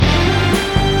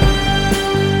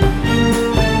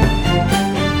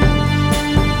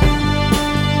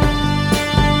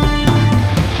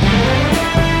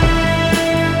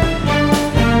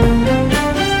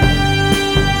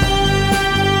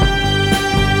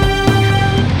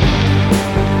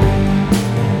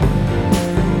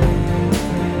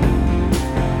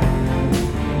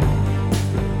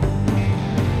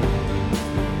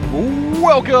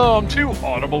Welcome to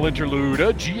Audible Interlude,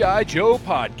 a G.I. Joe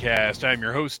podcast. I'm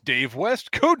your host, Dave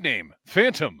West, codename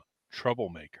Phantom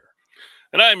Troublemaker.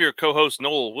 And I'm your co-host,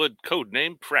 Noel Wood,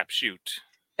 codename Crapshoot.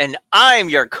 And I'm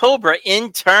your Cobra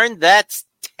intern that's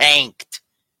tanked,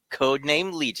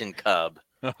 codename Legion Cub.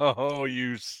 Oh,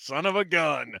 you son of a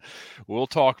gun. We'll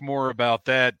talk more about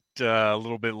that a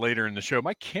little bit later in the show.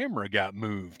 My camera got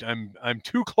moved. I'm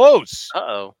too close.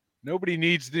 Uh-oh. Nobody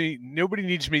needs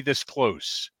me this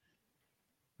close.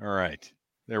 All right.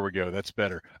 There we go. That's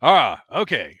better.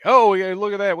 Okay. Oh, yeah,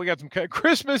 look at that. We got some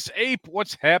Christmas Ape.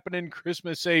 What's happening,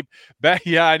 Christmas Ape?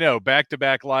 Yeah, I know.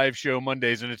 Back-to-back live show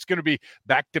Mondays, and it's going to be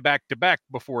back-to-back-to-back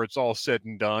before it's all said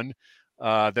and done.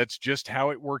 That's just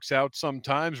how it works out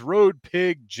sometimes. Road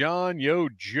Pig, John, Yo,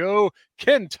 Joe,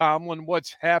 Ken Tomlin,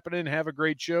 what's happening? Have a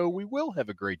great show. We will have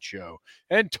a great show.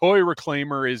 And Toy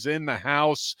Reclaimer is in the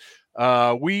house.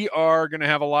 We are going to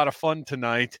have a lot of fun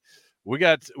tonight. We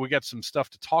got some stuff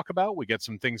to talk about. We got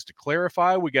some things to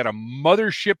clarify. We got a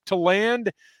mothership to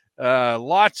land.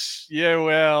 Lots.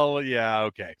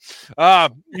 Okay.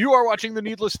 You are watching the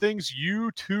Needless Things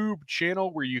YouTube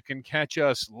channel where you can catch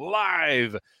us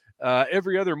live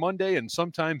every other Monday and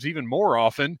sometimes even more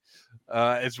often,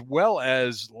 as well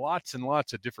as lots and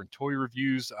lots of different toy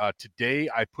reviews. Today,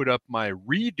 I put up my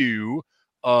redo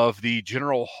of the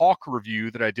General Hawk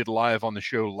review that I did live on the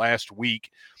show last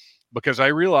week, because I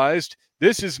realized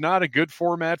this is not a good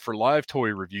format for live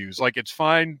toy reviews. Like, it's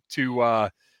fine to,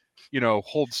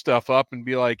 hold stuff up and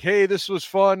be like, hey, this was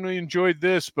fun, we enjoyed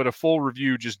this, but a full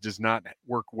review just does not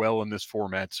work well in this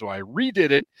format. So I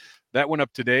redid it. That went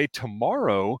up today.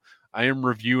 Tomorrow, I am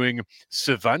reviewing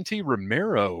Savanti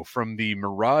Romero from the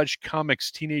Mirage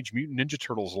Comics Teenage Mutant Ninja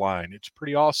Turtles line. It's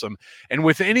pretty awesome. And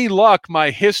with any luck, my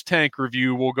Hiss Tank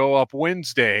review will go up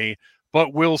Wednesday,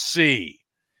 but we'll see.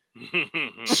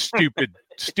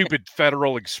 Stupid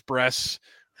Federal Express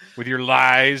with your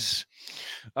lies.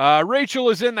 Rachel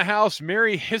is in the house.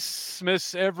 Merry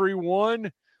Hissmas,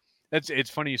 everyone. It's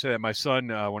funny you say that. My son,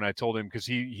 when I told him, because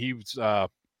he's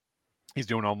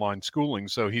doing online schooling,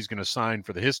 so he's going to sign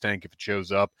for the Hiss Tank if it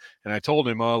shows up. And I told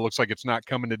him, oh, it looks like it's not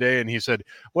coming today. And he said,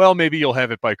 well, maybe you'll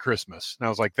have it by Christmas. And I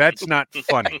was like, that's not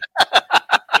funny.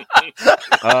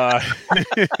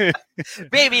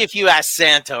 Maybe if you ask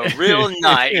Santa real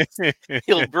nice,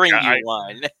 he'll bring you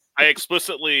one. I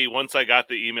explicitly, once I got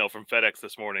the email from FedEx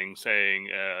this morning saying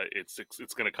it's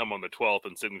going to come on the 12th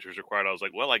and signatures required, I was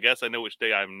like, well, I guess I know which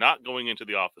day I'm not going into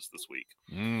the office this week.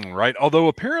 Right. Although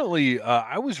apparently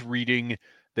I was reading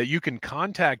that you can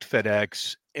contact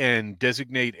FedEx and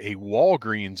designate a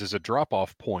Walgreens as a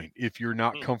drop-off point if you're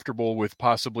not comfortable with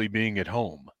possibly being at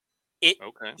home.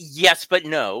 Okay. Yes, but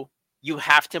no. You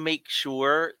have to make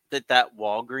sure that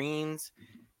Walgreens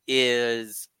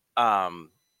is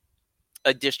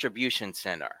a distribution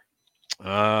center.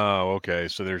 Oh, okay.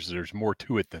 So there's more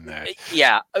to it than that.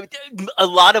 Yeah. A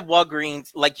lot of Walgreens,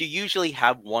 like, you usually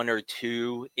have one or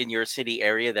two in your city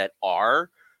area that are,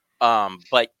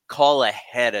 but call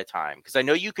ahead of time. Because I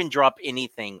know you can drop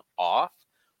anything off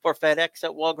for FedEx at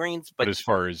Walgreens, but as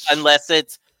far as unless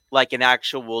it's like an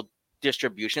actual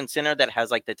distribution center that has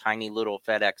like the tiny little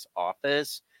FedEx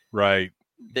office, right,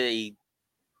 they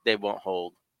won't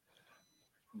hold.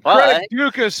 But Craig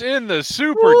Dukas in the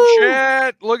super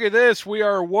chat. Look at this. We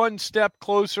are one step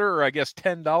closer, or I guess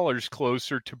 $10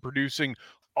 closer, to producing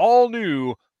all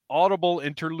new Audible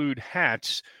Interlude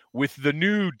hats with the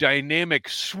new dynamic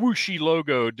swooshy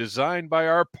logo designed by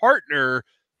our partner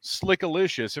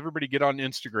Slickalicious. Everybody get on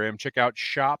Instagram, check out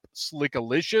Shop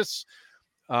Slickalicious.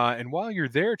 And while you're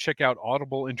there, check out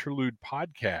Audible Interlude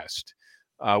Podcast,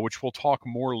 which we'll talk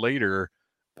more later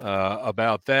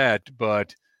about that.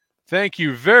 But thank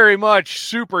you very much,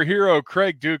 superhero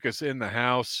Craig Dukas in the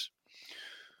house.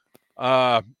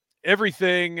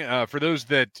 Everything, for those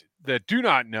that do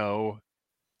not know,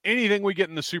 anything we get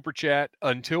in the super chat,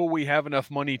 until we have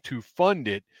enough money to fund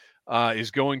it,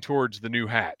 is going towards the new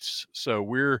hats. So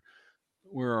where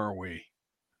are we?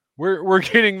 We're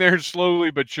getting there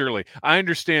slowly but surely. I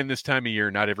understand this time of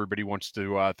year, not everybody wants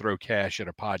to throw cash at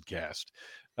a podcast.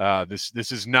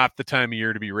 This is not the time of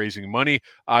year to be raising money.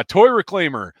 Toy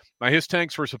Reclaimer. My Hiss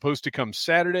Tanks were supposed to come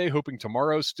Saturday, hoping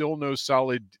tomorrow. Still no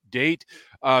solid date.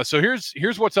 So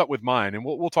here's what's up with mine, and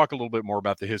we'll talk a little bit more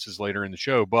about the hisses later in the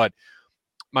show. But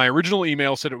my original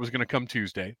email said it was going to come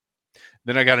Tuesday.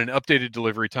 Then I got an updated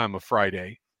delivery time of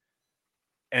Friday,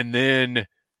 and then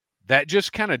that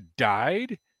just kind of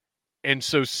died. And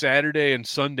so Saturday and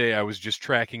Sunday, I was just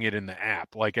tracking it in the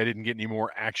app. Like, I didn't get any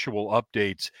more actual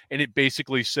updates. And it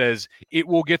basically says it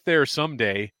will get there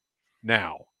someday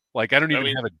now. Like, I don't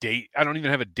even have a date. I don't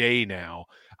even have a day now.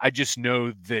 I just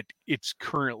know that it's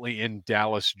currently in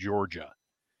Dallas, Georgia.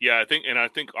 Yeah, I think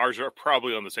ours are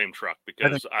probably on the same truck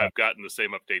because I've gotten the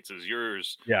same updates as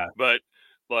yours. Yeah. But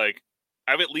like,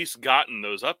 I've at least gotten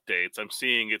those updates. I'm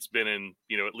seeing it's been in,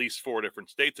 at least 4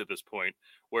 different states at this point.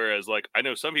 Whereas, like, I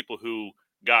know some people who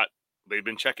they've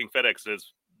been checking FedEx and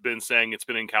has been saying it's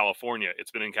been in California. It's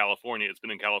been in California. It's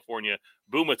been in California.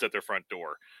 Boom, it's at their front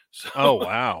door. So, oh,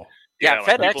 wow. Yeah,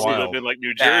 like FedEx people who live in like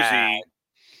New Jersey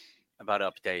about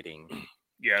updating.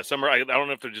 Yeah, some are. I don't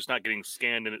know if they're just not getting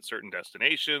scanned in at certain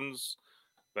destinations,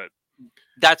 but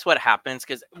that's what happens.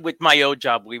 Because with my old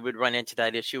job, we would run into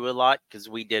that issue a lot because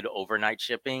we did overnight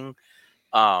shipping,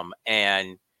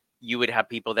 and you would have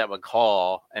people that would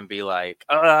call and be like,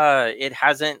 "It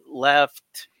hasn't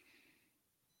left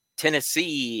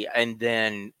Tennessee," and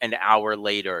then an hour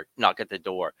later, knock at the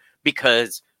door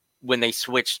because when they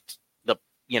switched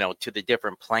to the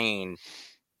different plane,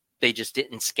 they just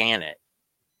didn't scan it.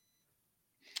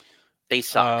 They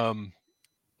suck.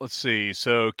 Let's see.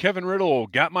 So Kevin Riddle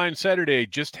got mine Saturday.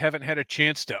 Just haven't had a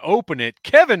chance to open it.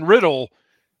 Kevin Riddle,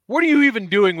 what are you even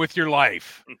doing with your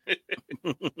life?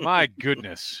 My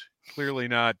goodness. Clearly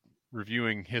not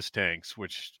reviewing his tanks,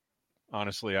 which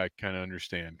honestly I kind of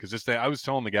understand because I was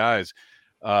telling the guys,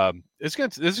 this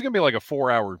is gonna be like a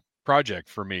 4-hour project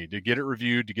for me to get it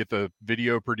reviewed, to get the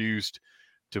video produced,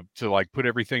 to like put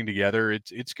everything together.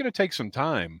 It's gonna take some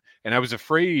time, and I was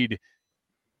afraid.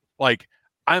 Like,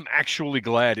 I'm actually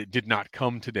glad it did not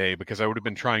come today because I would have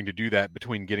been trying to do that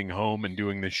between getting home and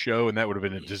doing this show, and that would have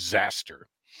been a disaster.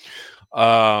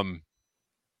 All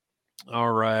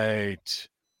right.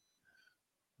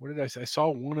 What did I say? I saw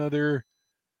one other.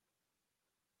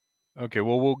 Okay,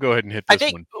 well, we'll go ahead and hit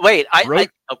this one. Wait,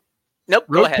 nope,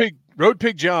 go ahead. Road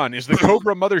Pig John, is the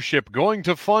Cobra mothership going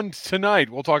to fund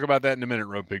tonight? We'll talk about that in a minute,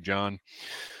 Road Pig John.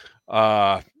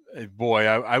 Boy,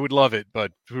 I would love it,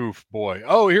 but oof, boy.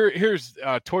 Oh, here's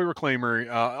Toy Reclaimer,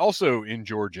 also in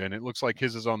Georgia, and it looks like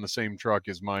his is on the same truck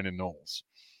as mine and Noel's.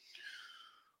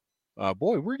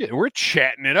 Boy, we're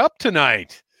chatting it up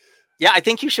tonight. Yeah, I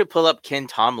think you should pull up Ken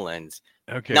Tomlin's.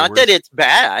 Okay, not that it's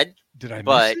bad. Did I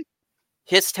but miss it?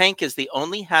 His tank is the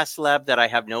only Haslab that I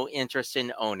have no interest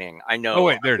in owning. I know. Oh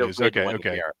wait, there it is. Okay.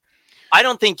 Here. I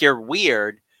don't think you're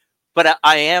weird, but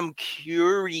I am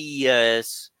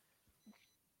curious.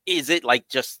 Is it like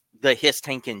just the his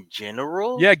tank in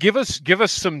general? Yeah, give us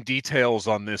some details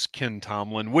on this Ken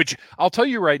Tomlin, which I'll tell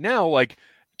you right now, like,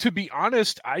 to be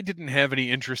honest, I didn't have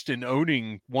any interest in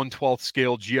owning 1/12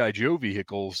 scale G.I. Joe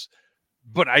vehicles,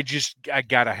 but I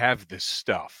gotta have this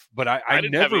stuff. But I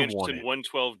didn't never have any interest wanted in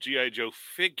 1/12 G.I. Joe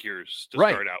figures to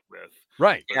Right. start out with.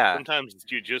 Right. But Yeah. sometimes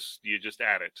you just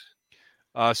add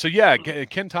it. So yeah,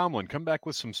 Ken Tomlin, come back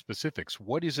with some specifics.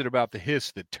 What is it about the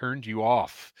hiss that turned you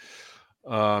off?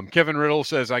 Kevin Riddle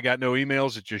says, I got no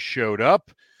emails. It just showed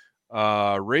up.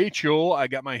 Rachel, I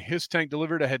got my hiss tank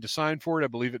delivered. I had to sign for it. I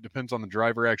believe it depends on the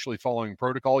driver actually following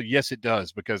protocol. Yes, it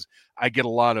does, because I get a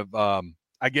lot of,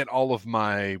 I get all of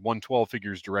my 1/12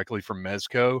 figures directly from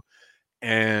Mezco,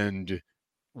 and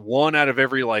 1 out of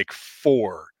every like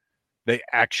 4, they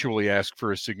actually ask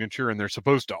for a signature, and they're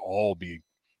supposed to all be.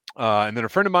 And then a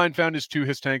friend of mine found his 2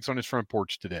 hiss tanks on his front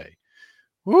porch today.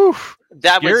 Woo!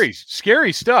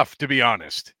 Scary stuff, to be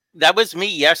honest. That was me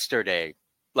yesterday.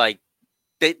 Like,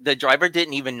 the driver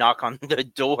didn't even knock on the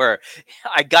door.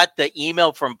 I got the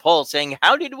email from Paul saying,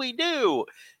 "How did we do?"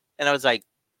 And I was like,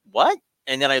 "What?"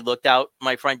 And then I looked out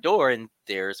my front door, and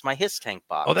there's my hiss tank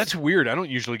box. Oh, that's weird. I don't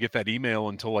usually get that email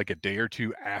until like a day or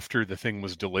 2 after the thing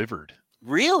was delivered.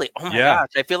 Really? Oh my gosh!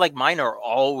 I feel like mine are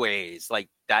always like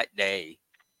that day.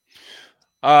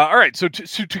 All right, so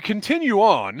to continue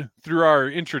on through our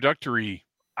introductory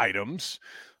items,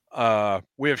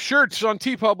 we have shirts on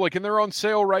TeePublic, and they're on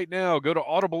sale right now. Go to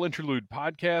Audible Interlude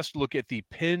Podcast, look at the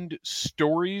pinned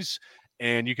stories,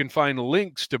 and you can find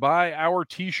links to buy our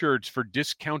T-shirts for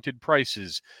discounted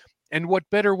prices. And what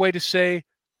better way to say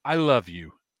I love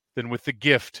you than with the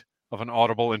gift of an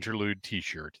Audible Interlude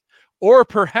T-shirt? Or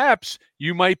perhaps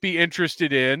you might be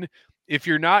interested in, if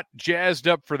you're not jazzed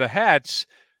up for the hats,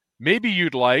 maybe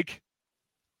you'd like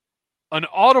an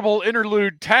Audible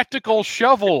Interlude tactical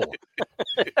shovel.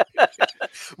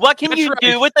 What can you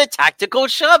do with a tactical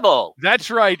shovel?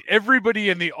 That's right. Everybody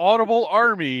in the Audible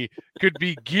army could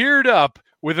be geared up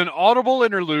with an Audible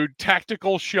Interlude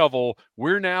tactical shovel.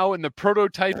 We're now in the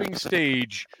prototyping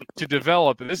stage to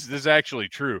develop, and this is actually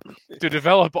true, to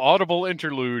develop Audible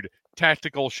Interlude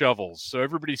tactical shovels. So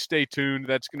everybody stay tuned.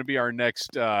 That's going to be our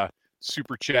next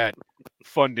Super Chat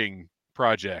funding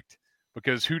project,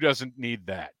 because who doesn't need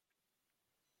that?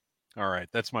 All right,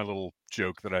 that's my little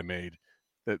joke that I made.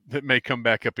 that may come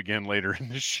back up again later in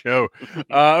the show.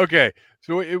 Okay,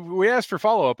 so we asked for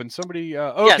follow-up, and somebody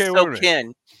okay, so wait a minute.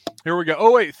 Ken, Here we go.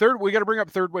 Oh wait, we got to bring up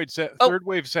third wave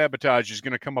Oh. sabotage is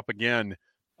going to come up again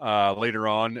later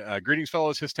on. Greetings,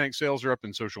 fellas. His tank sales are up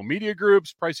in social media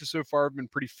groups. Prices so far have been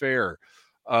pretty fair.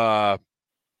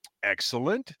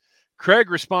 Excellent.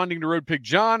 Craig responding to Road Pig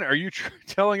John, are you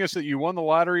telling us that you won the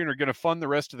lottery and are going to fund the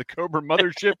rest of the Cobra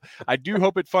mothership? I do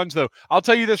hope it funds, though. I'll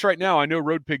tell you this right now. I know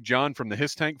Road Pig John from the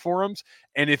His Tank forums,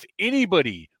 and if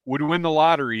anybody would win the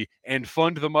lottery and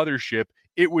fund the mothership,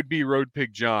 it would be Road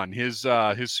Pig John. His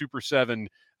Super 7,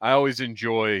 I always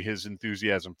enjoy his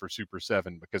enthusiasm for Super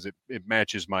 7 because it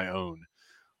matches my own.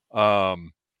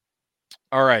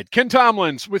 All right, Ken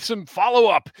Tomlins with some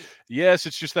follow-up. Yes,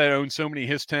 it's just that I own so many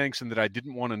His tanks and that I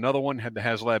didn't want another one. Had the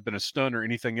HasLab been a stun or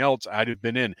anything else, I'd have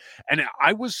been in. And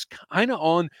I was kind of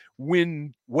on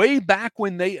way back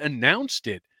when they announced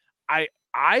it.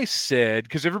 I said,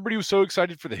 because everybody was so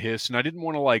excited for the Hiss, and I didn't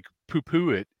want to like poo-poo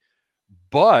it,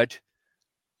 but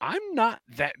I'm not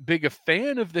that big a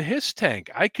fan of the Hiss tank.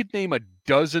 I could name a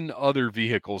dozen other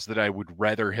vehicles that I would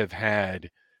rather have had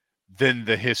than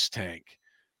the Hiss tank.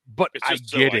 But it's I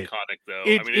just get so it. Iconic, though.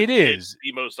 It is it's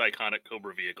the most iconic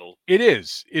Cobra vehicle. It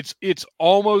is. It's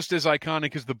almost as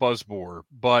iconic as the Buzzbore,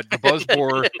 but the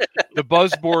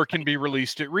Buzzbore can be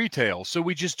released at retail, so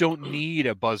we just don't need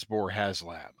a Buzzbore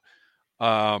HasLab.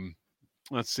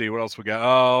 Let's see what else we got.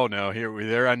 Oh no,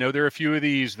 there. I know there are a few of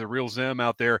these. The Real Zem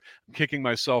out there. I'm kicking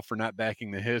myself for not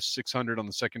backing the Hiss. 600 on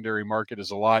the secondary market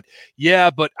is a lot.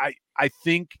 Yeah, but I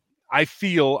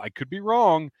feel I could be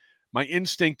wrong. My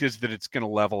instinct is that it's going to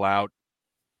level out.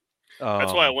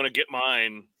 That's why I want to get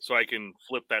mine so I can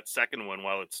flip that second one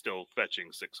while it's still fetching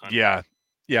 600. Yeah,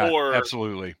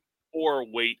 absolutely. Or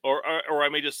wait, or I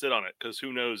may just sit on it because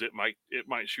who knows? It might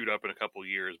shoot up in a couple of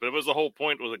years. But it was the whole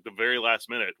point was like the very last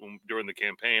minute during the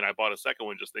campaign, I bought a second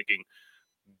one just thinking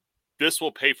this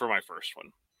will pay for my first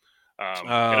one.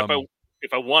 And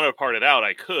if I want to part it out,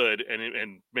 I could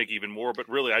and make even more. But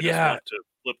really, I just want to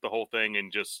flip the whole thing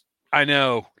and just. I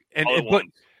know,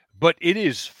 but it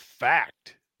is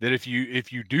fact that if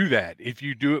you do that, if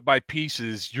you do it by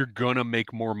pieces, you're gonna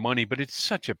make more money. But it's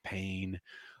such a pain.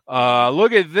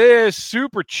 Look at this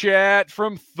super chat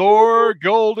from Thor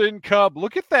Golden Cub.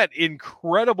 Look at that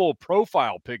incredible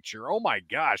profile picture. Oh my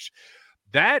gosh,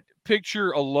 that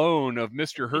picture alone of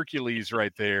Mr. Hercules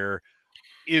right there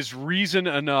is reason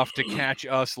enough to catch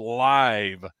us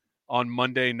live on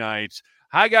Monday nights.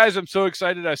 Hi, guys. I'm so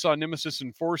excited. I saw Nemesis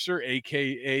Enforcer,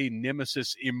 a.k.a.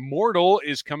 Nemesis Immortal,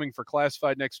 is coming for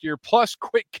Classified next year. Plus,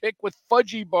 Quick Kick with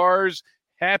Fudgy Bars.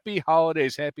 Happy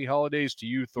holidays. Happy holidays to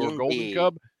you, Thor Golden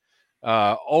Cub.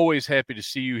 Always happy to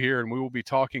see you here, and we will be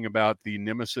talking about the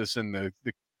Nemesis and the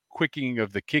quicking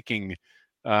of the kicking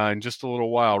in just a little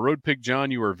while. Road Pig John,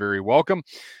 you are very welcome.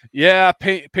 Yeah,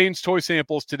 Payne's Toy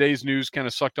Samples, today's news kind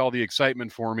of sucked all the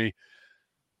excitement for me.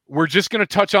 We're just going to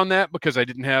touch on that because I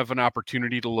didn't have an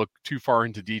opportunity to look too far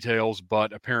into details,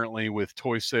 but apparently with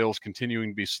toy sales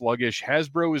continuing to be sluggish,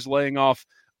 Hasbro is laying off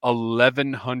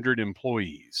 1,100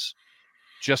 employees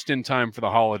just in time for the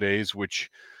holidays, which,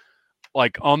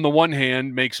 like, on the one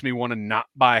hand makes me want to not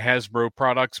buy Hasbro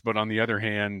products, but on the other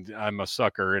hand, I'm a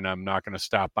sucker and I'm not going to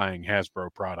stop buying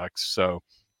Hasbro products. So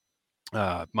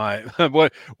what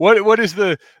is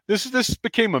this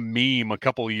became a meme a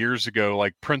couple of years ago,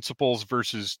 like principles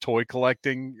versus toy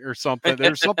collecting or something.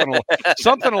 There's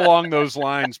something along those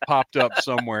lines popped up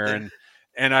somewhere,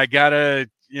 and I gotta,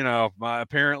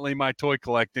 apparently my toy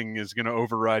collecting is going to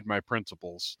override my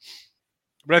principles,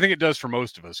 but I think it does for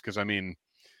most of us, because I mean,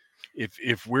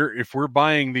 if we're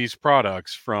buying these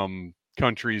products from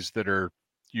countries that are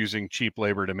using cheap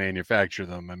labor to manufacture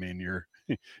them, I mean, your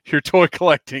toy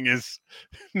collecting is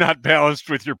not balanced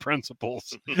with your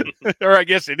principles. Or I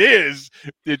guess it is.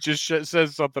 It just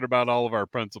says something about all of our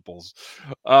principles.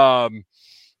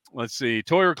 Let's see.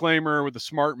 Toy Reclaimer with a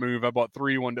smart move. I bought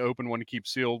 3, one to open, one to keep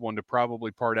sealed, one to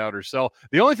probably part out or sell.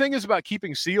 The only thing is about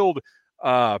keeping sealed,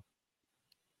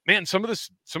 man, some of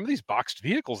these boxed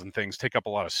vehicles and things take up a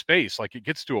lot of space. Like, it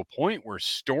gets to a point where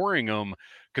storing them,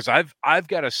 because I've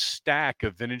got a stack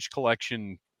of vintage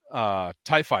collection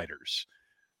TIE fighters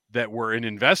that were an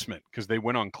investment because they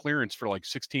went on clearance for like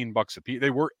 $16 a piece. They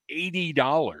were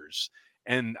 $80,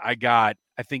 and I got,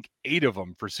 I think, 8 of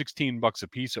them for $16 a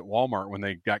piece at Walmart when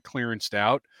they got clearanced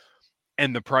out.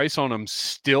 And the price on them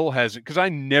still hasn't, because I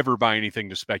never buy anything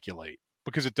to speculate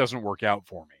because it doesn't work out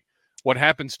for me. What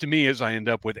happens to me is I end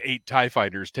up with 8 TIE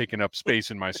fighters taking up space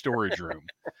in my storage room.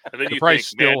 And then the you price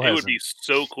think, man, still it would be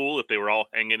so cool if they were all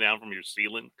hanging down from your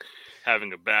ceiling,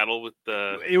 having a battle with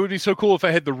the. It would be so cool if I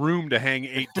had the room to hang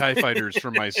 8 TIE fighters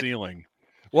from my ceiling.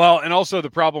 Well, and also the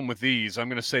problem with these, I'm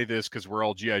going to say this because we're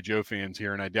all G.I. Joe fans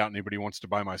here, and I doubt anybody wants to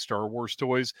buy my Star Wars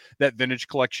toys. That vintage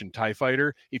collection TIE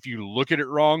Fighter, if you look at it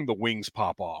wrong, the wings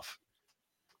pop off.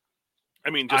 I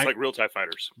mean, just like real TIE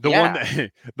fighters.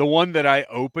 The one that I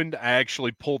opened, I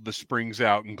actually pulled the springs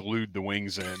out and glued the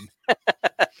wings in.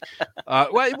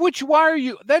 Why are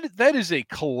you? That is a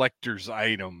collector's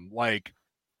item. Like,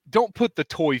 don't put the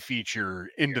toy feature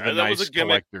into the nice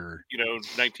collector.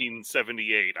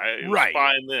 1978. It was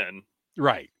fine then.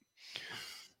 Right.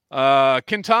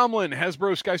 Ken Tomlin,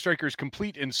 Hasbro Sky Strikers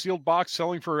complete and sealed box,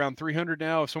 selling for around $300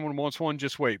 now. If someone wants one,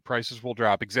 just wait. Prices will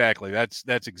drop. Exactly. That's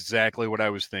exactly what I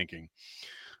was thinking.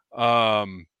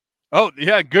 Oh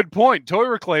yeah, good point. Toy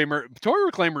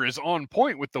Reclaimer is on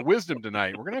point with the wisdom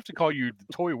tonight. We're gonna have to call you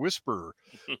the Toy Whisperer.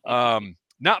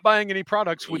 Not buying any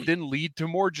products would then lead to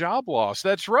more job loss.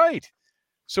 That's right.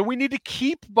 So we need to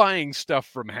keep buying stuff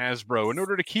from Hasbro in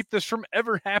order to keep this from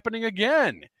ever happening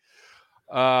again.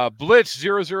 Blitz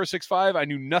 0065. I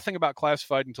knew nothing about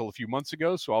classified until a few months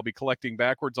ago, so I'll be collecting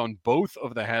backwards on both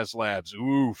of the HasLabs.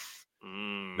 Oof.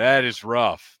 That is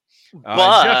rough.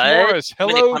 Jeff Morris.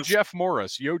 Hello, Jeff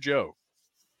Morris. Yo, Joe.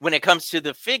 When it comes to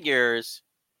the figures,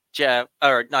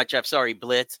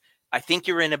 Blitz, I think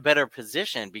you're in a better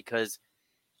position because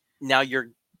now you're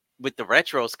with the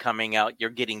retros coming out, you're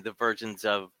getting the versions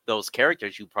of those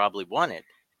characters you probably wanted.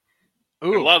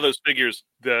 Ooh. A lot of those figures,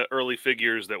 the early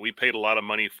figures that we paid a lot of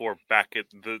money for back at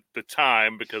the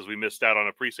time because we missed out on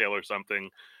a pre-sale or something,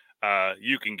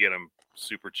 you can get them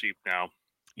super cheap now.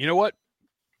 You know what?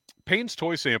 Payne's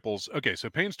Toy Samples. Okay,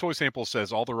 so Payne's Toy Samples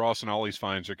says all the Ross and Ollie's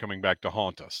finds are coming back to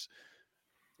haunt us,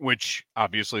 which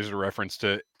obviously is a reference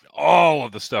to all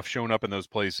of the stuff showing up in those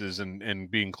places and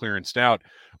being clearanced out.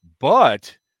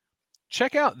 But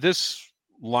check out this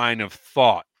line of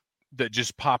thought that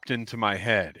just popped into my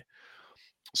head.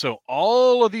 So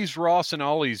all of these Ross and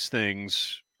Ollie's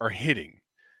things are hitting.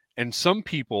 And some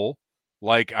people,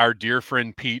 like our dear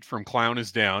friend Pete from Clown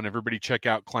is Down, everybody check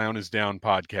out Clown is Down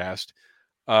podcast.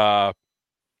 Our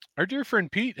dear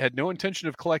friend Pete had no intention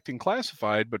of collecting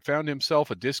classified, but found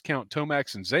himself a discount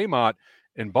Tomax and Zaymot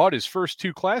and bought his first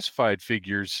 2 classified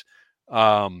figures.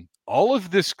 All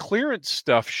of this clearance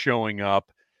stuff showing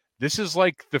up, this is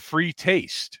like the free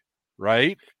taste,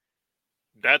 right?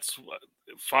 That's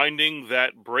finding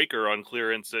that breaker on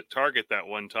clearance at Target that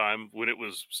one time when it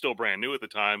was still brand new at the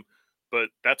time. But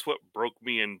that's what broke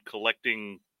me in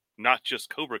collecting not just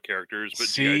Cobra characters, but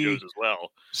G.I. Joes as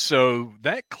well. So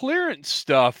that clearance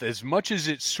stuff, as much as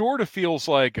it sort of feels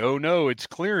like, oh no, it's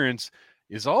clearance,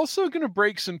 is also going to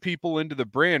break some people into the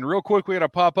brand. Real quick, we got to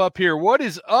pop up here. What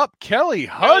is up, Kelly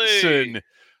Hudson?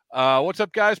 What's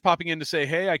up, guys? Popping in to say,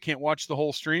 hey, I can't watch the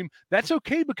whole stream. That's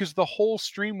okay, because the whole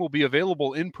stream will be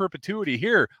available in perpetuity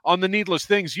here on the Needless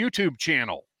Things YouTube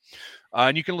channel.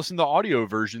 And you can listen to the audio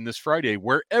version this Friday,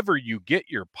 wherever you get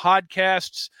your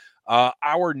podcasts.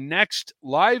 Our next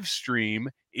live stream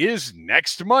is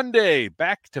next Monday,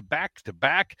 back to back to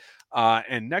back.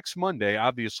 And next Monday,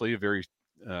 obviously, a very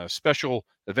special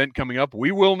event coming up.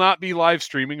 We will not be live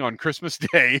streaming on Christmas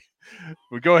Day.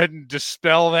 We go ahead and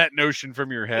dispel that notion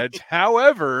from your heads.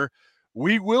 However,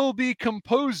 we will be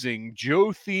composing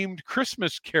Joe-themed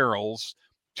Christmas carols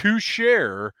to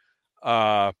share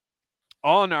on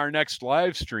our next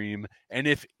live stream. And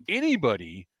if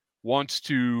anybody wants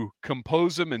to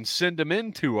compose them and send them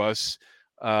in to us,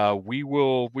 we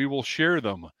will share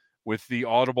them with the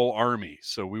Audible Army.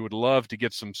 So we would love to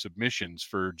get some submissions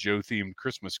for Joe-themed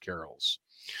Christmas carols.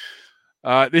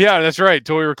 Yeah, that's right.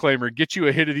 Toy Reclaimer, get you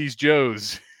a hit of these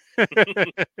Joes.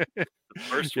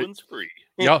 First one's free.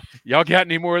 Y'all got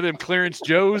any more of them clearance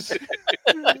Joes?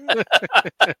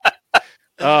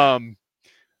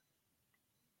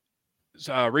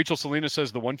 Rachel Selena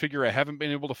says the one figure I haven't been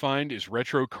able to find is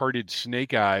retro carded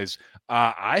Snake Eyes.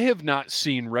 I have not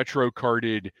seen retro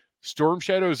carded Storm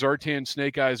Shadow, Zartan,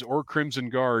 Snake Eyes, or Crimson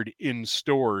Guard in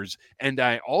stores, and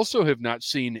I also have not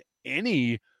seen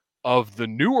any of the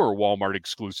newer Walmart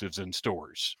exclusives in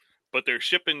stores. But they're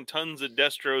shipping tons of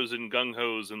Destros and Gung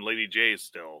Ho's and Lady J's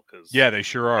still. Yeah, they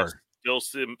sure are.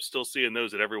 Still seeing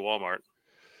those at every Walmart.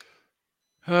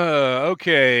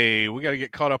 Okay, we got to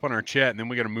get caught up on our chat, and then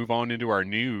we got to move on into our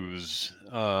news.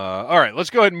 All right,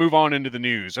 let's go ahead and move on into the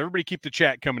news. Everybody keep the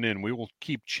chat coming in. We will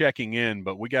keep checking in,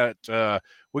 but we got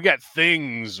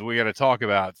things we got to talk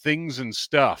about, things and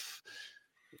stuff,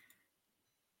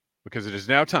 because it is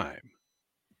now time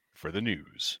for the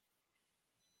news.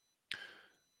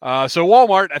 So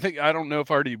Walmart, I don't know if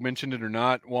I already mentioned it or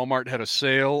not. Walmart had a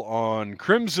sale on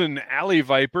Crimson Alley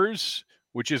Vipers,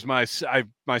 which is my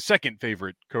second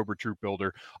favorite Cobra Troop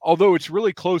builder, although it's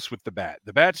really close with the Bat.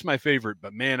 The Bat's my favorite,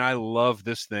 but man, I love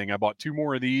this thing. I bought 2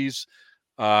 more of these,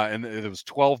 and it was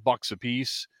 $12 a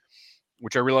piece,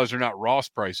 which I realize are not Ross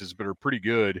prices, but are pretty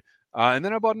good. And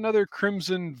then I bought another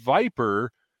Crimson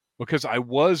Viper because I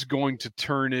was going to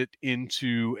turn it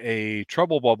into a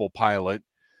Trouble Bubble pilot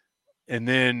and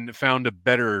then found a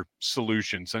better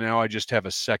solution. So now I just have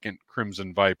a second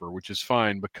Crimson Viper, which is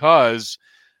fine because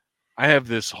I have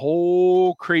this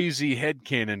whole crazy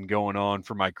headcanon going on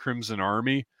for my Crimson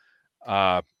Army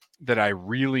that I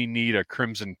really need a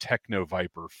Crimson Techno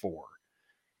Viper for.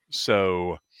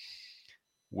 So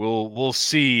we'll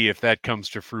see if that comes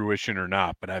to fruition or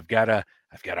not. But I've got a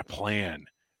plan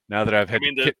now that I've had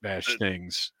to kit bash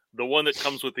things. The one that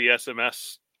comes with the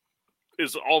SMS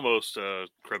is almost a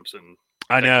Crimson.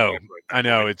 I know.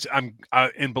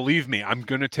 And believe me, I'm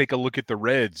going to take a look at the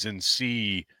reds and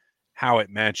see how it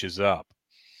matches up.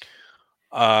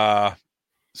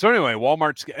 So anyway,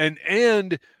 Walmart's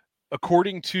and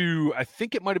according to, I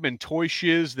think it might have been Toy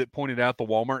Shiz that pointed out the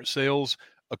Walmart sales.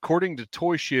 According to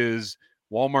Toy Shiz,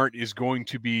 Walmart is going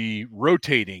to be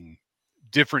rotating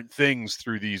different things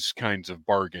through these kinds of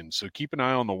bargains. So keep an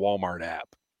eye on the Walmart app.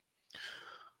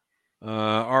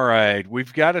 All right,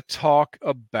 we've got to talk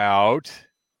about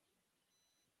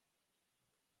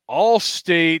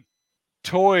Allstate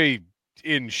toy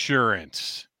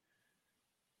insurance.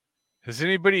 Has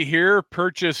anybody here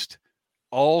purchased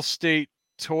Allstate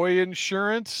toy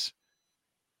insurance?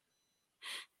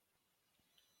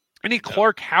 Any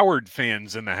Clark Howard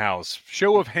fans in the house?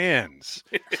 Show of hands.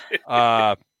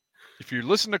 If you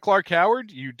listen to Clark Howard,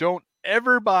 you don't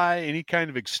ever buy any kind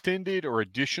of extended or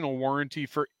additional warranty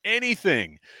for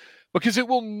anything because it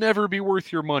will never be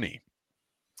worth your money.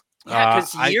 Yeah,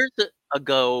 because years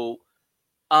ago,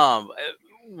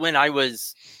 when I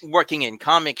was working in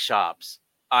comic shops,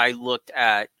 I looked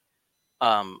at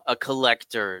a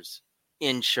collector's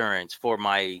insurance for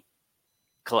my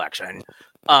collection.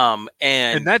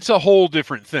 And that's a whole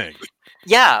different thing.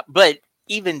 Yeah, but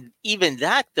even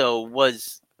that though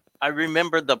was, I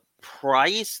remember the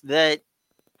price that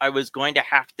I was going to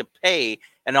have to pay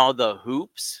and all the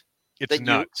hoops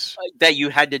nuts that you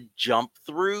had to jump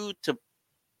through to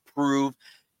prove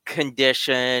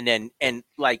condition and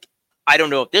like, I don't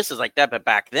know if this is like that, but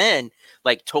back then,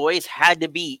 like toys had to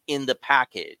be in the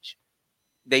package.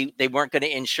 They weren't going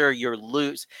to insure your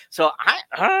loose. So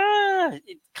I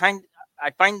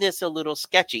find this a little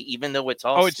sketchy, even though it's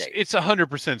Allstate. It's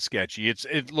 100% sketchy.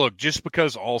 Look, just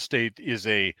because Allstate is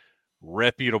a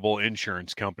reputable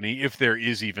insurance company, if there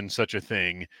is even such a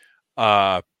thing,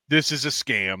 this is a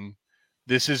scam.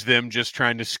 This is them just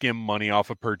trying to skim money off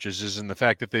of purchases, and the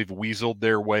fact that they've weaseled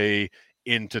their way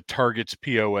into Target's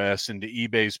POS, into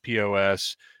eBay's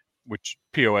POS, which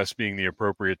POS being the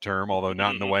appropriate term, although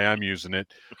not in the way I'm using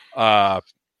it,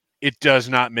 it does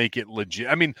not make it legit.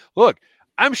 I mean, look,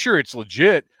 I'm sure it's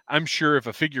legit. I'm sure if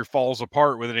a figure falls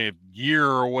apart within a year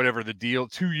or whatever the deal,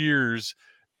 2 years,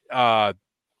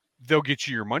 they'll get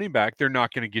you your money back. They're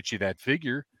not going to get you that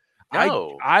figure.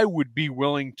 No. I would be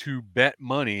willing to bet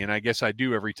money, and I guess I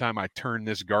do every time I turn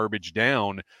this garbage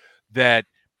down, that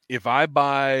if I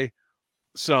buy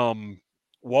some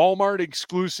Walmart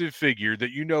exclusive figure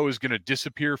that you know is going to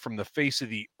disappear from the face of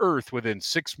the earth within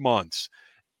 6 months,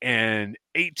 and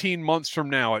 18 months from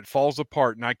now it falls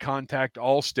apart and I contact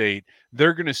Allstate,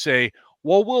 they're going to say,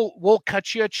 well, we'll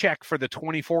cut you a check for the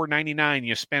 $24.99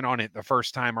 you spent on it the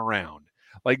first time around.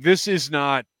 Like, this is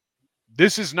not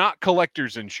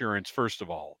collector's insurance, first of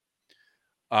all.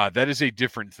 That is a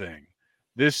different thing.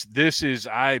 This is,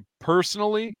 I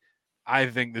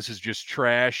think this is just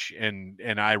trash, and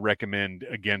I recommend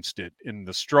against it in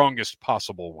the strongest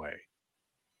possible way.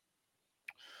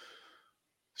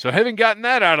 So having gotten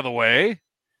that out of the way,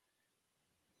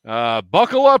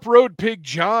 buckle up, Road Pig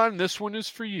John. This one is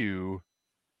for you.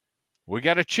 We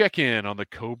got to check in on the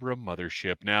Cobra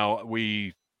mothership. Now,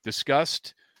 we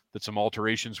discussed that some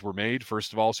alterations were made.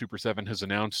 First of all, Super 7 has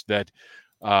announced that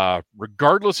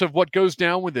regardless of what goes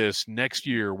down with this, next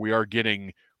year we are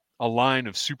getting a line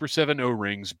of Super 7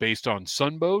 O-rings based on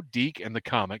Sunbow, DEC, and the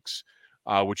comics,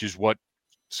 which is what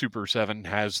Super 7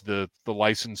 has the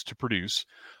license to produce.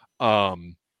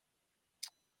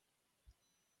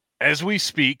 As we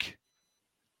speak,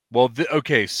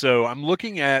 so I'm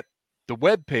looking at the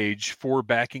webpage for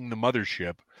backing the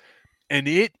mothership, and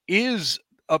it is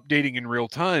updating in real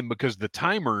time because the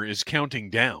timer is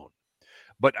counting down.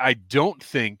 But I don't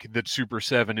think that Super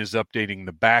 7 is updating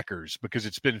the backers because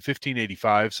it's been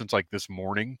 1585 since like this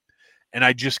morning. And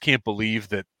I just can't believe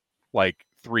that like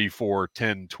 3, 4,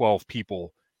 10, 12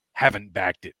 people haven't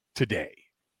backed it today.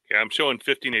 Yeah, I'm showing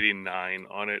 1589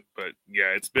 on it, but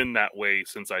yeah, it's been that way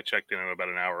since I checked in about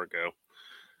an hour ago.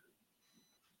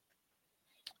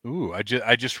 Ooh, I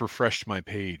just refreshed my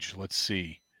page. Let's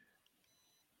see.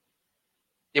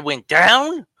 It went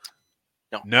down?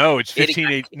 No, it's It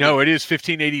 1580. No, it is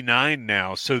 1589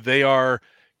 now. So they are,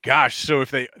 gosh. So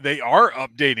if they are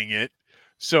updating it,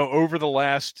 so over the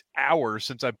last hour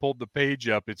since I pulled the page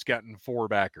up, it's gotten 4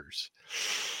 backers.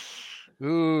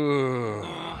 Ooh.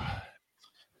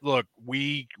 Look,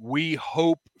 we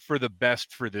hope for the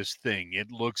best for this thing. It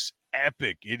looks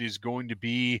epic. It is going to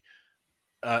be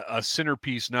a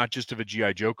centerpiece, not just of a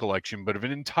GI Joe collection, but of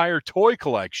an entire toy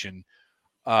collection.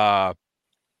 But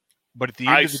at the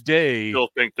end of the day, I still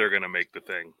think they're going to make the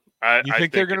thing. You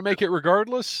think they're going to make it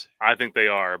regardless? I think they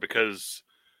are, because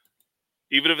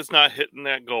even if it's not hitting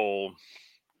that goal,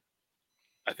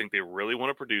 I think they really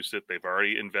want to produce it. They've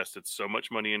already invested so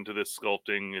much money into this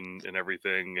sculpting and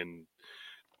everything, and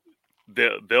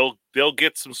they'll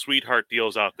get some sweetheart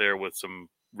deals out there with some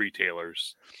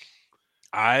retailers.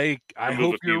 I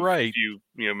hope you're right.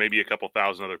 Maybe a couple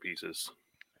thousand other pieces.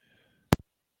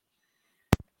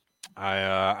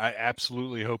 I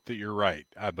absolutely hope that you're right,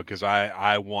 because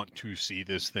I want to see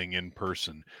this thing in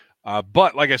person.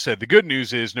 But like I said, the good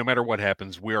news is no matter what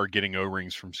happens, we are getting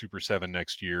O-rings from Super 7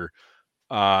 next year.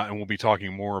 And we'll be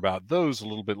talking more about those a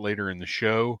little bit later in the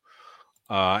show.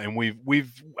 And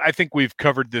I think we've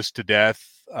covered this to death.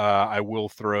 I will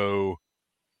throw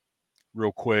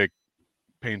real quick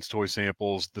Payne's Toy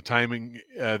Samples. The timing,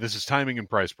 this is timing and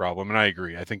price problem. And I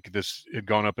agree. I think this had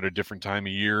gone up at a different time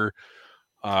of year.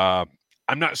 I'm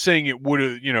not saying it would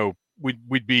have,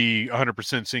 we'd be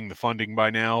 100% seeing the funding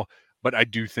by now, but I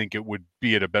do think it would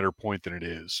be at a better point than it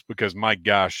is, because my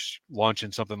gosh,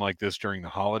 launching something like this during the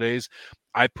holidays,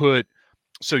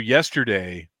 so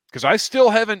yesterday, because I still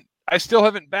haven't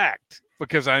backed,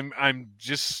 because I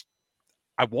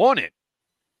want it.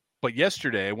 But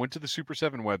yesterday I went to the Super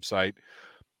 7 website,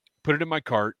 put it in my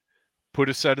cart, put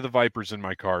a set of the Vipers in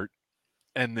my cart,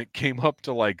 and it came up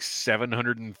to like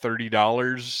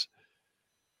 $730.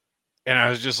 And I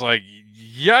was just like,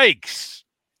 yikes.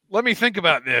 Let me think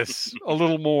about this a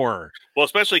little more. Well,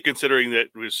 especially considering that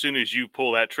as soon as you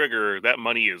pull that trigger, that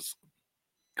money is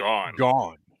gone.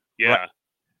 Yeah. Right.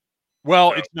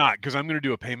 Well, it's not, because I'm going to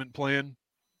do a payment plan.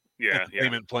 Yeah.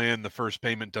 Payment plan, the first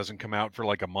payment doesn't come out for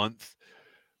like a month.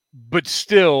 But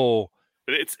still,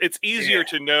 but it's easier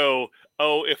to know,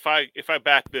 if I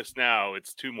back this now,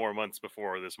 it's 2 more months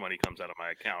before this money comes out of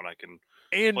my account. I can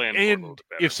plan for it a little bit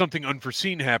better. If something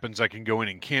unforeseen happens, I can go in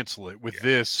and cancel it. With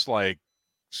this, like,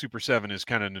 Super 7 is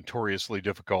kind of notoriously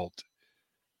difficult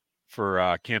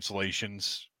for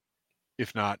cancellations,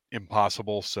 if not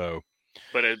impossible. So,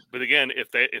 but again,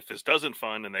 if this doesn't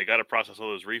fund and they got to process all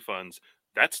those refunds,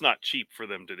 that's not cheap for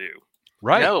them to do.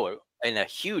 Right. No, and a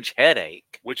huge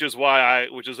headache. Which is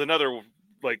another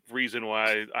reason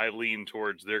why I lean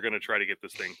towards they're going to try to get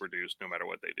this thing produced no matter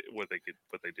what they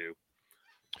do.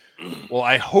 Well,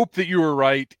 I hope that you were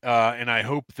right, and I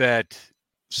hope that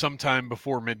sometime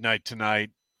before midnight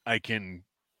tonight I can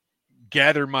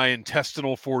gather my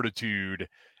intestinal fortitude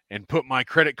and put my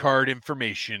credit card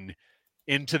information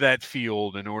into that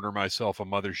field and order myself a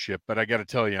mothership. But I got to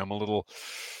tell you, I'm a little.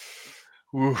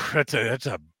 That's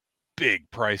a big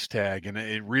price tag, and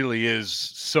it really is.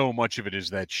 So much of it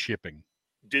is that shipping.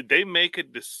 Did they make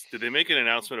an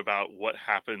announcement about what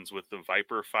happens with the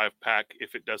Viper 5-pack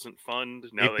if it doesn't fund?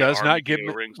 It does not get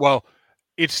well.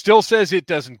 It still says it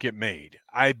doesn't get made.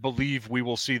 I believe we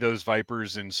will see those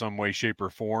Vipers in some way, shape, or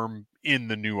form in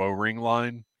the new O-ring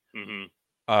line. Mm-hmm.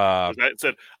 I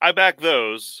said I back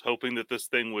those, hoping that this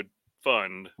thing would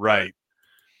fund. Right.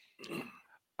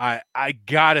 I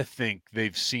gotta think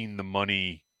they've seen the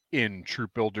money in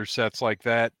troop builder sets like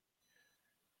that.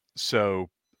 So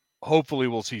hopefully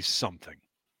we'll see something.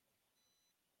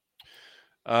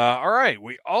 All right.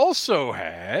 We also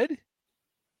had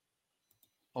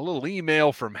a little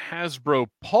email from Hasbro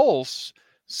Pulse.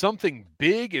 Something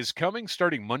big is coming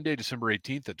starting Monday, December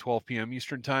 18th at 12 p.m.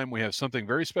 Eastern Time. We have something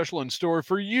very special in store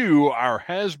for you, our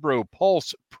Hasbro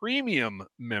Pulse Premium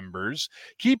members.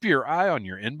 Keep your eye on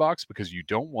your inbox because you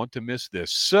don't want to miss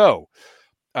this. So,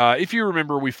 if you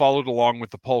remember, we followed along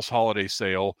with the Pulse Holiday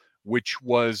Sale, which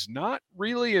was not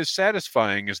really as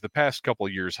satisfying as the past couple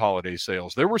of years' holiday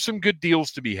sales. There were some good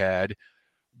deals to be had,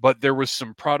 but there was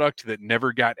some product that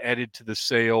never got added to the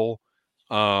sale.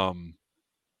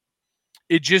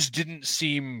 It just didn't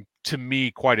seem to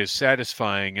me quite as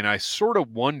satisfying, and I sort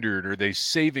of wondered, are they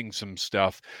saving some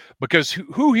stuff? Because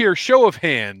who here, show of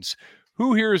hands,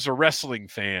 who here is a wrestling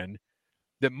fan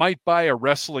that might buy a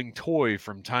wrestling toy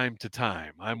from time to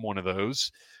time? I'm one of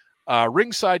those.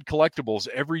 Ringside Collectibles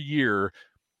every year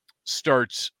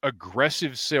starts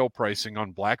aggressive sale pricing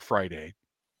on Black Friday.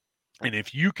 And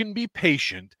if you can be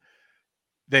patient,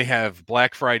 they have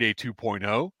Black Friday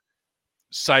 2.0,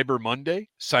 Cyber Monday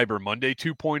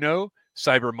 2.0,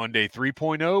 Cyber Monday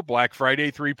 3.0, Black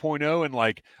Friday 3.0, and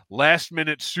like last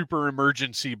minute super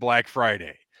emergency Black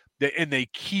Friday. And they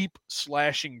keep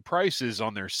slashing prices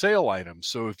on their sale items.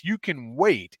 So if you can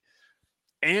wait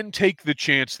and take the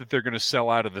chance that they're going to sell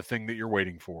out of the thing that you're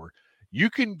waiting for, you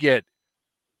can get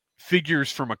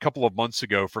figures from a couple of months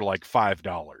ago for like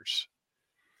 $5.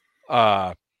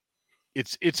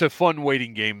 It's a fun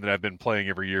waiting game that I've been playing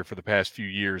every year for the past few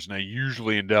years, and I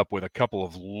usually end up with a couple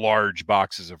of large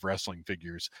boxes of wrestling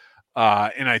figures.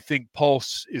 And I think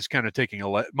Pulse is kind of taking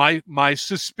my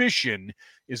suspicion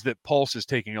is that Pulse is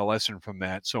taking a lesson from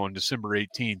that. So on December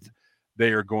 18th,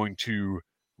 they are going to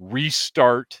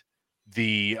restart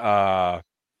the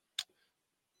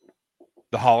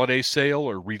holiday sale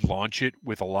or relaunch it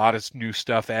with a lot of new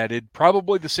stuff added,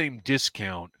 probably the same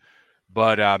discount,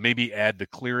 but maybe add the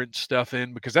clearance stuff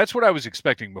in, because that's what I was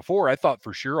expecting before. I thought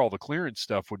for sure all the clearance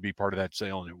stuff would be part of that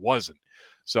sale, and it wasn't.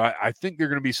 So I think there are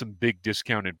going to be some big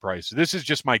discounted prices. This is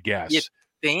just my guess. You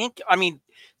think? I mean,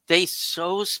 they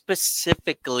so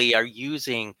specifically are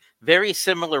using very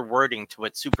similar wording to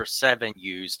what Super 7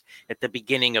 used at the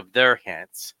beginning of their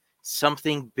hints.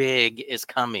 Something big is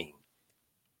coming.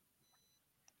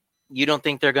 You don't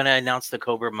think they're going to announce the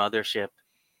Cobra mothership?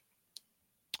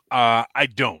 I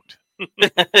don't.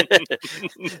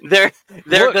 They're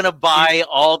going to buy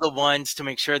all the ones to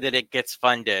make sure that it gets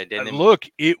funded. And look,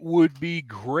 it would be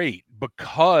great,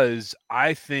 because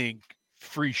I think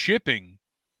free shipping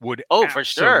would for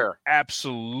sure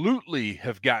absolutely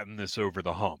have gotten this over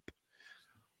the hump.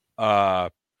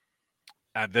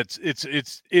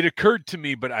 It occurred to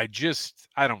me, but I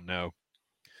don't know.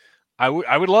 I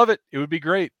would love it. It would be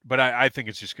great, but I think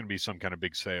it's just going to be some kind of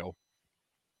big sale.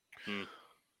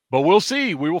 But we'll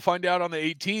see. We will find out on the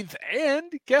 18th.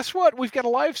 And guess what? We've got a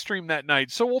live stream that night,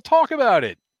 so we'll talk about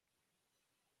it.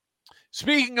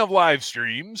 Speaking of live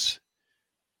streams,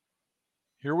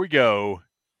 here we go.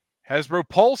 Hasbro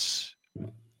Pulse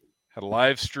had a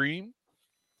live stream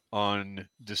on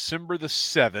December the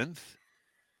 7th.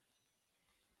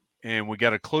 And we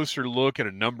got a closer look at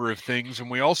a number of things. And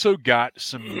we also got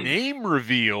some name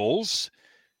reveals.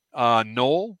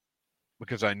 Noel,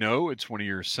 because I know it's one of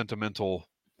your sentimental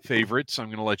favorites, I'm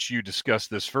going to let you discuss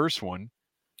this first one.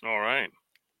 All right.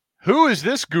 Who is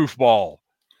this goofball?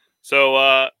 So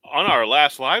on our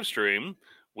last live stream,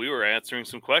 we were answering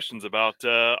some questions about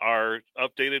our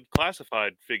updated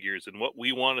classified figures and what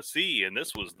we want to see. And I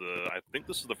think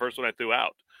this was the first one I threw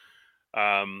out.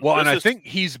 And I think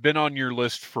he's been on your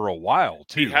list for a while,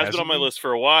 too. He has been on my list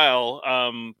for a while.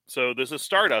 So this is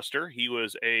Starduster. He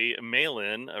was a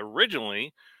mail-in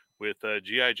originally with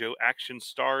G.I. Joe Action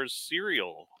Stars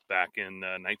cereal back in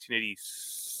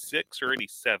 1986 or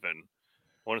 87. I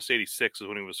want to say 86 is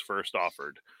when he was first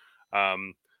offered.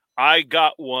 I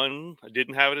got one. I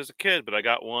didn't have it as a kid, but I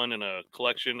got one in a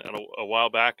collection a while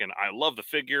back, and I love the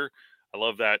figure. I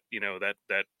love that,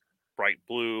 that bright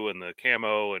blue and the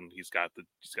camo, and he's got the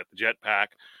jetpack.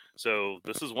 So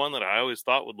this is one that I always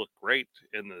thought would look great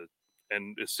and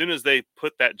as soon as they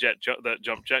put that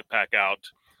jump jetpack out,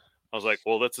 I was like,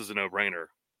 well, this is a no-brainer,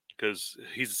 because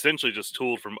he's essentially just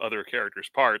tooled from other characters'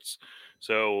 parts.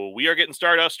 So we are getting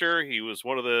Starduster. He was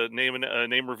one of the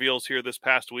name reveals here this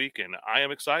past week, and I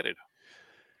am excited.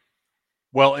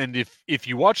 Well, and if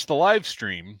you watch the live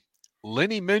stream,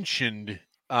 Lenny mentioned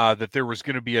that there was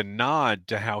going to be a nod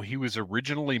to how he was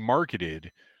originally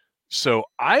marketed. So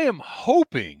I am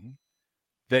hoping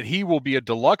that he will be a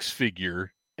deluxe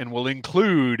figure and will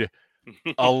include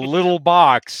a little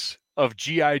box of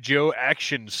G.I. Joe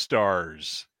Action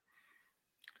Stars.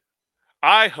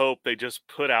 I hope they just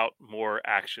put out more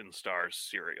Action Stars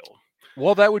cereal.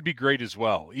 Well, that would be great as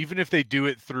well. Even if they do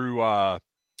it through, what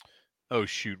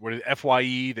is it,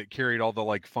 FYE that carried all the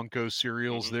like Funko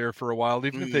cereals there for a while.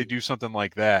 Even if they do something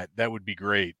like that, that would be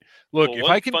great. Look,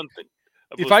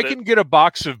 if I can get a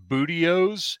box of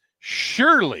Bootios,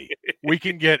 surely we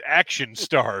can get Action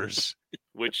Stars.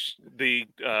 Which the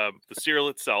cereal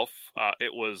itself,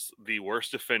 it was the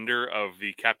worst offender of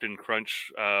the Captain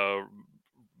Crunch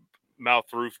mouth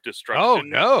roof destruction. Oh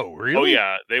no, really? Oh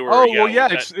yeah, they were. Oh well, yeah.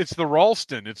 It's the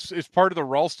Ralston. It's part of the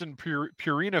Ralston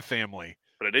Purina family.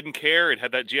 But I didn't care. It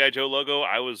had that G.I. Joe logo.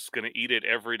 I was gonna eat it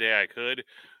every day I could.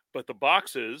 But the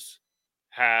boxes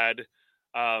had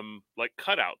like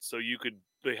cutouts, so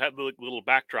they had little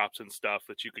backdrops and stuff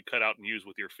that you could cut out and use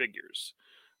with your figures.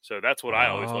 So that's what I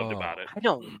always loved about it. I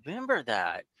don't remember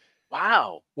that.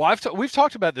 Wow. Well, we've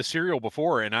talked about the cereal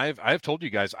before, and I've told you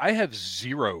guys I have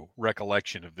zero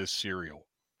recollection of this cereal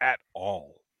at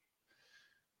all.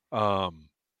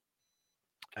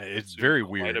 It's Consumed very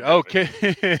quite weird. a bit of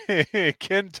Okay,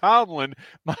 Ken Tomlin.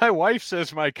 My wife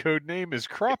says my code name is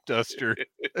Crop Duster.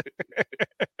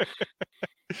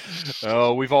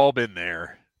 Oh, we've all been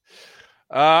there.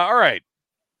 All right.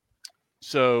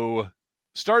 So,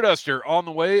 Starduster on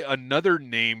the way. Another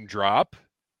name drop.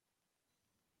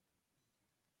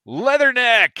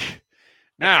 Leatherneck.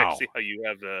 Now, I see how you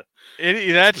have the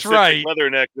that's specific right.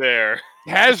 Leatherneck there.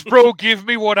 Hasbro, give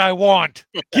me what I want.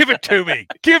 Give it to me.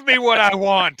 Give me what I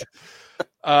want.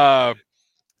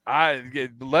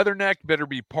 Leatherneck better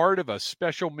be part of a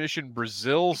Special Mission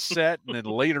Brazil set, and then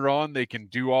later on they can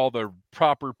do all the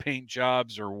proper paint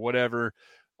jobs or whatever.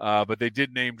 But they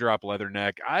did name drop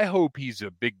Leatherneck. I hope he's a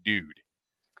big dude.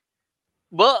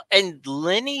 Well, and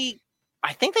Lenny,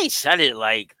 I think they said it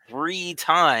like 3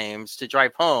 times to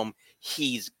drive home.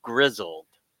 He's grizzled.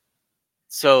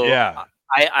 So Yeah.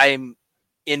 I'm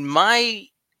in my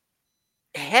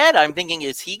head, I'm thinking,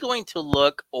 is he going to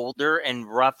look older and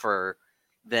rougher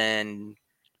than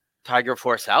Tiger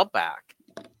Force Outback?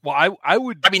 Well, I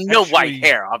would. I mean, no white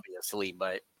hair, obviously,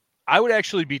 but I would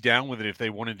actually be down with it if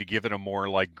they wanted to give it a more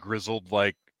like grizzled,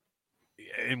 like.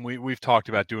 And we've talked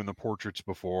about doing the portraits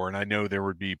before, and I know there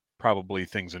would be probably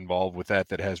things involved with that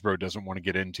Hasbro doesn't want to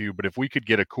get into. But if we could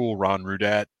get a cool Ron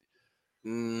Rudat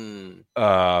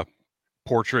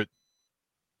portrait,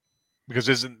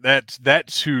 because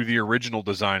that's who the original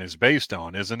design is based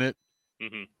on, isn't it?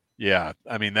 Mm-hmm. Yeah,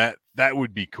 I mean that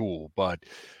would be cool. But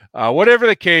whatever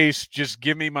the case, just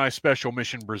give me my Special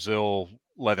Mission Brazil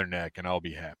Leatherneck, and I'll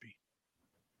be happy.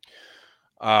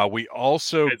 We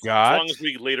also got, as long as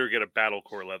we later get a Battle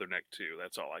Core Leatherneck too.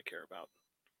 That's all I care about.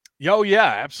 Oh yeah,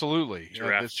 absolutely.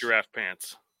 Giraffe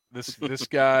pants. This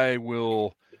guy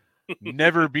will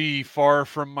never be far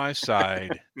from my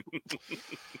side.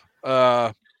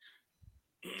 All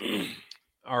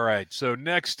right. So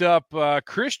next up,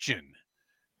 Christian,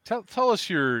 tell us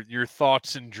your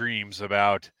thoughts and dreams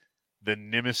about the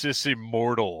Nemesis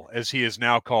Immortal, as he is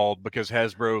now called, because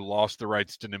Hasbro lost the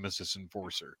rights to Nemesis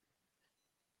Enforcer.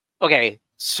 Okay,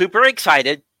 super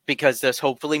excited because this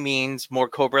hopefully means more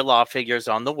Cobra Law figures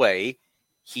on the way.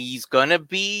 He's gonna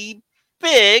be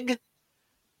big.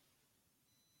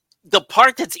 The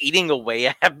part that's eating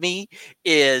away at me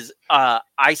is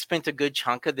I spent a good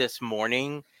chunk of this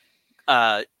morning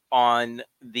on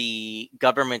the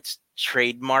government's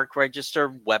trademark register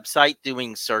website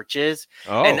doing searches,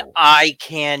 and I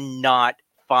cannot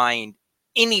find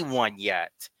anyone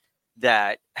yet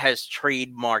that has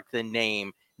trademarked the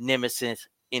name Nemesis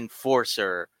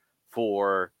Enforcer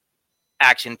for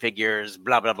action figures,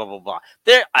 blah, blah, blah, blah, blah.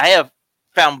 I have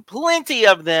found plenty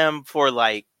of them for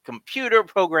like computer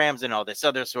programs and all this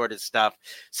other sort of stuff.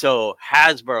 So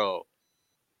Hasbro,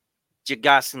 you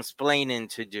got some splaining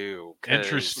to do.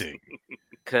 Interesting.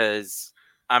 Because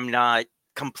I'm not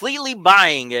completely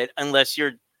buying it unless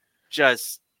you're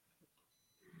just...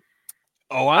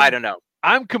 I don't know.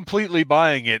 I'm completely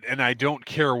buying it, and I don't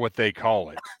care what they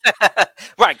call it.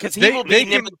 Right, because he will be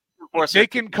Nemesis Enforcer. They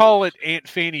can call it Aunt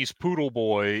Fanny's Poodle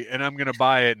Boy, and I'm going to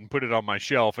buy it and put it on my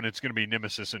shelf, and it's going to be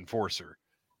Nemesis Enforcer.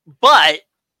 But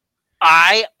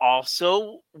I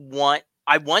also want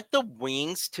the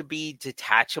wings to be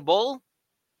detachable,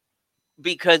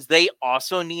 because they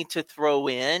also need to throw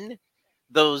in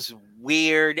those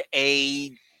weird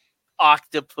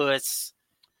octopus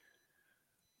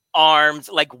arms.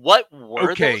 Like, what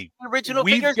were those original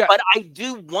figures? But I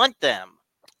do want them.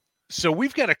 So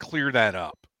we've got to clear that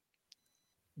up.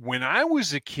 When I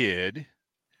was a kid,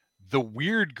 the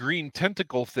weird green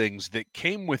tentacle things that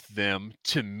came with them,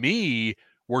 to me,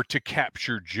 were to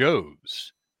capture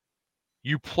Joes.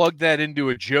 You plugged that into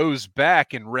a Joe's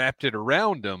back and wrapped it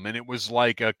around him, and it was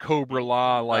like a Cobra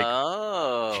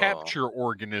Law capture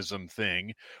organism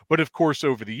thing. But of course,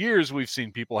 over the years, we've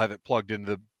seen people have it plugged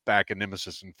into the back of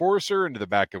Nemesis Enforcer, into the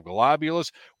back of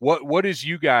Globulus. What is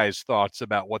you guys' thoughts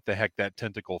about what the heck that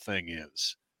tentacle thing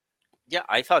is? Yeah,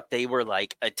 I thought they were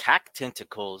like attack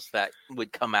tentacles that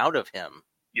would come out of him.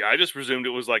 Yeah, I just presumed it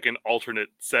was like an alternate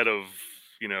set of,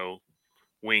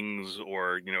 wings,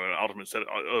 or, an alternate set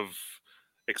of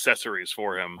accessories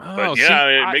for him. But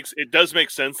yeah, it does make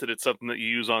sense that it's something that you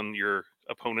use on your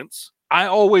opponents. I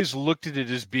always looked at it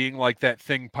as being like that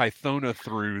thing Pythona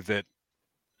threw that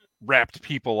wrapped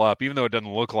people up, even though it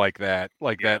doesn't look like that.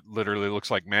 That literally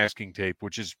looks like masking tape,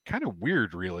 which is kind of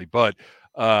weird, really. But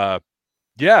I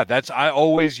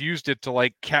always used it to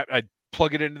I'd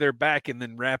plug it into their back and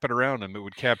then wrap it around them. It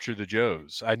would capture the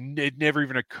Joes. It never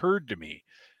even occurred to me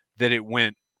that it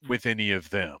went with any of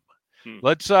them. Hmm.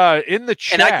 Let's in the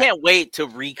chat. And I can't wait to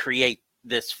recreate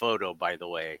this photo, by the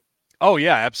way. Oh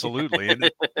yeah, absolutely. And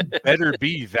it better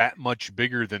be that much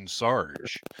bigger than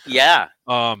Sarge. Yeah.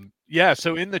 Yeah,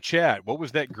 so in the chat, what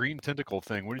was that green tentacle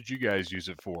thing? What did you guys use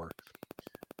it for?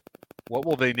 What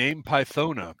will they name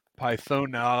Pythona?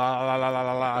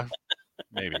 Pythona.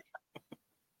 Maybe.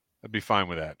 I'd be fine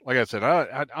with that. Like I said,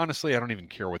 I honestly, I don't even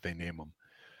care what they name them.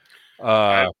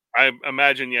 I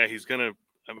imagine,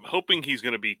 I'm hoping he's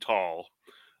gonna be tall.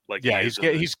 Like yeah,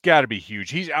 he's got to be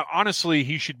huge. He's honestly,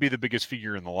 he should be the biggest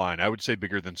figure in the line. I would say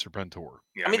bigger than Serpentor.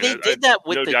 Yeah, I mean, they did that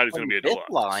with the doubt he's gonna be a 25th deluxe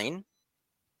line.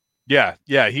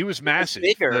 Yeah, he was massive.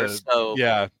 Bigger, so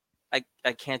yeah.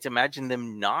 I can't imagine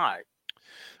them not.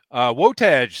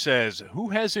 Wotaj says, "Who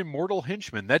has immortal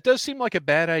henchmen?" That does seem like a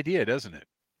bad idea, doesn't it?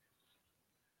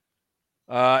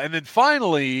 And then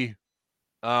finally,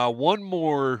 one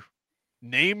more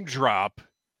name drop.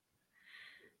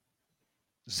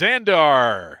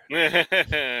 Xandar.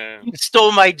 You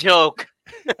stole my joke.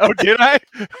 Oh, did I?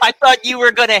 I thought you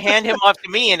were going to hand him off to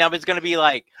me, and I was going to be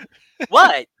like,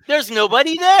 what? There's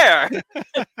nobody there.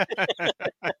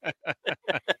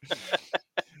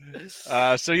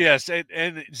 So, yes,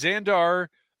 and Xandar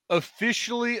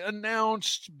officially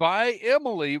announced by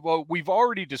Emily. Well, we've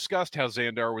already discussed how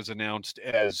Xandar was announced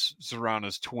as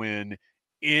Zorana's twin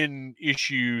in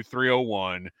issue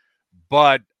 301,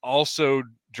 but also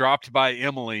dropped by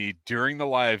Emily during the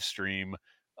live stream.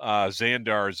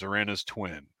 Xandar, Zorana's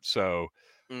twin. So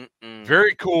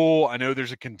very cool. I know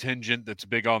there's a contingent that's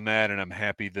big on that, and I'm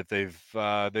happy that they've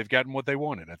gotten what they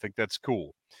wanted. I think that's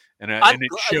cool. And it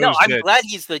shows I'm glad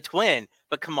he's the twin,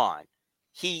 but come on.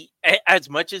 He, as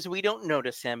much as we don't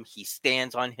notice him, he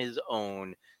stands on his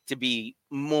own to be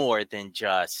more than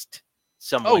just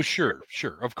someone. Oh, sure.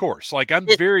 Of course. Like, I'm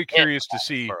very curious to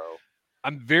see. Bro.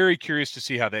 I'm very curious to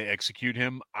see how they execute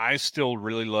him. I still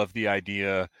really love the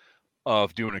idea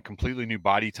of doing a completely new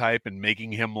body type and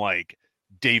making him like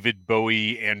David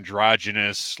Bowie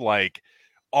androgynous, like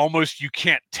almost you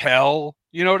can't tell.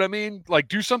 You know what I mean? Like,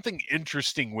 do something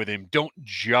interesting with him. Don't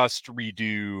just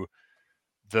redo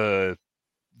the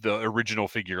original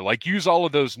figure. Like, use all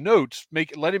of those notes,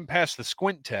 let him pass the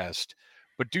squint test,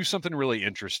 but do something really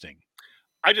interesting.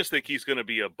 I just think he's going to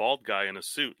be a bald guy in a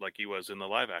suit like he was in the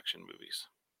live action movies.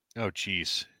 Oh,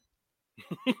 jeez.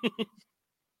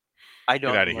 I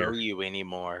don't know you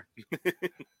anymore.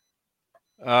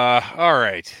 All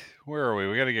right. Where are we?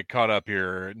 We got to get caught up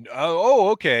here.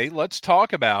 Okay. Let's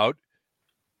talk about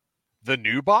the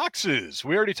new boxes.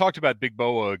 We already talked about Big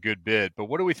Boa a good bit, but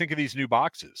what do we think of these new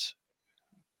boxes?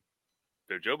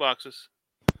 They're Joe boxes.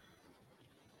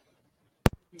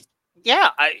 Yeah,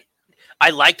 I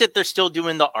like that they're still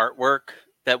doing the artwork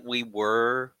that we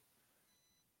were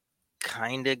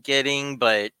kind of getting,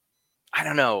 but I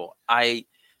don't know.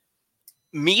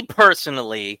 Me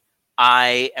personally,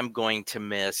 I am going to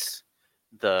miss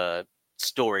the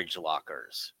storage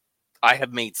lockers. I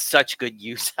have made such good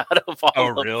use out of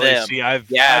all of them. See, I've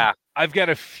got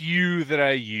a few that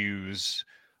I use,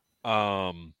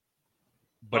 but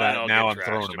now I'm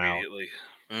throwing them out.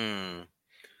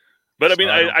 But I mean,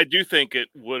 I do think it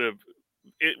would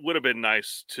have been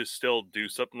nice to still do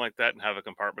something like that and have a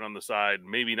compartment on the side.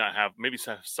 Maybe have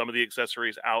some of the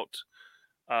accessories out,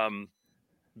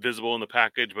 visible in the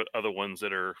package, but other ones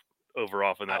that are over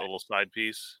off in that little side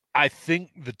piece. I think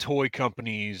the toy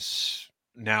companies,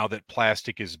 now that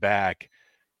plastic is back,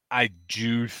 I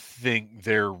do think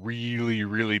they're really,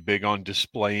 really big on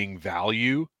displaying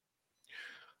value.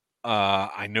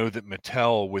 I know that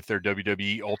Mattel, with their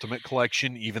WWE Ultimate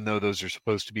Collection, even though those are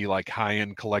supposed to be like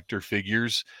high-end collector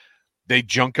figures, they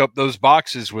junk up those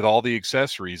boxes with all the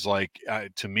accessories. Like,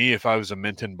 to me, if I was a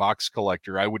Minton box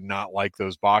collector, I would not like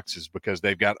those boxes because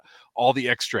they've got all the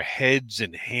extra heads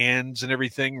and hands and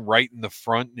everything right in the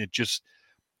front, and it just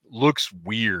looks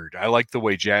weird. I like the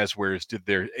way Jazzwares did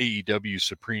their AEW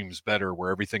Supremes better, where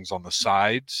everything's on the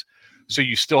sides. So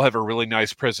you still have a really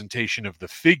nice presentation of the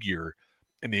figure,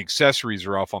 and the accessories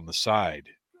are off on the side.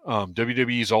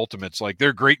 WWE's Ultimates, like,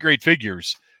 they're great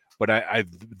figures, but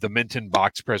the Minton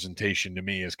box presentation to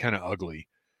me is kind of ugly.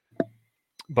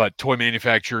 But toy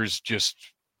manufacturers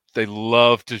they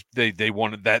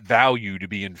wanted that value to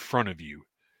be in front of you.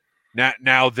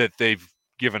 Now that they've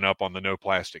given up on the no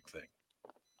plastic thing.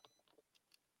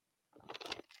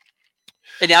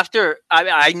 And after,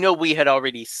 I know we had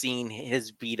already seen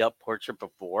his beat up portrait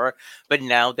before, but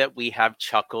now that we have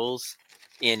Chuckles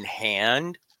in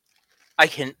hand,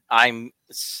 I'm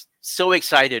so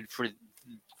excited for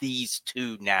these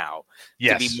two now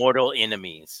to be mortal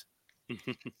enemies.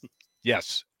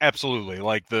 Yes, absolutely.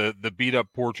 Like the beat up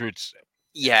portraits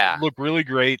Yeah. look really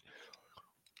great.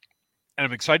 And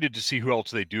I'm excited to see who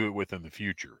else they do it with in the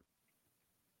future.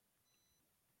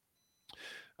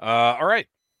 All right.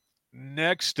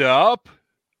 Next up,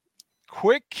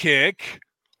 Quick Kick.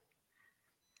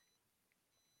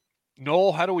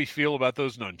 Noel, how do we feel about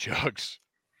those nunchucks?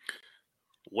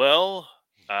 Well,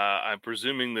 I'm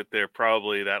presuming that they're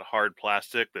probably that hard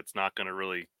plastic that's not going to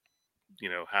really,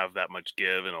 have that much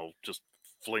give, and it'll just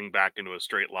fling back into a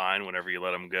straight line whenever you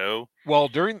let them go. Well,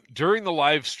 during the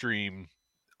live stream,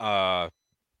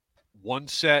 one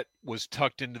set was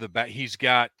tucked into the back. He's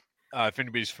got, if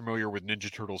anybody's familiar with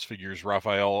Ninja Turtles figures,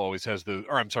 Michelangelo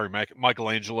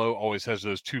always has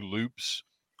those 2 loops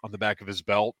on the back of his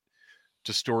belt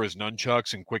to store his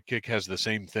nunchucks, and Quick Kick has the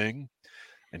same thing.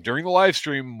 And during the live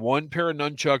stream, one pair of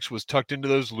nunchucks was tucked into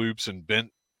those loops and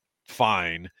bent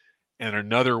fine, and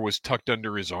another was tucked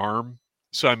under his arm.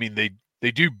 So, I mean,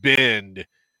 they do bend,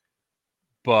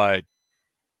 but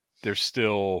they're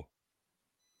still...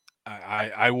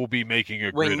 I will be making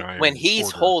a gridiron when he's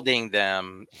order. holding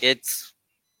them, it's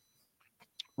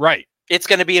right. It's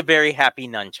going to be a very happy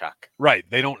nunchuck. Right.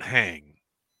 They don't hang.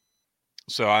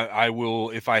 So I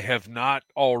will, if I have not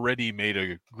already made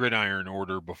a gridiron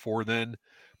order before then,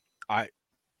 I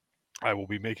will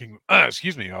be making,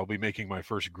 I'll be making my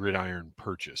first gridiron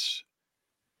purchase.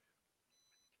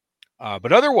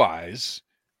 But otherwise,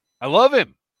 I love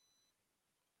him.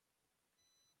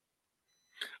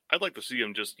 I'd like to see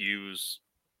him just use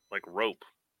like rope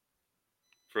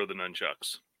for the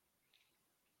nunchucks.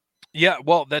 Yeah,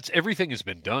 well, everything has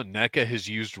been done. NECA has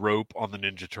used rope on the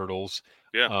Ninja Turtles.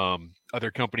 Yeah.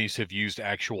 Other companies have used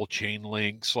actual chain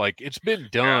links. Like, it's been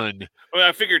done. Yeah. I mean,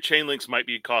 I figured chain links might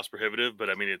be cost prohibitive, but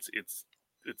I mean, it's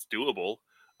doable.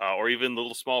 Or even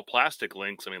little small plastic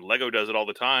links. I mean, Lego does it all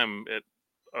the time at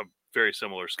a very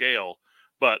similar scale,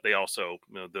 but they also,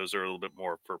 those are a little bit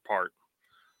more per part.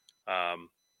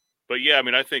 But yeah, I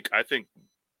mean, I think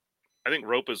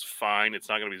rope is fine. It's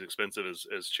not going to be as expensive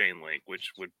as chain link,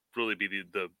 which would really be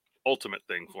the ultimate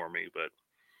thing for me. But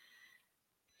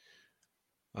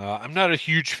I'm not a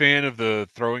huge fan of the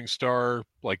throwing star,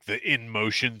 like the in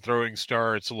motion throwing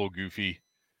star. It's a little goofy.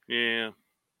 Yeah.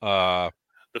 The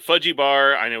fudgy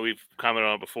bar, I know we've commented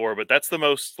on it before, but that's the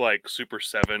most like Super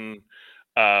 7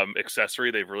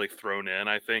 accessory they've really thrown in,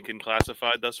 I think, in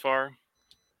Classified thus far.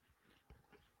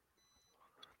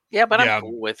 Yeah, but I'm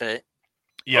cool with it.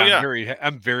 Yeah,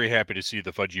 I'm very happy to see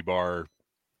the fudgy bar.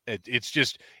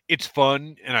 It's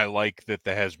fun, and I like that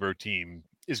the Hasbro team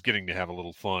is getting to have a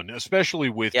little fun, especially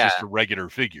with just a regular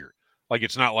figure. Like,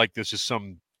 it's not like this is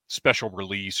some special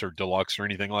release or deluxe or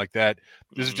anything like that.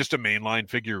 This is just a mainline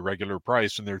figure, regular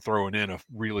price, and they're throwing in a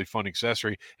really fun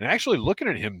accessory. And actually, looking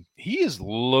at him, he is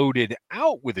loaded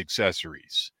out with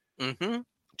accessories.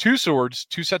 2 swords,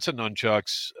 2 sets of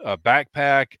nunchucks, a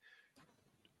backpack,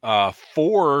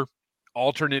 4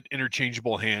 alternate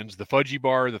interchangeable hands, the fudgy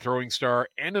bar, the throwing star,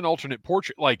 and an alternate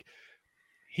portrait. Like,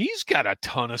 he's got a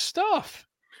ton of stuff.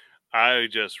 I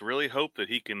just really hope that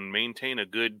he can maintain a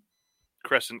good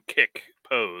crescent kick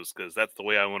pose, because that's the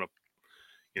way I want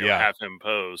to have him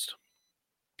posed.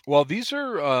 Well, these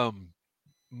are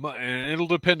and it'll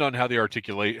depend on how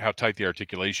tight the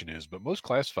articulation is, but most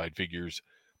Classified figures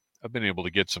I've been able to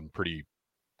get some pretty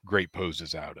great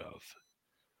poses out of.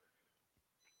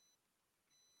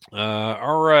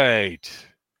 All right.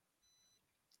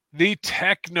 The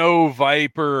Techno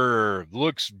Viper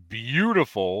looks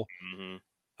beautiful.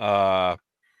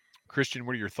 Christian,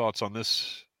 what are your thoughts on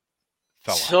this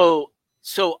fella?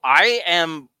 So I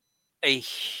am a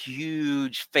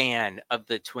huge fan of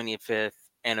the 25th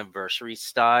anniversary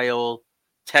style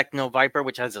Techno Viper,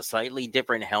 which has a slightly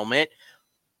different helmet.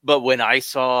 But when I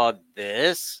saw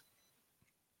this,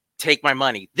 take my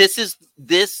money.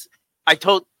 I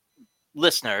told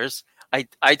listeners,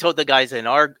 I told the guys in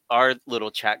our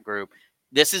little chat group,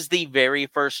 this is the very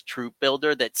first troop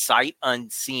builder that sight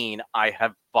unseen I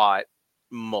have bought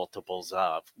multiples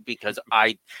of, because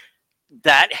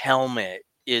that helmet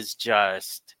is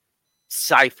just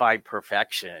sci-fi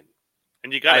perfection.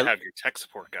 And you got to have your tech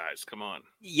support guys. Come on.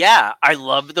 Yeah, I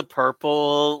love the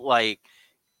purple. Like,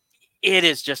 it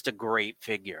is just a great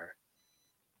figure.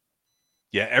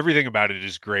 Yeah, everything about it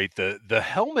is great. The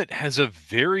helmet has a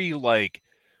very like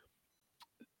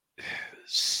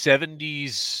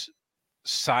 70s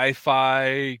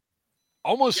sci-fi,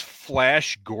 almost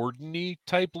Flash Gordon-y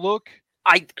type look.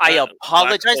 I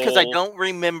apologize because I don't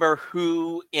remember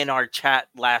who in our chat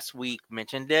last week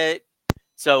mentioned it,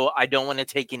 so I don't want to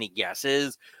take any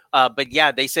guesses. But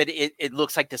yeah, they said it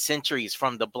looks like the Sentries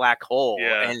from the Black Hole,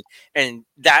 and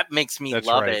that makes me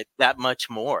love it that much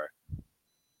more.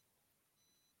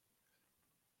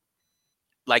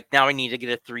 Like now I need to get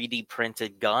a 3D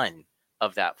printed gun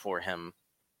of that for him.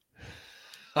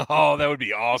 Oh, that would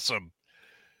be awesome.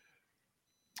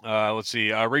 Let's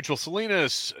see. Rachel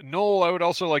Salinas. Noel, I would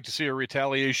also like to see a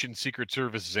Retaliation Secret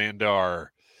Service Xandar.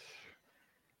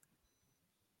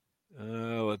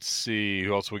 Let's see.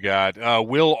 Who else we got?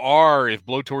 Will R. If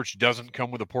Blowtorch doesn't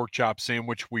come with a pork chop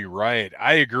sandwich, we riot.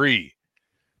 I agree.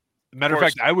 Matter of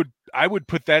fact, I would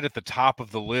put that at the top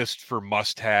of the list for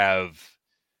must-have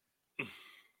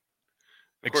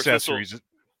accessories.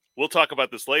 We'll talk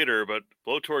about this later, but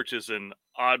Blowtorch is an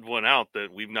odd one out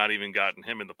that we've not even gotten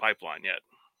him in the pipeline yet.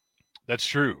 That's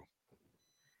true.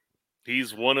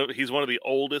 He's one of the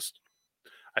oldest.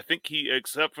 I think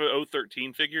except for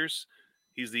 013 figures,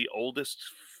 he's the oldest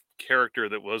character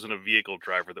that wasn't a vehicle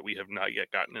driver that we have not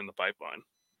yet gotten in the pipeline.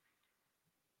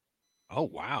 Oh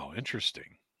wow,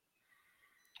 interesting.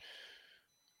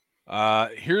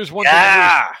 Here's one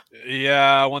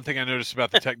one thing I noticed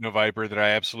about the Techno Viper that I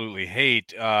absolutely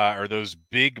hate are those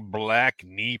big black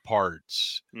knee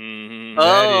parts. Mm-hmm.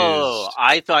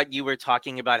 I thought you were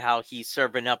talking about how he's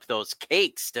serving up those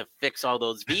cakes to fix all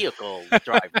those vehicle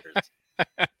drivers.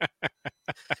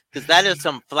 Because that is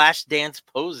some flash dance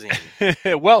posing.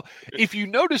 Well, if you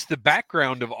notice, the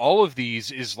background of all of these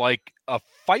is like a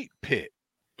fight pit.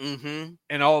 Mm-hmm.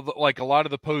 And a lot of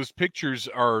the posed pictures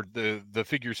are the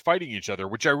figures fighting each other,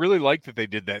 which I really like that they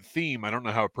did that theme. I don't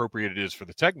know how appropriate it is for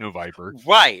the Techno Viper.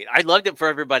 Right. I loved it for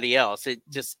everybody else. It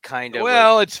just kind of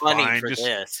it's funny fine. for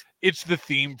this. It's the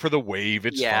theme for the wave.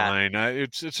 It's fine.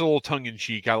 It's a little tongue in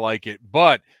cheek. I like it,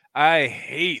 but I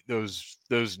hate those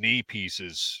knee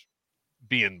pieces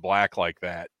being black like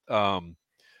that.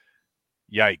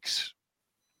 Yikes.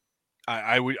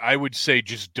 I would say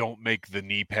just don't make the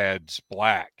knee pads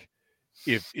black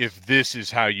if this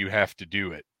is how you have to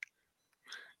do it.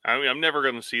 I mean, I'm never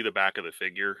going to see the back of the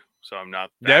figure, so I'm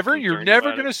not. Never. You're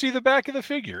never going to see the back of the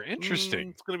figure. Interesting.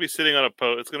 It's going to be sitting on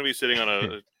It's going to be sitting on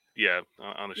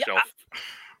on a shelf.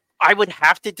 I would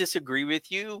have to disagree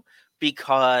with you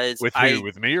because with who?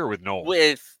 With me or with Noel?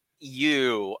 With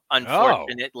you,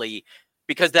 unfortunately,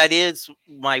 because that is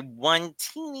my one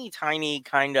teeny tiny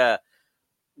kind of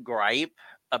gripe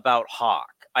about Hawk.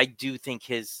 I do think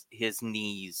his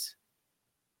knees,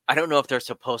 I don't know if they're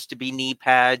supposed to be knee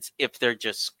pads, if they're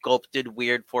just sculpted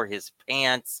weird for his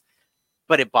pants,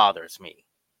 but it bothers me.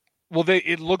 Well,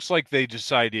 it looks like they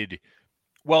decided,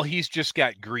 well, he's just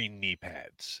got green knee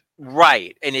pads.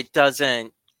 Right, and it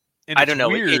doesn't, and I don't know,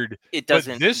 weird, it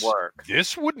doesn't work.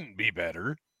 This wouldn't be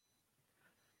better.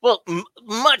 Well,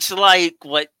 much like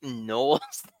what Noel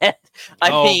said. I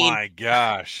mean, my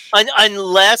gosh.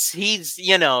 Unless he's,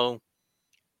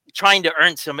 trying to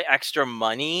earn some extra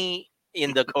money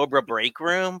in the Cobra break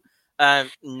room,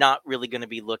 not really going to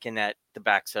be looking at the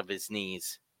backs of his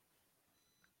knees.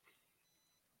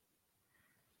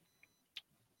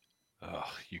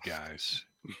 Oh, you guys.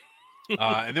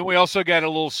 And then we also got a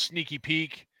little sneaky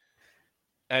peek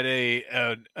at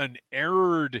an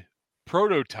errored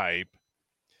prototype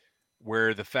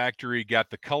where the factory got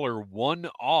the color one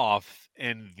off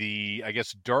and the, I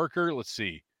guess, darker, let's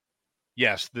see.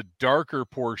 Yes, the darker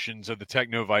portions of the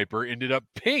Techno Viper ended up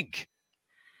pink.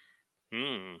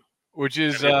 Which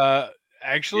is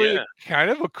actually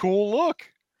kind of a cool look.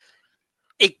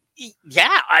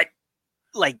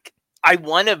 I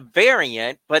want a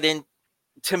variant, but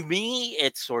to me,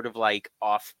 it's sort of like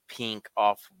off pink,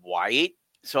 off white.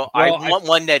 So I want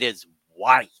one that is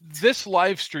white. This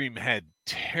live stream had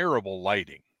terrible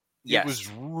lighting. Yes. It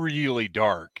was really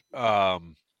dark.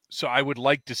 So I would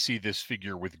like to see this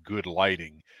figure with good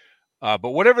lighting. But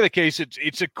whatever the case,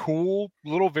 it's a cool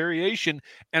little variation.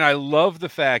 And I love the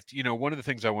fact, one of the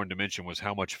things I wanted to mention was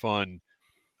how much fun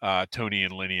Tony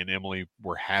and Lenny and Emily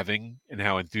were having and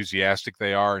how enthusiastic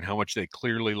they are and how much they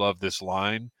clearly love this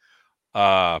line.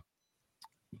 And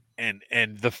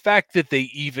the fact that they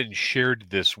even shared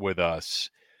this with us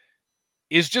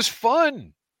is just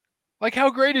fun. Like, how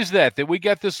great is that we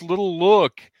got this little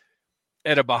look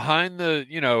at a behind the,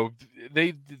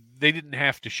 they didn't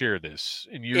have to share this.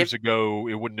 And years ago,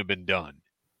 it wouldn't have been done.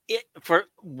 For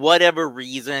whatever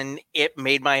reason, it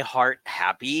made my heart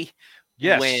happy.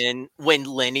 Yes. When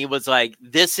Lenny was like,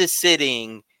 this is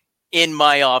sitting in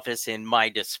my office in my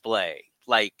display.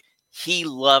 Like, he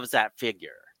loves that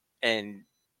figure. And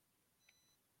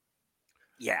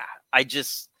yeah, I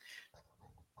just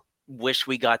wish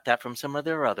we got that from some of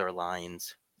their other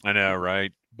lines. I know,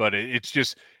 right? But it's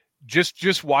just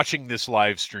watching this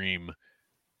live stream.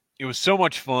 It was so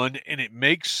much fun, and it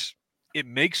makes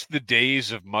the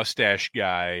days of Mustache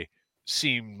Guy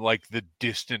seem like the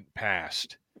distant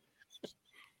past.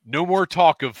 No more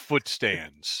talk of foot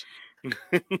stands.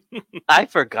 I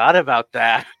forgot about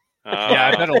that. Yeah,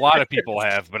 I bet a lot of people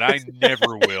have, but I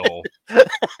never will.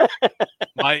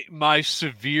 My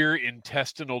severe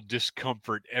intestinal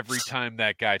discomfort every time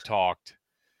that guy talked.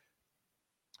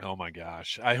 Oh my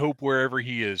gosh. I hope wherever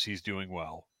he is, he's doing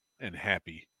well and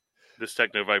happy. This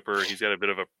Techno Viper, he's got a bit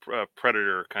of a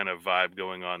Predator kind of vibe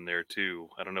going on there too.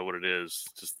 I don't know what it is.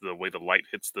 Just the way the light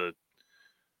hits the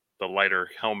lighter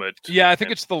helmet. Yeah, I think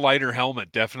it's the lighter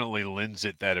helmet definitely lends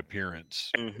it that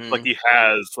appearance. Mhm. Like he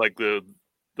has like the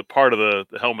part of the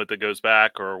helmet that goes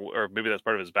back, or maybe that's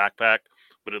part of his backpack,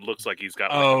 but it looks like he's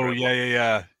got. Like, oh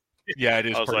yeah. Yeah, it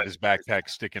is part like, of his backpack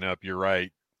sticking up. You're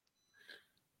right.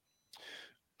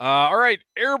 All right,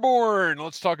 Airborne.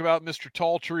 Let's talk about Mr.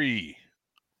 Tall Tree.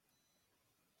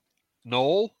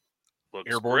 Noel,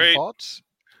 looks Airborne great. thoughts?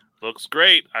 Looks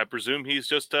great. I presume he's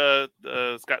just got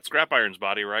Scrap Iron's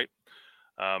body, right?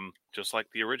 Just like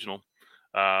the original,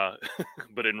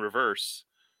 but in reverse.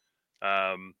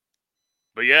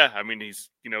 But yeah, I mean, he's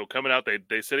coming out.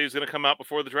 They said he was going to come out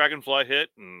before the Dragonfly hit,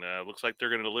 and looks like they're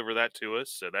going to deliver that to us.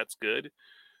 So that's good.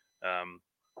 But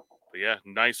yeah,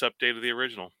 nice update of the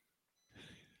original.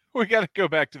 We got to go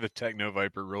back to the Techno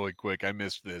Viper really quick. I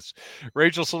missed this.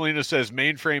 Rachel Selena says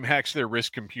mainframe hacks their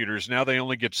RISC computers. Now they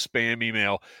only get spam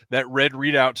email. That red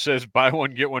readout says buy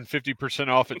one, get one 50%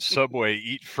 off at Subway.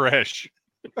 Eat fresh.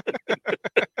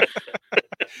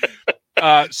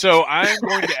 So I'm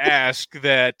going to ask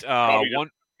that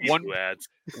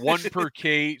one per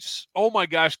case. Oh my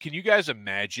gosh, can you guys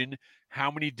imagine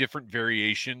how many different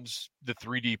variations the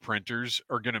 3D printers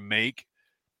are going to make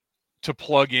to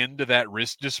plug into that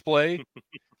wrist display?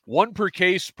 One per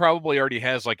case probably already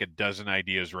has like a dozen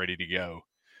ideas ready to go.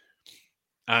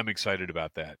 I'm excited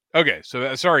about that. Okay,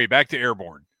 so sorry, back to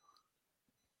Airborne.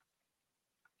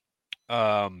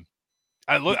 I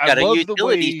love the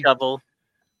way shovel.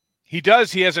 He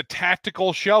does. He has a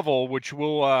tactical shovel, which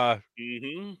will.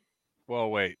 Well,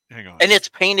 wait, hang on. And it's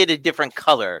painted a different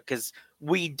color because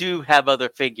we do have other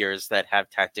figures that have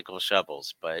tactical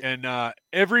shovels, but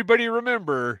everybody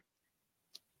remember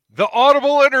the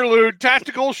Audible Interlude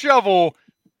tactical shovel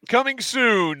coming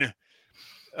soon.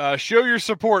 Show your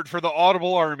support for the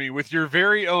Audible Army with your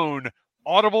very own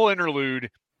Audible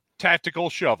Interlude tactical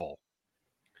shovel.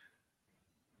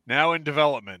 Now in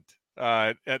development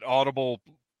at Audible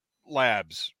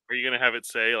Labs. Are you going to have it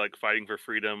say, like, fighting for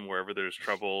freedom wherever there's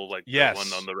trouble, like yes. the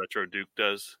one on the Retro Duke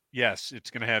does? Yes, it's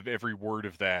going to have every word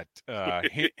of that.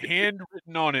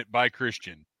 Handwritten on it by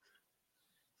Christian.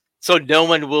 So no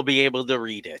one will be able to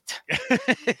read it.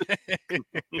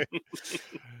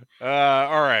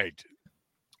 All right.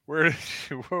 What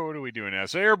are we doing now?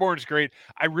 So Airborne's great.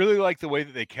 I really like the way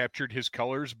that they captured his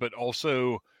colors, but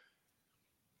also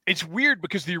it's weird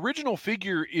because the original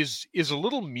figure is a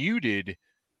little muted,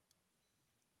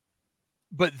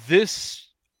 but this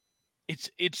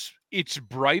it's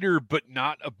brighter but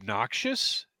not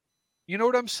obnoxious. You know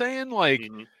what I'm saying? Like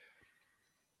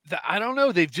I don't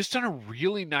know. They've just done a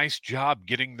really nice job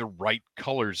getting the right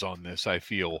colors on this, I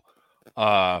feel.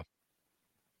 And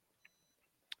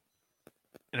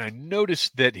I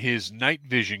noticed that his night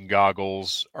vision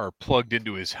goggles are plugged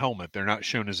into his helmet. They're not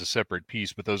shown as a separate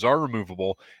piece, but those are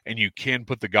removable, and you can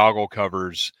put the goggle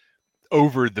covers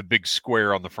over the big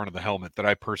square on the front of the helmet that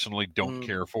I personally don't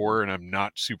care for, and I'm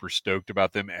not super stoked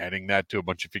about them adding that to a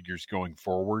bunch of figures going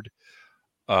forward.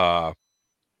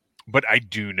 But I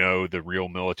do know the real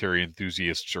military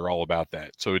enthusiasts are all about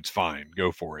that, so it's fine.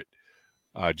 Go for it.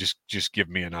 Just give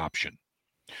me an option.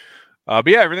 But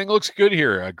yeah, everything looks good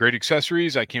here. Great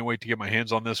accessories. I can't wait to get my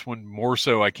hands on this one. More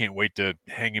so, I can't wait to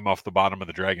hang him off the bottom of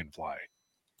the Dragonfly.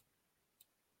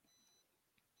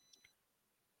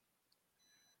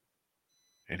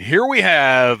 And here we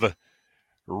have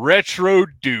Retro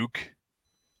Duke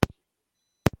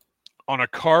on a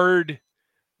card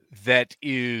that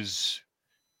is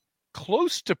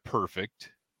close to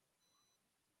perfect.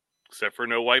 Except for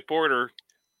no white border.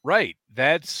 Right.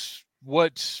 That's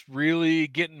what's really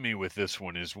getting me with this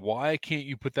one is why can't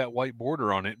you put that white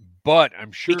border on it? But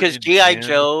I'm sure because G.I.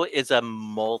 Joe is a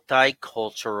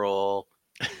multicultural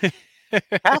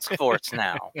task force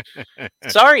now.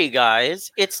 Sorry,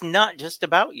 guys. It's not just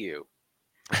about you.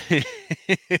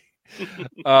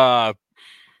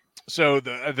 So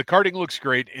the carding looks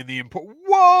great. And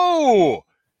whoa!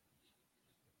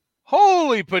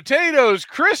 Holy potatoes!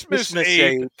 Christmas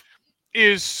Ape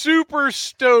is super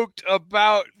stoked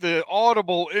about the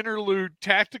Audible Interlude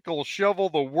tactical shovel.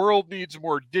 The world needs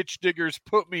more ditch diggers.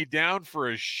 Put me down for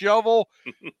a shovel.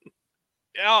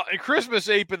 Christmas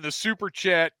Ape in the super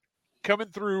chat coming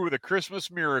through with a Christmas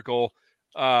miracle.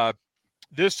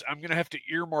 I'm going to have to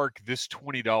earmark this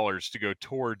 $20 to go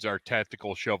towards our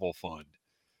tactical shovel fund.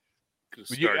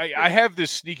 I have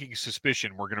this sneaking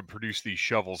suspicion we're going to produce these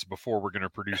shovels before we're going to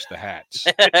produce the hats.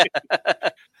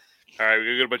 All right, we're going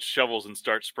to get a bunch of shovels and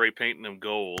start spray painting them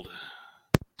gold.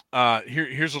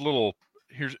 Here's a little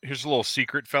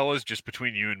secret, fellas, just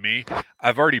between you and me.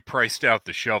 I've already priced out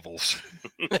the shovels.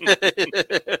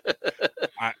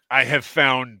 I have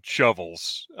found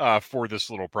shovels for this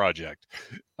little project.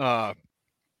 All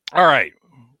right.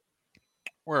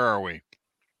 Where are we?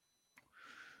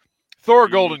 Thor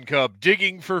Golden Cub,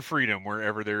 digging for freedom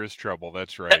wherever there is trouble.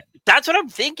 That's right. That's what I'm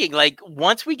thinking. Like,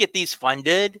 once we get these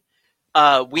funded,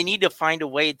 we need to find a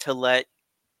way to let,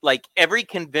 like, every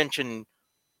convention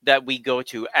that we go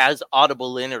to as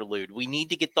Audible Interlude, we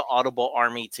need to get the Audible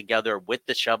army together with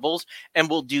the shovels, and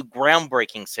we'll do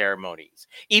groundbreaking ceremonies.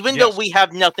 Even though we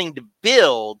have nothing to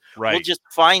build, we'll just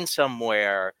find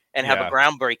somewhere and have a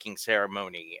groundbreaking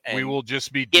ceremony. And we will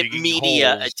just be get digging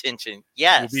media holes. attention.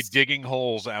 Yes. We'll be digging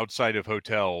holes outside of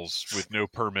hotels with no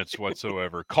permits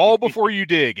whatsoever. Call before you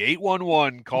dig.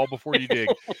 811, call before you dig.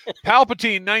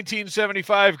 Palpatine,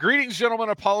 1975. Greetings, gentlemen.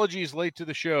 Apologies late to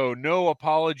the show. No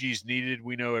apologies needed.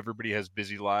 We know everybody has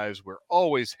busy lives. We're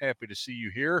always happy to see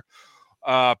you here.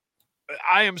 I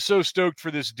am so stoked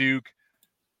for this Duke.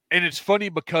 And it's funny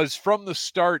because from the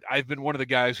start, I've been one of the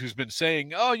guys who's been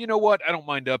saying, oh, you know what? I don't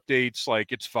mind updates.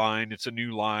 Like, it's fine. It's a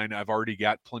new line. I've already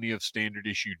got plenty of standard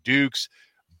issue Dukes.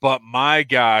 But my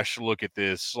gosh, look at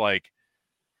this. Like,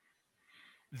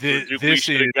 this we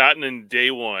should have gotten in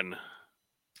day one.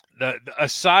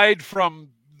 Aside from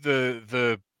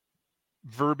the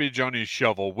verbiage on his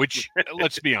shovel, which,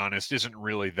 let's be honest, isn't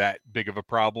really that big of a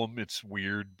problem. It's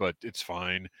weird, but it's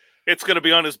fine. It's going to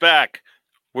be on his back.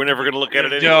 We're never going to look at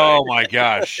it anyway. Oh my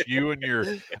gosh, you and your,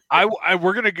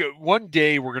 we're going to go one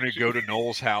day. We're going to go to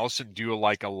Noel's house and do a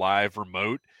live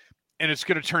remote, and it's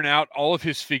going to turn out all of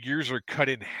his figures are cut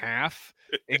in half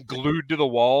and glued to the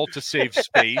wall to save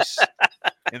space,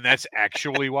 and that's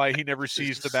actually why he never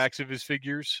sees the backs of his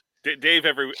figures. Dave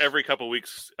every couple of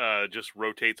weeks just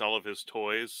rotates all of his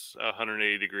toys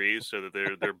 180 degrees so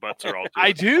that their butts are all.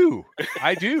 I do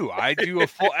a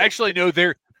full. Actually, no,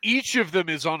 they're. Each of them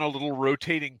is on a little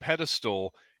rotating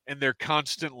pedestal, and they're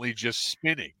constantly just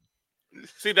spinning.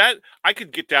 See, that I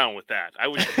could get down with that. I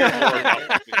would care more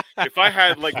about if I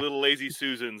had like little lazy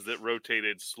Susans that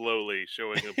rotated slowly,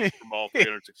 showing them from all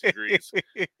 360 degrees.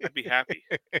 I'd be happy.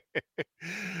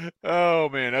 Oh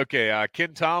man, okay.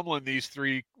 Ken Tomlin, these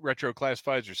 3 retro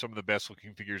classifieds are some of the best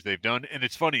looking figures they've done, and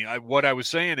it's funny. What I was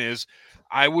saying is,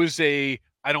 I was I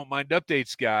don't mind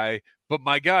updates guy, but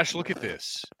my gosh, look at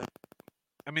this.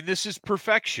 I mean, this is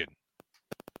perfection.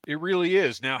 It really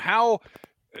is. Now, how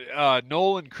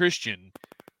Noel and Christian,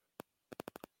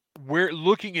 we're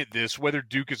looking at this, whether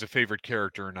Duke is a favorite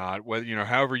character or not, whether,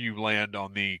 however you land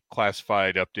on the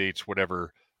classified updates,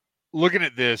 whatever, looking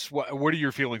at this, what are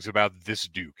your feelings about this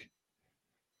Duke?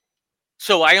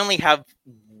 So I only have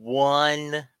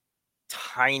one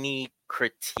tiny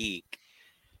critique,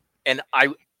 and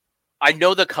I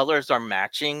know the colors are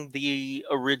matching the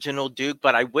original Duke,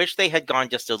 but I wish they had gone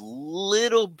just a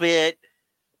little bit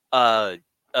of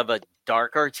a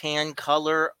darker tan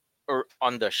color or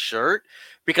on the shirt,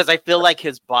 because I feel like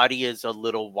his body is a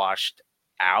little washed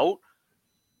out.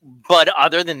 But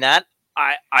other than that,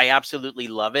 I absolutely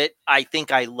love it. I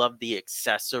think I love the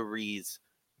accessories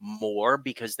more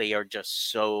because they are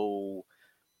just so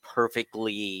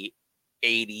perfectly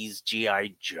 80s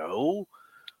G.I. Joe.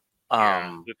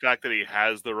 The fact that he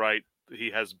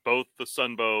has both the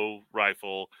Sunbow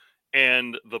rifle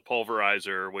and the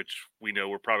pulverizer, which we know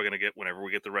we're probably going to get whenever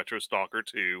we get the Retro Stalker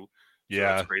 2. So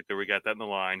that's great that we got that in the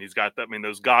line. He's got that. I mean,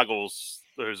 those goggles,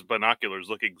 those binoculars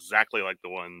look exactly like the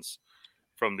ones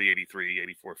from the 83,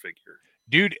 84 figure.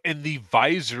 Dude, and the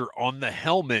visor on the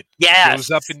helmet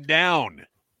goes up and down.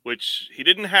 Which he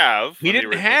didn't have.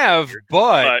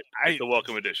 But it's a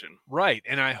welcome addition. Right,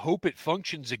 and I hope it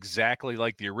functions exactly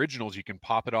like the originals. You can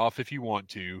pop it off if you want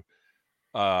to.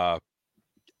 I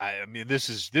mean, this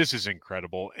is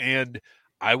incredible. And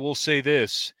I will say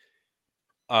this.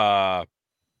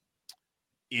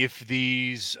 If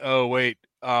these... Oh, wait.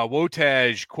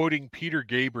 Wotaj quoting Peter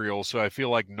Gabriel, so I feel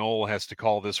like Noel has to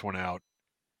call this one out.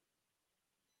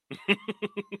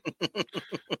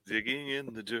 Digging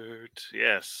in the dirt.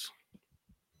 Yes.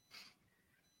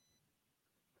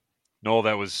 No,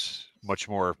 that was much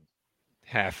more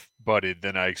half-butted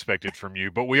than I expected from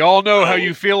you. But we all know how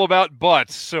you feel about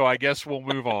butts, so I guess we'll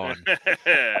move on.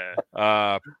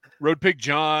 Road Pig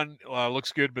John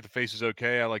looks good, but the face is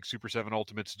okay. I like Super 7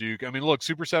 Ultimates Duke. I mean, look,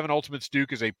 Super 7 Ultimates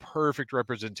Duke is a perfect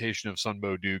representation of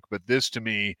Sunbow Duke, but this, to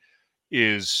me,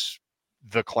 is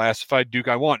the classified Duke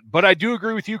I want. But I do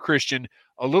agree with you, Christian.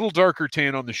 A little darker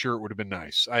tan on the shirt would have been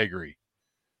nice. I agree.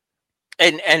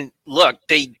 And look,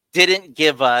 they didn't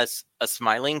give us a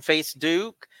smiling face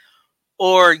Duke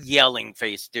or yelling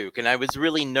face Duke, and I was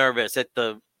really nervous at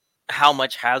how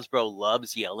much Hasbro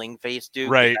loves yelling face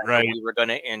Duke. Right. We were going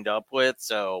to end up with,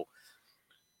 so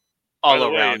all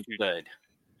around good.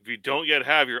 If you don't yet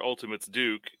have your Ultimates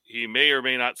Duke, he may or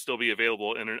may not still be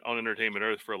available on Entertainment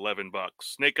Earth for $11.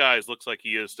 Snake Eyes looks like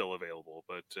he is still available,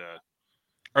 but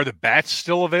are the bats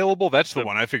still available? That's the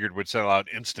one I figured would sell out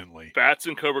instantly. Bats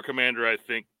and Cobra Commander, I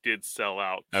think, did sell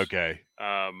out. Okay.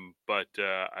 But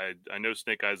I know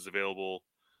Snake Eyes is available.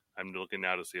 I'm looking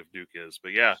now to see if Duke is,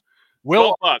 but yeah.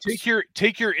 Well, take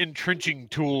your entrenching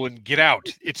tool and get out.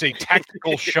 It's a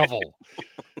tactical shovel.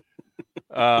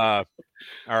 All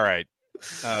right.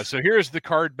 So here's the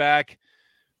card back,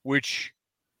 which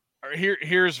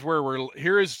here is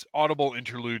Audible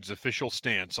Interlude's official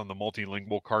stance on the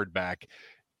multilingual card back.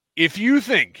 If you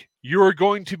think you are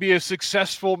going to be a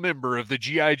successful member of the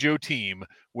G.I. Joe team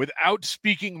without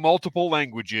speaking multiple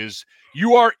languages,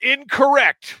 you are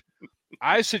incorrect.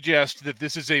 I suggest that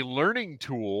this is a learning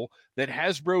tool that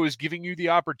Hasbro is giving you the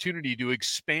opportunity to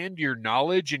expand your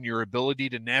knowledge and your ability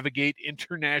to navigate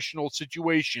international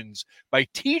situations by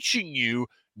teaching you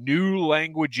new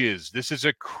languages. This is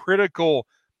a critical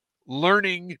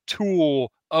learning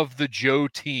tool of the Joe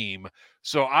team.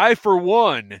 So I, for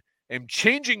one, am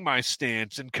changing my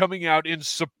stance and coming out in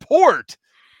support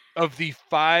of the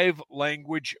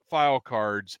 5-language file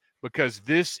cards, because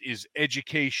this is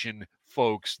education,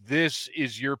 folks. This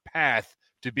is your path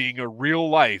to being a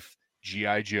real-life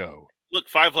G.I. Joe. Look,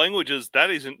 5 languages, that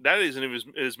isn't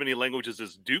as many languages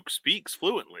as Duke speaks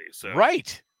fluently. So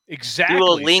right. Exactly.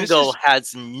 Duolingo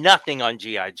has nothing on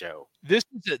G.I. Joe. This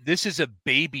is a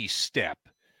baby step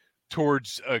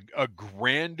towards a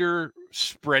grander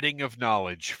spreading of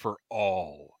knowledge for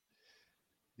all.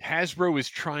 Hasbro is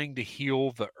trying to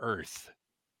heal the earth.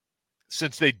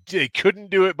 Since they couldn't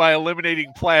do it by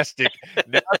eliminating plastic,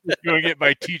 now they're doing it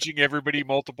by teaching everybody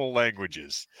multiple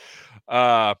languages.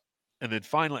 And then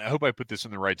finally, I hope I put this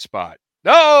in the right spot.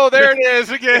 Oh, there it is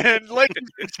again. Ladies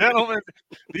and gentlemen,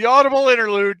 the Audible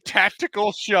Interlude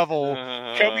Tactical Shovel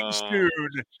coming soon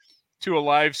to a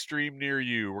live stream near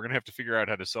you. We're going to have to figure out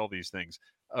how to sell these things.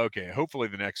 Okay, hopefully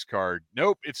the next card.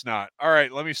 Nope, it's not. All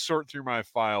right, let me sort through my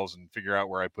files and figure out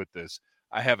where I put this.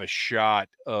 I have a shot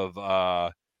of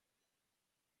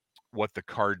what the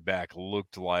card back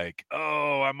looked like.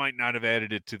 Oh, I might not have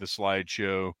added it to the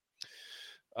slideshow.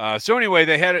 So anyway,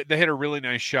 they had a really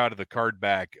nice shot of the card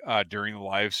back during the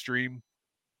live stream.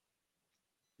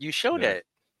 You showed it.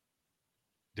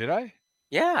 Did I?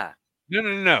 Yeah.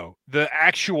 No. The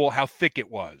actual how thick it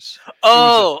was.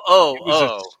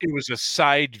 It was a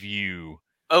side view.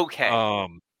 Okay.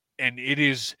 And it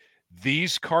is,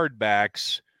 these card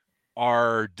backs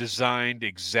are designed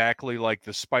exactly like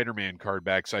the Spider-Man card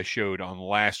backs I showed on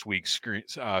last week's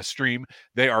stream.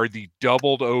 They are the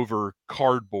doubled over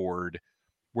cardboard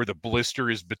where the blister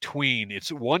is between. It's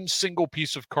one single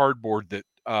piece of cardboard that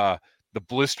the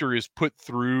blister is put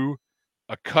through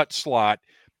a cut slot,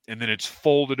 and then it's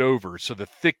folded over. So the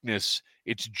thickness,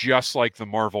 it's just like the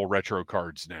Marvel retro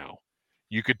cards now.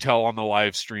 You could tell on the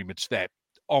live stream, it's that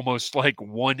almost like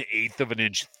 1/8 of an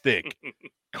inch thick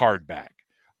card back.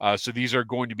 So these are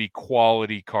going to be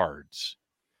quality cards.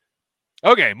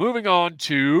 Okay, moving on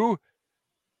to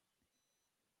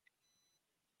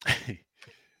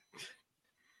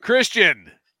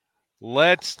Christian.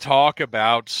 Let's talk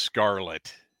about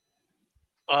Scarlet.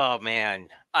 Oh man.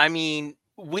 I mean,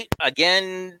 with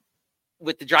the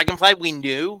Dragonfly, we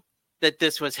knew that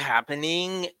this was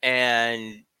happening,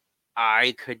 and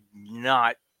I could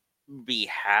not be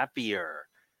happier.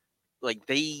 Like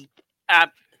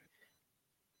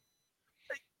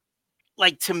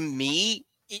to me,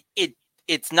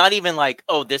 it's not even like,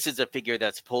 oh, this is a figure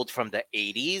that's pulled from the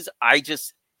 80s. I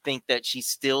just think that she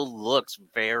still looks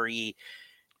very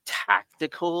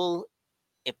tactical,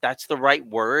 if that's the right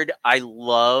word. I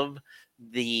love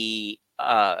the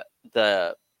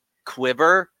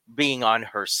quiver being on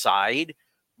her side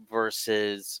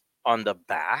versus on the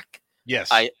back. Yes.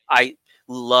 I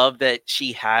love that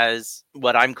she has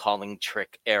what I'm calling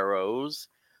trick arrows.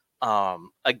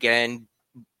 Again,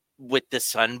 with the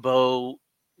Sunbow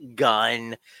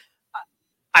gun.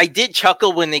 I did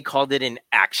chuckle when they called it an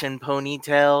action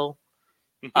ponytail.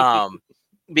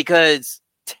 Because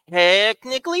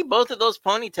technically both of those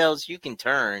ponytails you can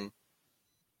turn.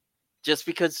 Just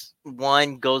because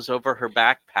one goes over her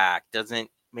backpack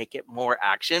doesn't make it more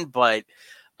action, but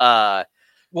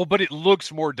Well, but it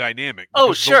looks more dynamic. Oh,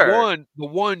 Because sure. the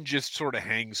one just sort of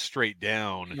hangs straight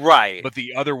down. Right. But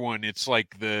the other one, it's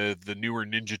like the newer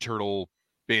Ninja Turtle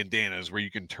bandanas where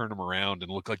you can turn them around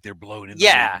and look like they're blowing in the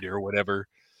Yeah. wind or whatever.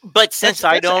 But since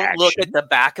I That's don't look at action. the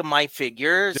back of my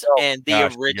figures Oh, and the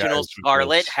gosh, you original guys with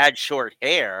Scarlet this. had short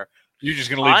hair, You're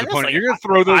just gonna leave the pony. honestly, You're gonna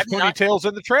throw those I'm not- ponytails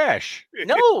in the trash.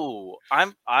 no,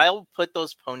 I'll put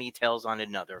those ponytails on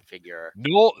another figure.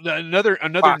 Noel, another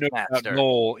note about Boxmaster.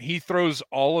 Noel. He throws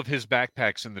all of his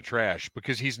backpacks in the trash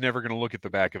because he's never going to look at the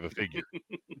back of a figure.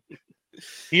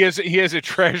 He has a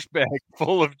trash bag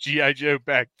full of G.I. Joe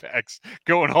backpacks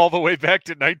going all the way back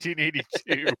to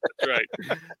 1982. That's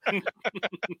right.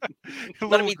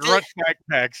 Little grunt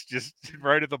backpacks just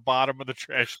right at the bottom of the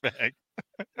trash bag.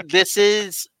 This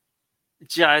is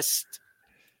just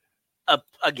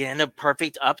again a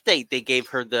perfect update. They gave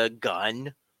her the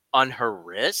gun on her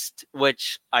wrist,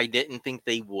 which I didn't think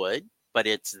they would, but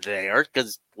it's there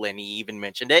because Lenny even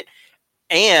mentioned it.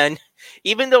 And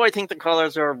even though I think the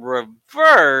colors are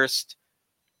reversed,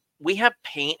 we have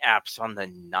paint apps on the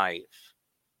knife.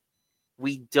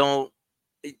 We don't.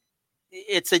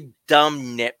 It's a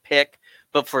dumb nitpick,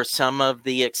 but for some of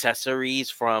the accessories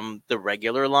from the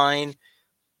regular line,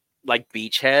 like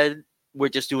Beachhead, we're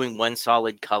just doing one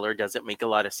solid color. Doesn't make a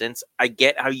lot of sense. I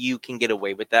get how you can get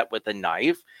away with that with a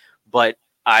knife, but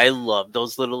I love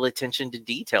those little attention to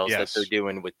details that they're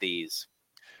doing with these.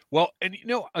 Well, and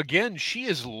again, she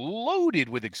is loaded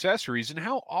with accessories, and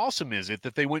how awesome is it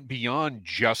that they went beyond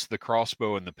just the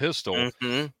crossbow and the pistol?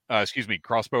 Mm-hmm.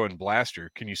 Crossbow and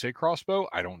blaster. Can you say crossbow?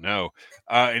 I don't know.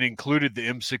 And included the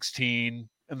M16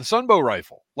 and the Sunbow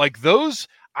rifle. Like those,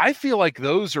 I feel like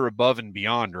those are above and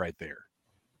beyond right there.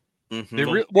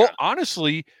 Mm-hmm. Well,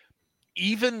 honestly,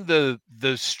 even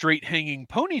the straight hanging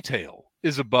ponytail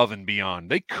is above and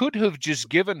beyond. They could have just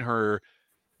given her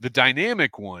the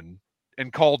dynamic one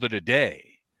and called it a day.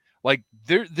 Like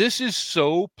this is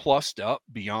so plussed up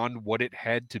beyond what it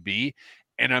had to be.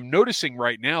 And I'm noticing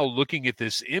right now, looking at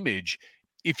this image,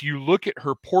 if you look at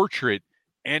her portrait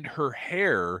and her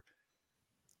hair,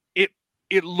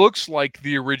 it looks like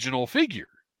the original figure.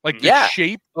 Like the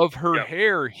shape of her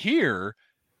hair here.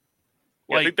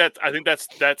 Yeah, I think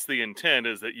that's the intent,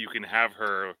 is that you can have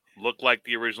her look like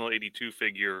the original 82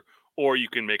 figure, or you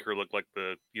can make her look like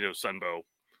the Sunbow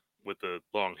with the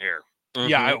long hair. Mm-hmm.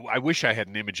 Yeah, I wish I had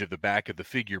an image of the back of the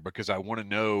figure because I want to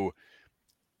know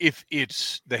if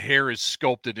the hair is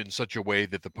sculpted in such a way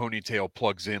that the ponytail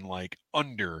plugs in like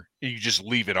under and you just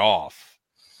leave it off.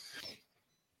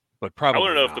 But probably I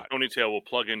want to know not. if the ponytail will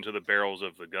plug into the barrels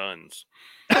of the guns.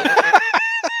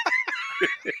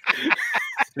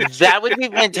 That would be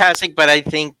fantastic, but I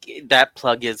think that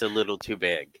plug is a little too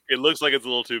big. It looks like it's a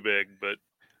little too big, but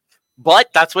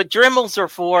that's what Dremels are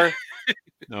for.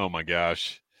 Oh my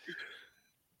gosh.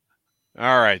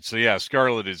 All right, so yeah,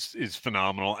 Scarlet is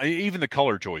phenomenal. Even the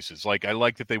color choices, like I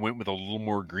like that they went with a little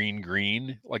more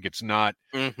green. Like it's not,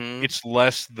 it's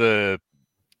less the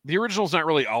original's not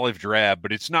really olive drab,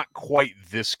 but it's not quite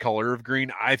this color of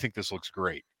green. I think this looks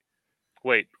great.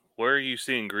 Wait, where are you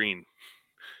seeing green?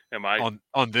 Am I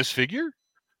on this figure?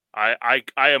 I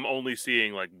am only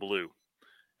seeing like blue,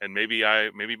 and maybe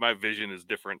my vision is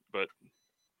different, but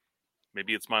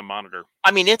maybe it's my monitor.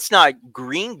 I mean, it's not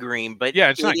green, but yeah,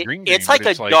 it's not green. It's like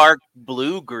a dark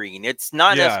blue green. It's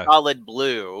not a solid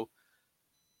blue.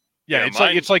 Yeah,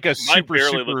 it's like a super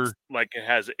looks like it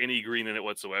has any green in it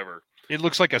whatsoever. It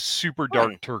looks like a super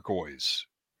dark turquoise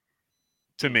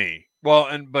to me. Well,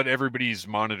 but everybody's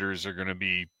monitors are going to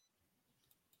be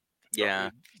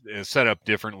set up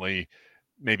differently.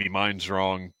 Maybe mine's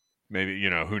wrong. Maybe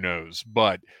who knows.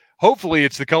 But hopefully,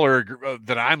 it's the color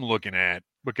that I'm looking at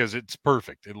because it's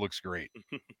perfect. It looks great.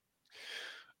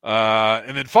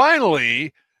 And then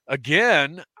finally,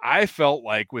 again, I felt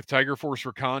like with Tiger Force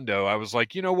Recondo, I was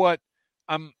like, you know what?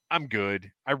 I'm good.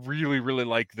 I really, really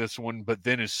like this one. But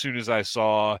then as soon as I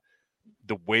saw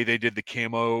the way they did the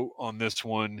camo on this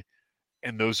one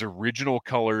and those original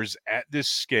colors at this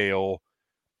scale,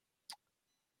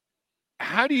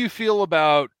 how do you feel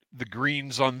about the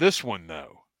greens on this one,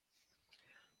 though?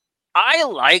 I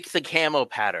like the camo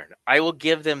pattern. I will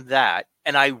give them that.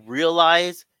 And I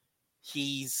realize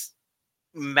he's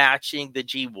matching the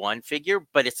G1 figure,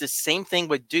 but it's the same thing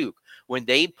with Duke. When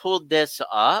they pulled this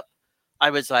up, I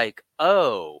was like,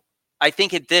 oh, I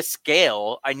think at this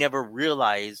scale, I never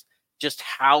realized just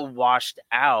how washed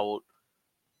out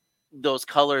those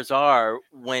colors are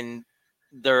when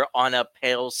they're on a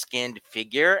pale-skinned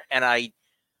figure. And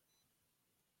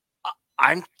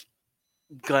I'm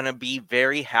gonna be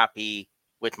very happy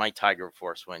with my Tiger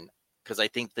Force one because I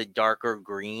think the darker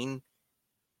green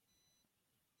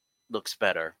looks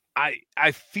better.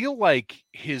 I feel like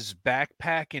his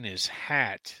backpack and his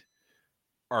hat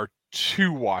are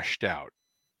too washed out.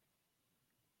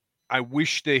 I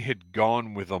wish they had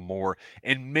gone with a more,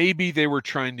 and maybe they were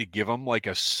trying to give him like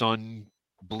a sun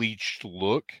bleached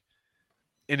look.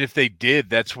 And if they did,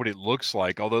 that's what it looks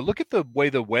like. Although look at the way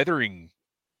the weathering,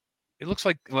 it looks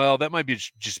like, well, that might be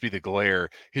just be the glare.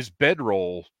 His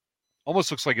bedroll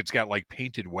almost looks like it's got like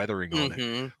painted weathering on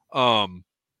it.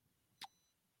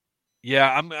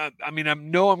 Yeah, I mean, I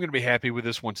know I'm going to be happy with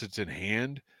this once it's in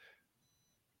hand,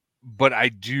 but I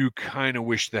do kind of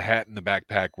wish the hat and the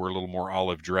backpack were a little more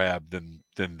olive drab than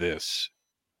this.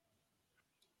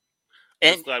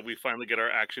 I'm just glad we finally get our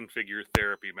action figure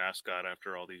therapy mascot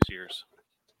after all these years.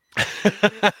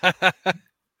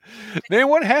 Man,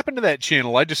 what happened to that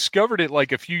channel? I discovered it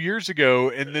like a few years ago,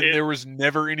 and then there was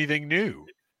never anything new.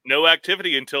 No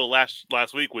activity until last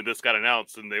week when this got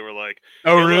announced, and they were like,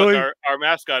 "Oh, hey, really? Look, our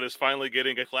mascot is finally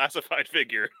getting a classified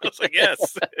figure." I was like,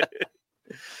 "Yes."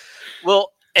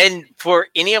 Well, and for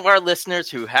any of our listeners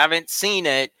who haven't seen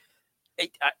it,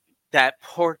 that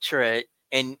portrait,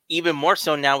 and even more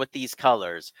so now with these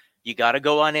colors, you got to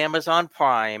go on Amazon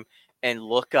Prime and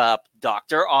look up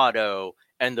Dr. Otto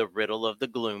and the Riddle of the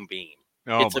Gloom Beam.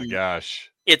 Oh my gosh.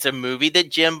 It's a movie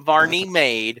that Jim Varney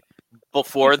made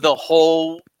before the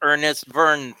whole Ernest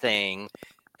Vern thing.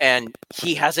 And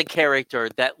he has a character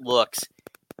that looks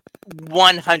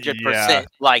 100%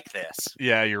 like this.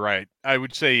 Yeah, you're right. I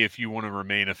would say if you want to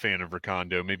remain a fan of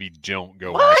Recondo, maybe don't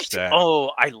go watch that.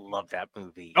 Oh, I love that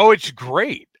movie. Oh, it's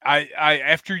great. I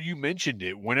after you mentioned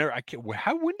it, when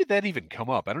did that even come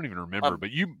up? I don't even remember,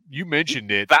 but you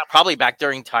mentioned it probably back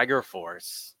during Tiger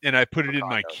Force, and I put it in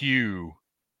my queue,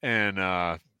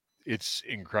 and it's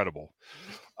incredible.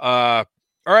 All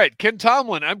right, Ken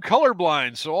Tomlin. I'm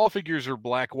colorblind, so all figures are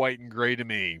black, white, and gray to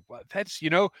me. That's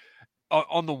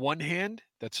on the one hand,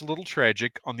 that's a little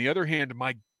tragic. On the other hand,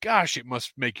 my gosh, it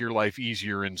must make your life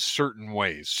easier in certain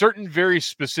ways, certain very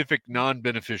specific,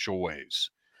 non-beneficial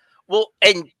ways. Well,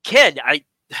 and Ken,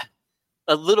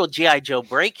 a little G.I. Joe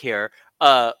break here.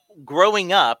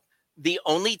 Growing up, the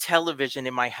only television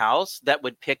in my house that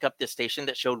would pick up the station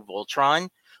that showed Voltron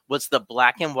was the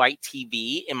black and white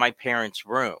TV in my parents'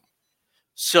 room.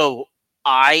 So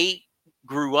I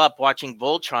grew up watching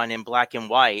Voltron in black and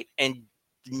white and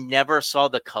never saw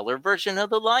the color version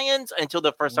of the Lions until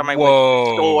the first time I went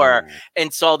to the store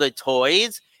and saw the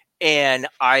toys. And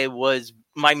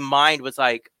my mind was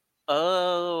like,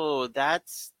 oh,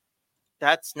 that's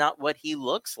not what he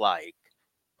looks like.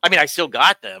 I mean, I still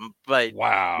got them, but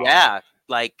wow. Yeah.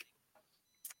 Like,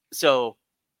 so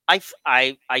I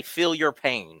feel your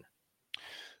pain.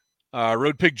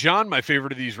 Road Pig John, my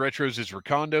favorite of these retros is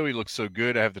Recondo. He looks so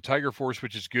good. I have the Tiger Force,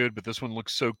 which is good, but this one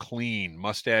looks so clean.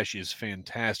 Mustache is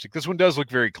fantastic. This one does look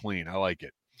very clean. I like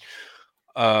it.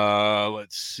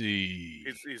 Let's see.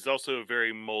 He's also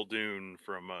very Muldoon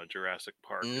from Jurassic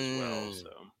Park as well. So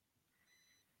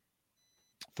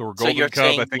Thor Golden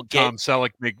Cub. I think Tom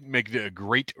Selleck make a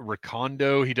great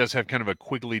Recondo. He does have kind of a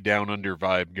Quigley Down Under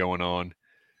vibe going on.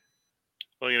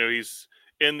 Well, he's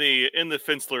in the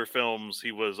Finsler films.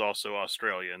 He was also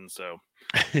Australian, so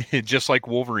just like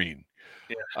Wolverine.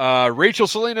 Yeah. Rachel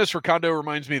Salinas, Recondo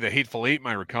reminds me of the Hateful Eight.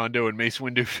 My Recondo and Mace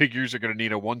Windu figures are going to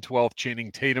need a 1/12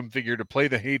 Channing Tatum figure to play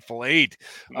the Hateful Eight.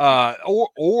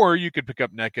 Or you could pick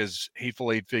up NECA's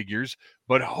Hateful Eight figures,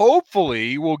 but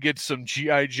hopefully we'll get some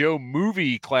G.I. Joe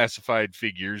movie classified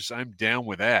figures. I'm down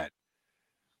with that.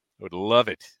 I would love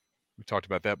it. We talked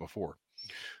about that before.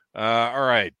 All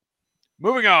right.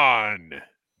 Moving on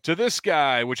to this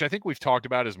guy, which I think we've talked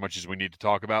about as much as we need to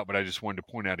talk about, but I just wanted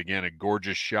to point out again a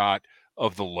gorgeous shot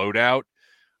of the loadout,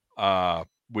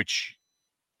 which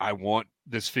I want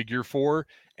this figure for.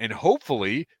 And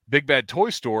hopefully Big Bad Toy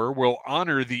Store will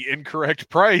honor the incorrect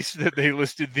price that they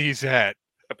listed these at.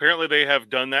 Apparently they have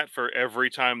done that for every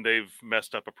time they've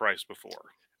messed up a price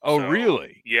before. Oh, so,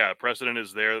 really? Yeah, precedent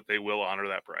is there that they will honor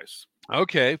that price.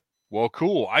 Okay. Well,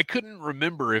 cool. I couldn't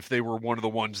remember if they were one of the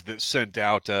ones that sent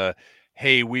out,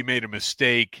 hey, we made a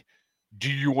mistake.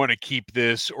 Do you want to keep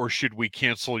this or should we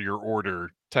cancel your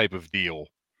order type of deal?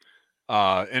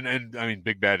 And I mean,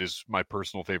 Big Bad is my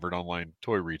personal favorite online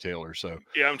toy retailer. So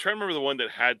yeah, I'm trying to remember the one that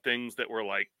had things that were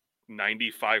like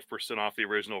 95% off the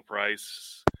original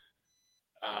price.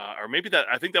 Or maybe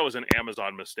I think that was an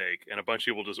Amazon mistake, and a bunch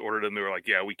of people just ordered it and they were like,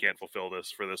 yeah, we can't fulfill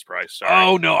this for this price. Sorry.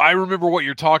 Oh, no, I remember what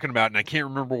you're talking about, and I can't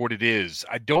remember what it is.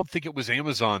 I don't think it was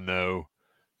Amazon, though.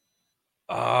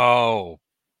 Oh,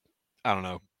 I don't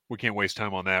know. We can't waste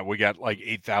time on that. We got like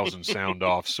 8,000 sound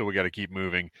offs, so we got to keep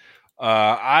moving.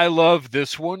 I love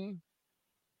this one.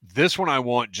 This one I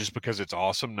want just because it's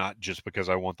awesome, not just because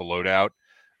I want the loadout.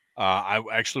 I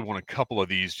actually want a couple of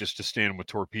these just to stand with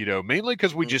Torpedo, mainly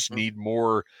because we just need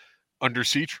more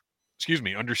undersea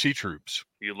troops.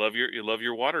 You love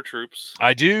your water troops.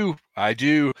 I do. I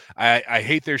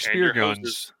hate their spear guns,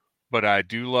 hoses. but I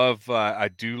do love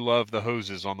the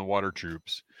hoses on the water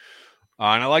troops.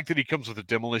 And I like that he comes with a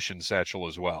demolition satchel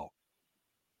as well.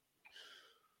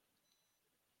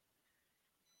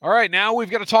 All right, now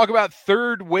we've got to talk about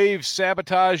Third Wave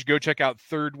Sabotage. Go check out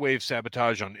Third Wave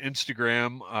Sabotage on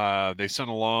Instagram. They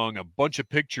sent along a bunch of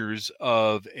pictures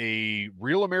of a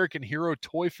Real American Hero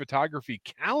toy photography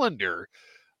calendar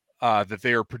that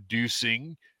they are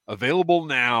producing, available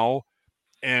now.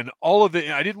 And all of it,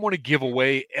 I didn't want to give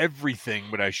away everything,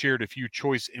 but I shared a few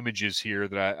choice images here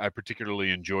that I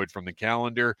particularly enjoyed from the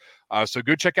calendar. So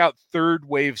go check out Third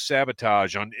Wave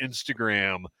Sabotage on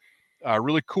Instagram. A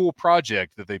really cool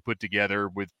project that they put together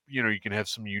with, you can have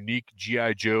some unique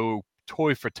G.I. Joe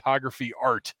toy photography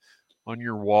art on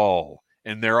your wall.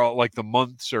 And they're all like the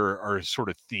months are sort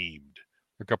of themed.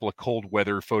 A couple of cold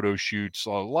weather photo shoots. A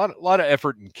lot of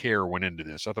effort and care went into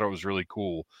this. I thought it was really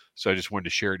cool. So I just wanted to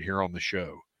share it here on the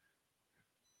show.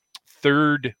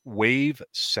 Third Wave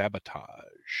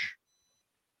Sabotage.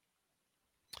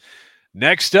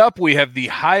 Next up, we have the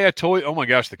Hiya Toy. Oh my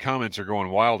gosh, the comments are going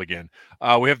wild again.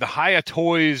 We have the Hiya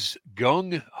Toys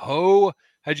Gung Ho.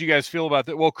 How'd you guys feel about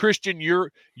that? Well, Christian,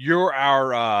 you're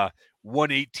our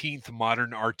 1/18th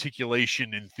modern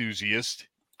articulation enthusiast.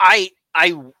 I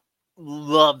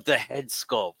love the head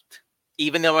sculpt.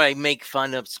 Even though I make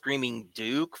fun of Screaming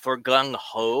Duke for Gung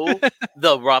Ho,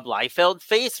 the Rob Liefeld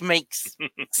face makes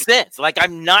sense. Like,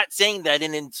 I'm not saying that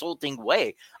in an insulting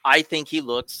way. I think he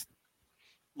looks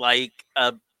like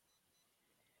I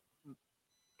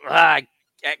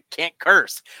can't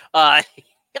curse. I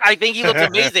think he looks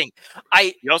amazing.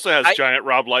 He also has giant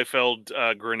Rob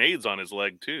Liefeld grenades on his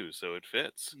leg too, so it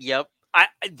fits. Yep.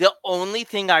 The only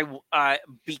thing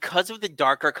because of the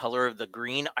darker color of the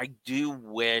green, I do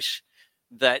wish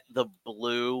that the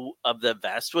blue of the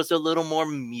vest was a little more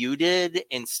muted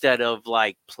instead of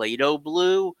like Play-Doh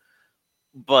blue.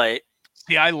 But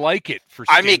yeah, I like it for.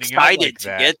 I'm excited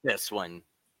to get this one.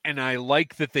 And I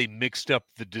like that they mixed up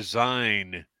the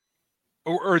design,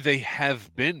 or they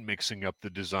have been mixing up the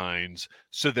designs,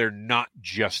 so they're not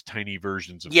just tiny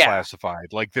versions of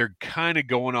Classified. Like, they're kind of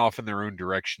going off in their own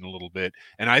direction a little bit.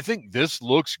 And I think this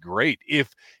looks great.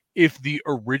 If the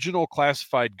original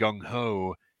Classified Gung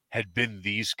Ho had been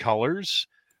these colors,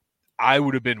 I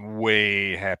would have been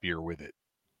way happier with it.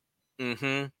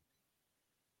 Mm-hmm.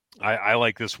 I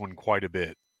like this one quite a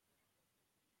bit.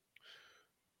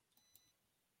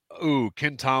 Ooh,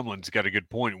 Ken Tomlin's got a good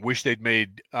point. Wish they'd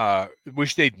make combat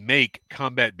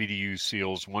BDU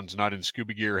seals. One's not in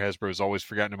scuba gear. Hasbro's always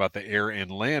forgotten about the air and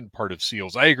land part of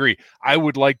seals. I agree. I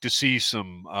would like to see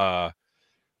some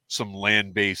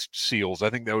land-based seals. I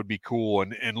think that would be cool.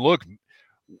 And look,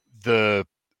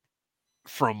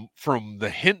 from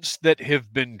the hints that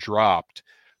have been dropped,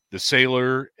 the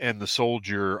sailor and the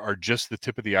soldier are just the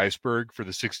tip of the iceberg for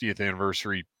the 60th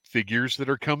anniversary figures that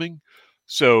are coming.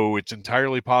 So it's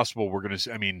entirely possible we're going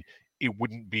to, it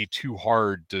wouldn't be too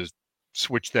hard to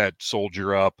switch that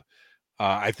soldier up.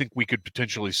 I think we could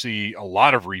potentially see a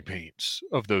lot of repaints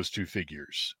of those two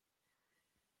figures.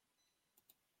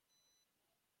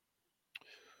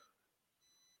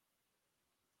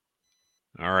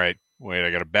 All right. Wait,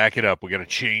 I got to back it up. We got to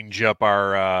change up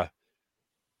our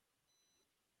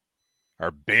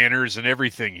banners and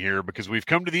everything here because we've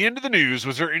come to the end of the news.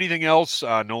 Was there anything else,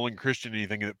 Nolan, Christian,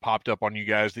 anything that popped up on you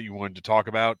guys that you wanted to talk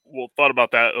about? Well, thought about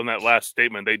that on that last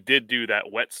statement. They did do that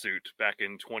wetsuit back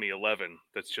in 2011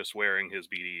 that's just wearing his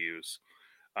BDUs,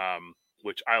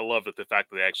 which I love that the fact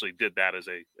that they actually did that as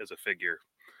a figure.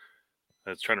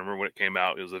 I was trying to remember when it came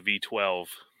out. It was a V12.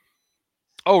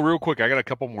 Oh, real quick, I got a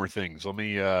couple more things. Let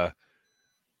me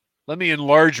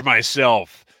enlarge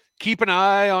myself. Keep an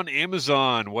eye on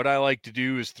Amazon. What I like to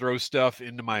do is throw stuff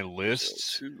into my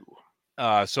lists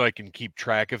so I can keep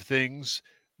track of things.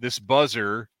 This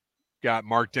buzzer got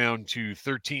marked down to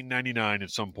 $13.99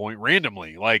 at some point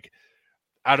randomly, like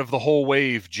out of the whole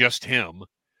wave, just him.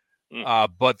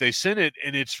 But they sent it,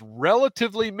 and it's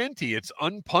relatively minty. It's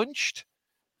unpunched.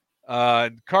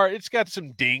 It's got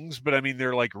some dings, but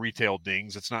they're like retail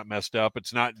dings. It's not messed up.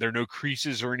 There are no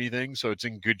creases or anything, so it's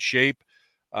in good shape.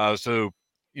 So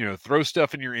throw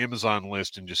stuff in your Amazon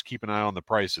list and just keep an eye on the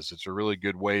prices. It's a really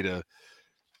good way to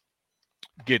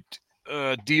get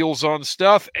deals on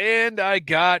stuff. And I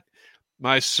got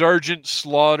my Sergeant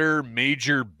Slaughter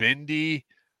Major Bendy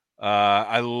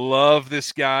I love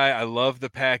this guy. I love the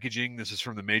packaging. This is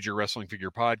from the Major Wrestling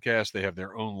Figure Podcast. They have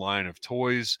their own line of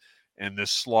toys, and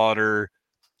this Slaughter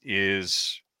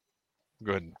is.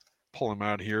 Go ahead and pull him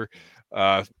out here.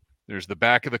 There's the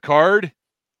back of the card.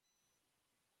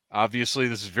 Obviously,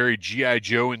 this is very G.I.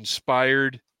 Joe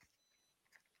inspired.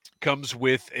 Comes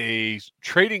with a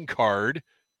trading card.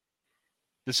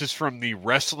 This is from the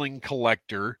Wrestling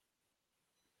Collector.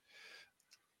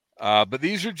 But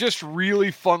these are just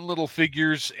really fun little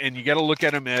figures, and you got to look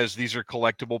at them as these are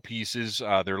collectible pieces. They're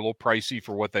a little pricey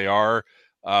for what they are,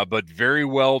 but very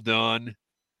well done.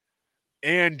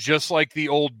 And just like the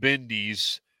old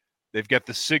Bendies, they've got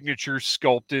the signature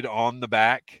sculpted on the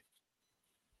back.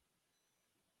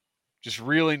 Just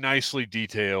really nicely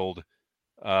detailed.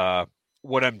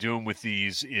 What I'm doing with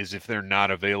these is if they're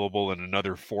not available in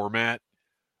another format,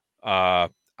 I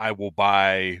will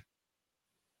buy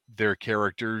their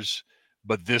characters.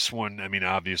 But this one, I mean,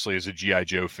 obviously, as a G.I.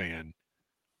 Joe fan,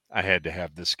 I had to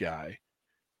have this guy.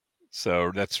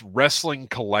 So that's Wrestling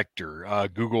Collector.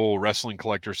 Google Wrestling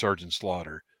Collector Sergeant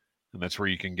Slaughter. And that's where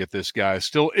you can get this guy.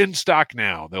 Still in stock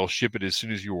now. They'll ship it as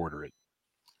soon as you order it.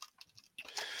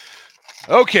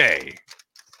 Okay.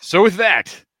 So with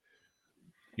that,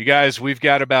 you guys, we've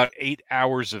got about 8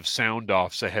 hours of sound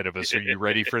offs ahead of us. Are you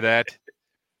ready for that?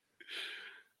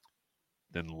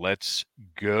 Then let's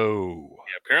go.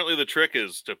 Yeah, apparently the trick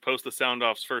is to post the sound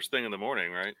offs first thing in the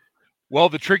morning, right? Well,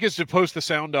 the trick is to post the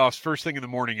sound offs first thing in the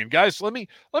morning. And guys, let me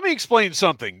explain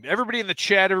something. Everybody in the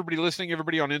chat, everybody listening,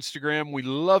 everybody on Instagram, we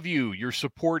love you. Your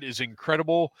support is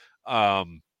incredible.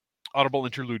 Audible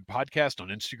Interlude Podcast on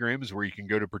Instagram is where you can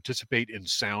go to participate in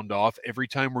sound off every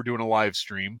time we're doing a live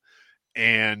stream.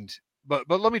 And but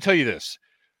let me tell you this.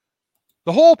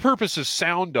 The whole purpose of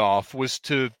sound off was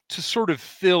to sort of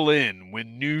fill in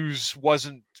when news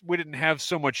we didn't have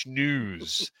so much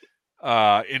news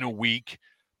in a week.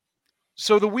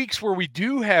 So the weeks where we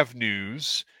do have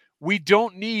news, we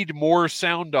don't need more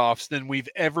sound offs than we've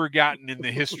ever gotten in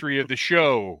the history of the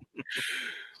show.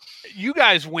 You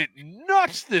guys went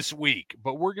nuts this week,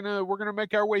 but we're gonna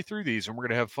make our way through these and we're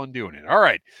gonna have fun doing it. All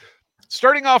right.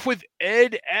 Starting off with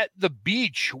Ed at the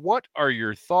Beach. What are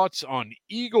your thoughts on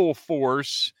Eagle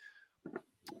Force?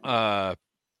 So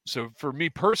for me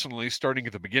personally, starting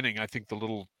at the beginning, I think the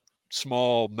little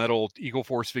small metal Eagle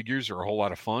Force figures are a whole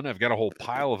lot of fun. I've got a whole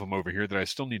pile of them over here that I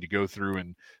still need to go through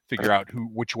and figure out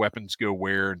which weapons go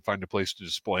where and find a place to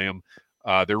display them.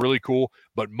 They're really cool.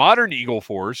 But modern Eagle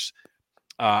Force,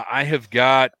 I have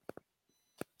got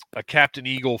a Captain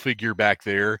Eagle figure back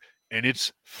there, and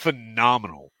it's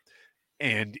phenomenal.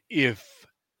 And if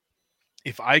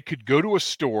I could go to a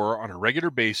store on a regular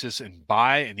basis and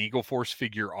buy an Eagle Force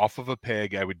figure off of a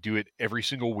peg, I would do it every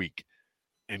single week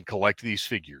and collect these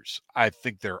figures. I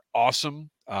think they're awesome.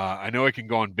 I know I can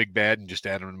go on Big Bad and just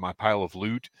add them to my pile of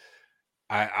loot.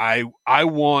 I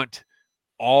want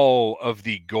all of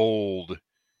the gold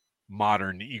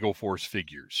modern Eagle Force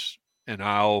figures. And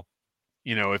I'll,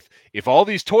 if all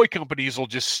these toy companies will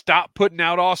just stop putting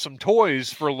out awesome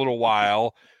toys for a little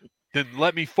while, then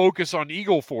let me focus on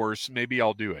Eagle Force. Maybe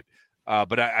I'll do it.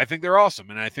 But I think they're awesome.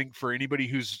 And I think for anybody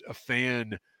who's a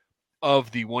fan of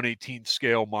the 1/18th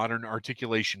scale modern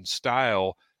articulation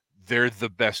style, they're the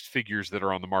best figures that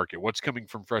are on the market. What's coming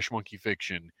from Fresh Monkey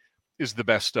Fiction is the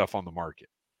best stuff on the market.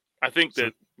 I think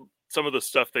that some of the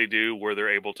stuff they do where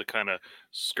they're able to kind of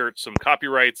skirt some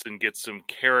copyrights and get some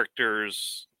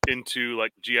characters into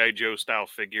like G.I. Joe style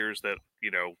figures that,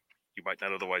 you might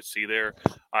not otherwise see there.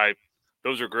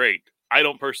 Those are great. I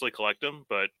don't personally collect them,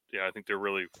 but yeah, I think they're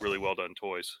really, really well done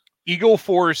toys. Eagle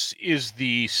Force is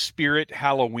the Spirit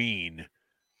Halloween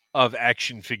of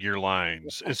action figure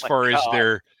lines as far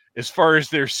as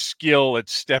their skill at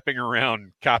stepping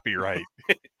around copyright.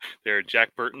 They're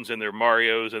Jack Burtons and their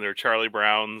Marios and their Charlie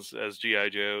Browns as G.I.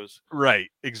 Joes. Right,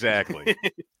 exactly.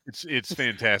 It's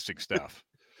fantastic stuff.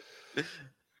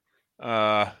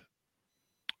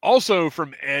 Also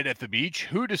from Ed at the Beach,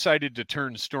 who decided to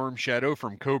turn Storm Shadow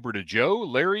from Cobra to Joe,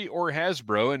 Larry or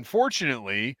Hasbro? And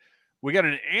fortunately, we got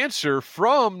an answer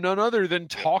from none other than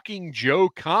Talking Joe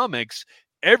Comics.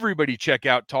 Everybody check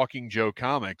out Talking Joe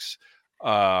Comics.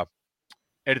 Ed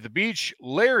at the Beach,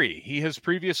 Larry, he has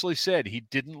previously said he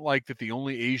didn't like that the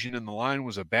only Asian in the line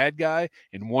was a bad guy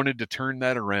and wanted to turn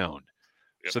that around.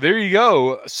 Yep. So there you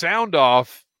go. Sound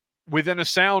off within a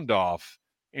sound off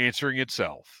answering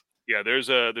itself. Yeah, there's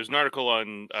an article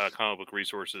on Comic Book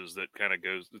Resources that kind of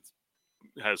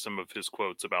has some of his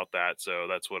quotes about that. So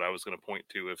that's what I was going to point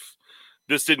to if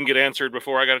this didn't get answered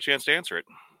before I got a chance to answer it.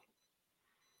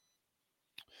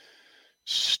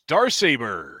 Star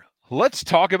Saber, let's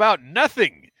talk about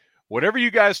nothing. Whatever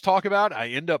you guys talk about, I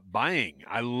end up buying.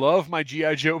 I love my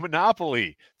G.I. Joe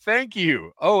Monopoly. Thank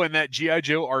you. Oh, and that G.I.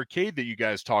 Joe arcade that you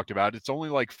guys talked about, it's only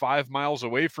like 5 miles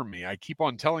away from me. I keep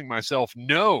on telling myself,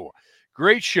 no.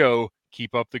 Great show.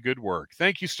 Keep up the good work.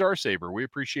 Thank you, Star Saber. We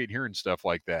appreciate hearing stuff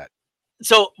like that.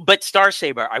 So, but Star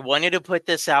Saber, I wanted to put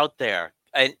this out there.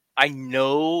 And I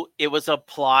know it was a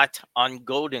plot on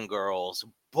Golden Girls,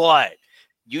 but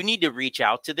you need to reach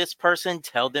out to this person,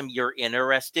 tell them you're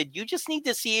interested. You just need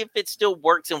to see if it still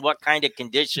works and what kind of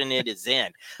condition it is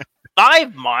in.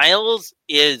 5 miles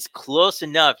is close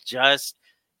enough just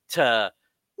to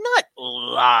not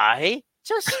lie,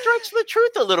 just stretch the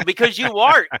truth a little because you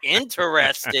are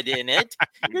interested in it.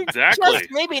 You're Exactly. just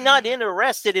maybe not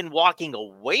interested in walking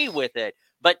away with it,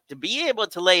 but to be able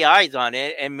to lay eyes on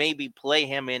it and maybe play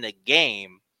him in a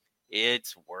game,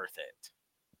 it's worth it.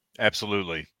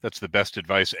 Absolutely. That's the best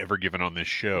advice ever given on this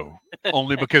show.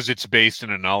 Only because it's based in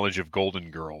a knowledge of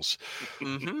Golden Girls.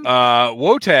 Mm-hmm.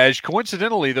 Wotaj,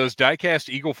 coincidentally, those diecast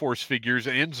Eagle Force figures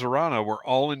and Zorana were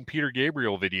all in Peter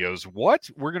Gabriel videos. What?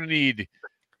 We're gonna need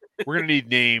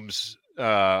names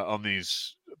on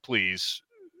these, please.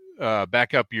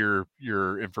 Back up your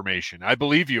information. I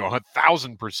believe you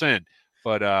 1,000%.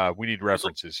 But we need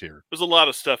references here. There's a lot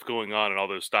of stuff going on in all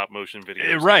those stop motion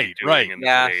videos. Right. In the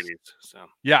Yeah. 80s. So.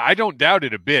 Yeah, I don't doubt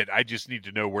it a bit. I just need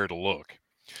to know where to look.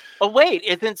 Oh, wait,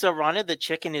 isn't Zorana the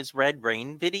Chick in his Red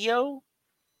Rain video?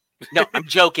 No, I'm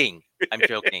joking. I'm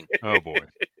joking. Oh, boy.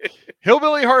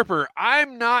 Hillbilly Harper,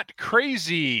 I'm not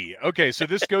crazy. Okay, so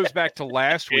this goes back to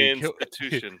last week.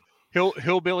 Institution.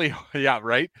 Hillbilly, yeah,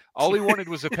 right? All he wanted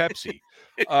was a Pepsi.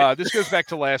 This goes back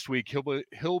to last week.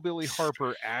 Hillbilly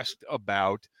Harper asked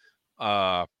about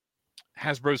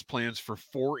Hasbro's plans for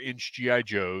 4-inch G.I.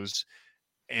 Joes,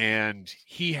 and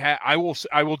he had. I will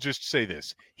just say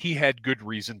this: he had good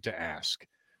reason to ask.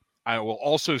 I will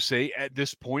also say, at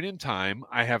this point in time,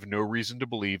 I have no reason to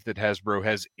believe that Hasbro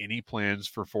has any plans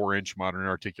for 4-inch modern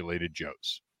articulated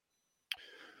Joes.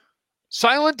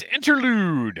 Silent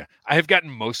Interlude. I have gotten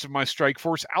most of my Strike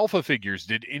Force Alpha figures.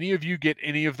 Did any of you get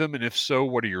any of them? And if so,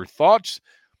 what are your thoughts?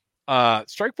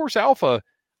 Strike Force Alpha,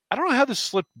 I don't know how this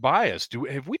slipped by us.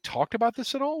 Have we talked about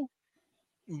this at all?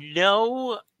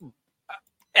 No,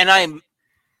 and I'm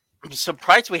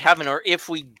surprised we haven't, or if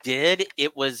we did,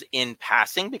 it was in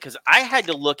passing because I had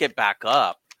to look it back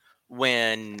up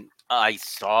when I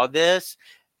saw this.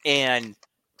 And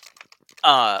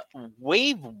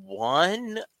Wave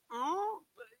 1,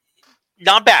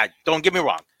 not bad. Don't get me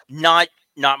wrong. Not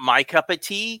my cup of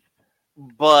tea.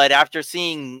 But after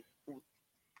seeing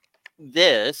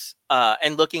this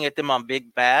and looking at them on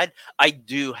Big Bad, I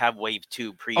do have Wave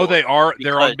 2 pre. Oh, they are.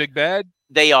 They're on Big Bad.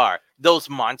 They are. Those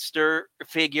monster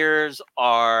figures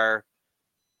are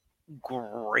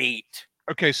great.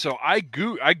 Okay, so I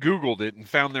Googled it and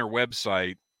found their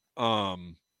website.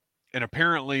 And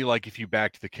apparently, like, if you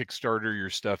backed the Kickstarter, your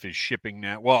stuff is shipping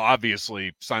now. Well,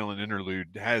 obviously, Silent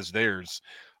Interlude has theirs.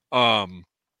 But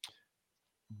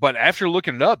after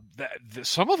looking it up,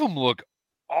 some of them look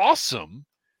awesome,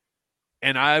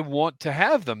 and I want to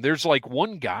have them. There's like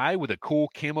one guy with a cool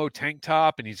camo tank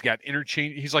top, and he's got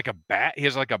He's like a bat. He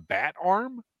has like a bat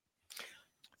arm,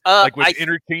 like with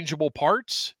interchangeable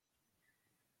parts.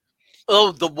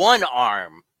 Oh, the one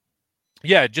arm.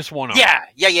 Yeah, just one arm.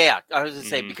 Yeah. I was going to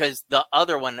say, because the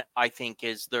other one, I think,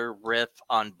 is their riff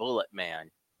on Bullet Man.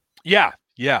 Yeah.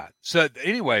 So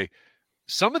anyway,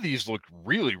 some of these look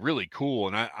really, really cool,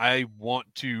 and I want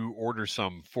to order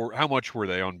some. For how much were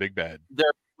they on Big Bad?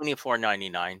 They're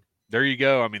 $24.99. There you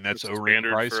go. I mean, that's O-ring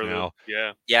price now.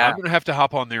 Yeah. I'm going to have to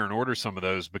hop on there and order some of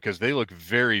those because they look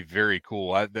very, very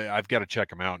cool. I've got to check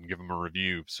them out and give them a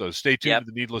review. So stay tuned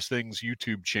to the Needless Things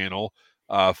YouTube channel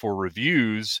for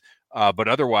reviews. But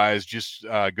otherwise, just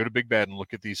go to Big Bad and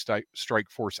look at these Strike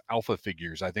Force Alpha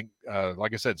figures. I think,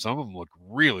 like I said, some of them look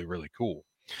really, really cool.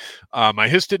 My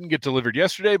Hiss didn't get delivered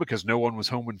yesterday because no one was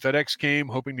home when FedEx came.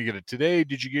 Hoping to get it today.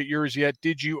 Did you get yours yet?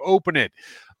 Did you open it?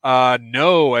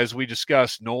 No, as we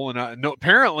discussed, Noel and I. No,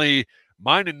 apparently,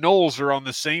 mine and Noel's are on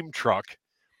the same truck.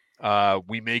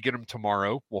 We may get them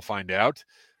tomorrow. We'll find out.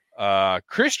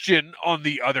 Christian, on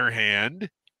the other hand.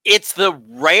 It's the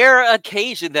rare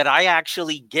occasion that I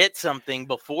actually get something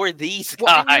before these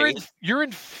guys. Well, you're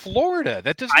in Florida.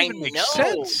 That doesn't even make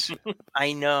sense.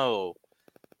 I know.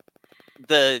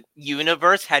 The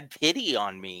universe had pity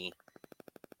on me.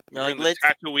 You're like, the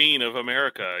Tatooine of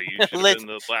America. You should have been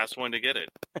the last one to get it.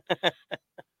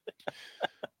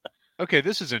 Okay,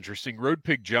 this is interesting. Road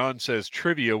Pig John says,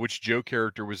 trivia, which Joe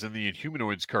character was in the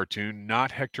Inhumanoids cartoon,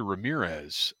 not Hector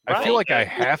Ramirez? Right. I feel like I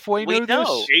halfway know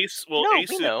this. Ace, Ace.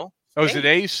 We know. Oh, is it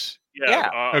Ace?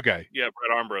 Yeah. Okay. Yeah,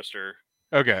 Brett Armbruster.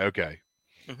 Okay.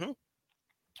 Mhm.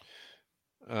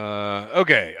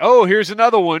 Okay. Oh, here's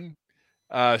another one.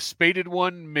 Spaded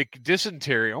One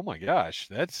McDysentery. Oh my gosh,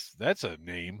 that's a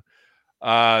name.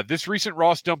 This recent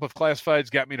Ross dump of classifieds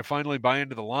got me to finally buy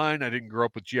into the line. I didn't grow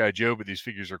up with G.I. Joe, but these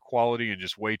figures are quality and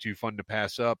just way too fun to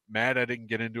pass up. Mad I didn't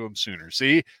get into them sooner.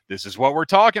 See, this is what we're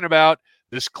talking about.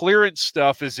 This clearance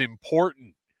stuff is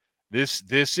important. This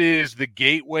is the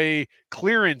gateway.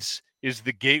 Clearance is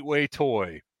the gateway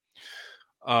toy.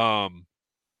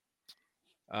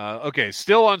 Okay,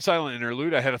 still on Silent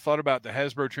Interlude, I had a thought about the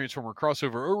Hasbro Transformer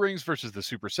crossover O-rings versus the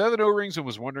Super 7 O-rings and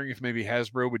was wondering if maybe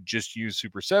Hasbro would just use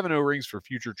Super 7 O-rings for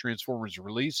future Transformers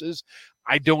releases.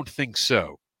 I don't think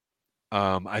so.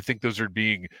 I think those are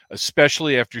being,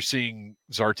 especially after seeing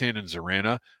Zartan and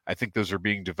Zarana, I think those are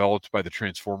being developed by the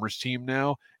Transformers team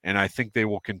now, and I think they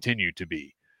will continue to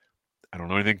be. I don't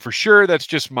know anything for sure. That's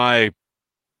just my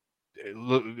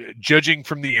judging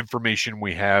from the information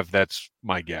we have, that's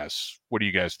my guess. What do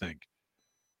you guys think?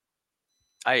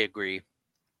 I agree.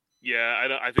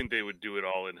 Yeah, I think they would do it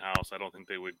all in house. I don't think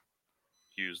they would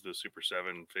use the Super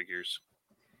 7 figures.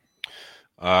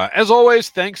 As always,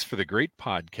 thanks for the great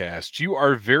podcast. You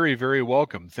are very, very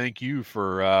welcome. Thank you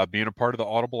for being a part of the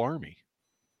Audible Army.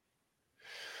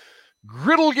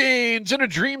 Griddle Gains in a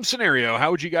dream scenario.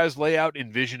 How would you guys lay out,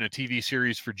 envision a TV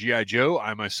series for G.I. Joe?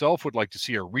 I myself would like to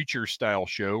see a Reacher style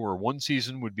show where one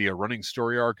season would be a running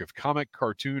story arc of comic,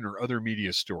 cartoon, or other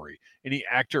media story. Any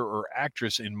actor or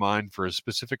actress in mind for a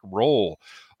specific role?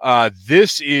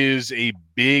 This is a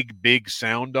big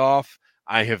sound off.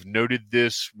 I have noted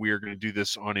this. We are going to do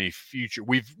this on a future.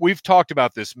 We've talked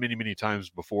about this many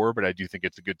times before, but I do think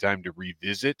it's a good time to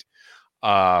revisit.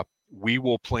 We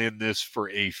will plan this for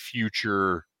a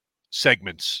future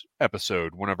segments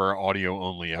episode, one of our audio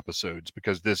only episodes,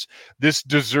 because this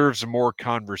deserves more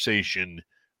conversation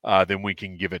than we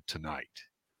can give it tonight.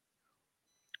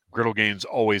 Griddle Game's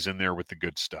always in there with the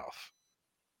good stuff.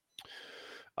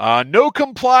 No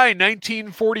Comply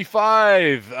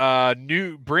 1945,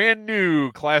 brand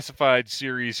new classified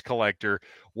series collector.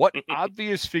 What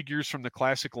obvious figures from the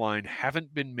classic line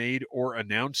haven't been made or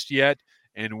announced yet?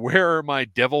 And where are my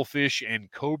devilfish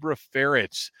and cobra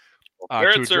ferrets?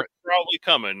 Ferrets are probably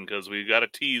coming because we got a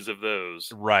tease of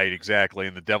those. Right, exactly.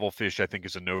 And the devilfish, I think,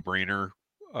 is a no-brainer.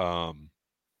 But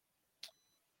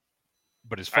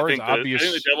as far as obvious, I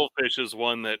think the devilfish is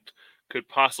one that could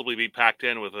possibly be packed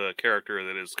in with a character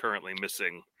that is currently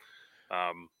missing.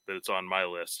 That it's on my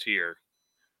list here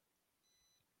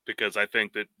because I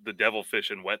think that the devilfish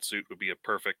and wetsuit would be a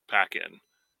perfect pack-in.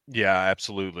 Yeah,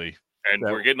 absolutely. And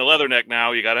we're getting a leatherneck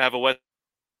now. You got to have a wet.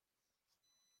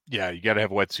 Yeah, you got to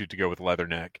have a wetsuit to go with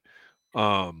leatherneck.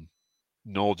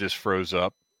 Noel just froze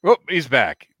up. Oh, he's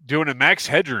back doing a max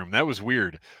headroom. That was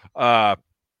weird. As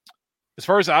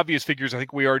far as obvious figures, I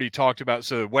think we already talked about.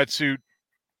 So wetsuit,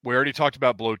 we already talked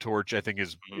about blowtorch. I think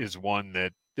is one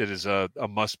that is a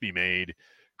must be made.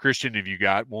 Christian, have you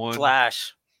got one?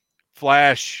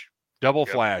 Flash, double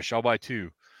Flash. I'll buy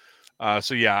two.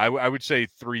 So yeah, I would say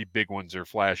three big ones are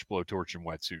Flash, blowtorch, and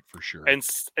wetsuit for sure. And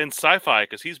Sci-Fi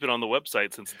because he's been on the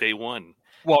website since day one.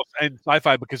 Well, and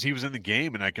Sci-Fi because he was in the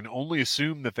game, and I can only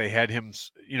assume that they had him,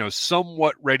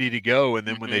 somewhat ready to go. And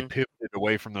then when they pivoted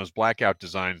away from those blackout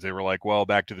designs, they were like, "Well,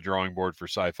 back to the drawing board for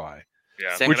Sci-Fi."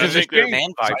 Yeah, which is a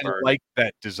shame. I like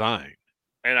that design.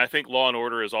 And I think Law and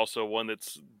Order is also one that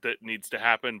needs to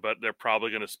happen, but they're probably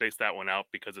going to space that one out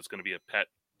because it's going to be a pet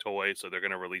toy, so they're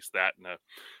going to release that in a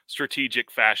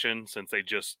strategic fashion since they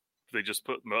just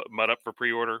put Mud up for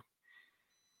pre-order.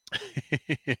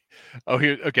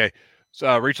 Okay.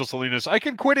 So Rachel Salinas, I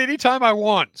can quit anytime I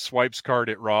want. Swipes card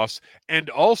at Ross, and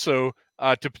also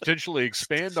to potentially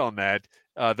expand on that,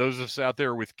 those of us out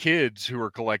there with kids who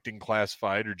are collecting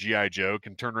classified or GI Joe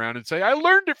can turn around and say, "I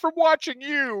learned it from watching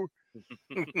you."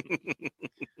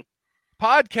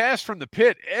 Podcast from the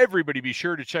Pit. Everybody be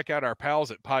sure to check out our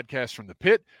pals at Podcast from the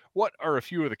Pit. What are a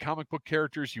few of the comic book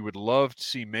characters you would love to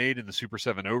see made in the Super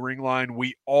 7 O-Ring line?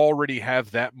 We already have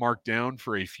that marked down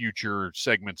for a future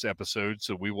segments episode,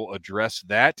 so we will address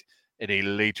that at a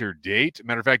later date.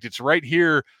 Matter of fact, it's right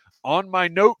here on my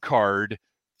note card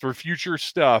for future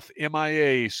stuff,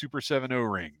 MIA Super 7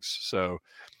 O-Rings. So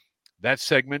that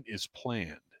segment is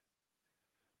planned.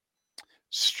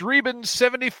 Streben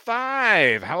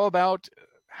 75. How about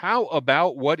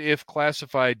what if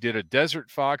Classified did a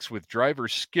Desert Fox with driver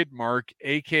skid mark,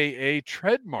 aka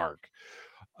tread mark?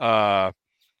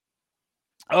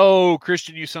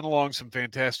 Christian, you sent along some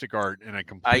fantastic art, and I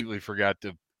completely forgot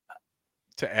to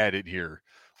add it here.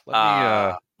 Let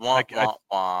me.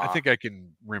 I think I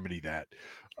can remedy that.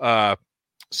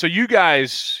 So you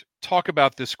guys talk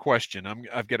about this question.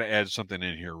 I've got to add something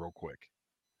in here real quick.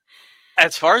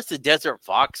 As far as the Desert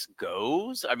Fox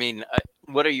goes, I mean,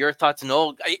 what are your thoughts,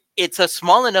 Noel? It's a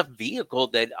small enough vehicle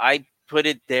that I put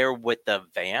it there with the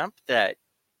Vamp that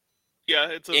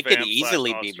it's a it could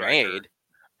easily be made.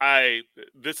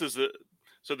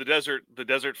 So the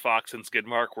Desert Fox and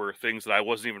Skidmark were things that I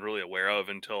wasn't even really aware of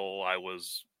until I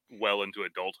was well into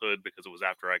adulthood, because it was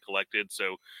after I collected.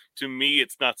 So to me,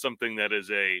 it's not something that is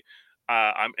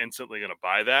I'm instantly going to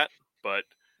buy that. But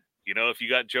if you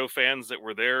got Joe fans that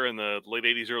were there in the late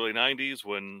 80s, early 90s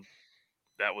when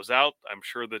that was out, I'm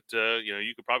sure that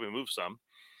you could probably move some.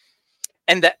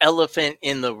 And the elephant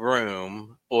in the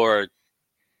room, or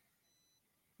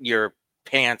your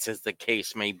pants, as the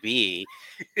case may be,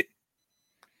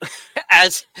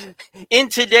 as in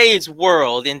today's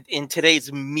world, in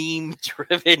today's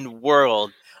meme-driven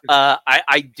world,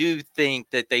 I do think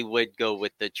that they would go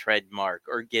with the Treadmark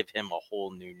or give him a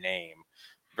whole new name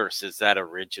versus that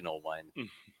original one.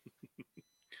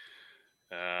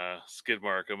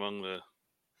 Skidmark, among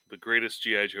the greatest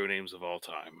G.I. Joe names of all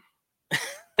time.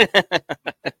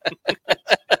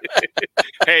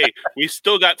 Hey, we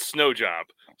still got Snow Job,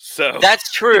 so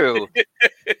that's true.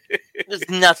 There's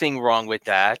nothing wrong with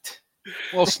that.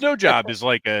 Well, Snow Job is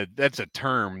that's a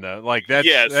term though. Like that's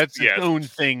its own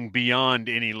thing beyond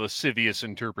any lascivious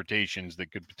interpretations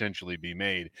that could potentially be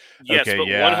made. Yes, okay, but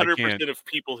yeah, 100% of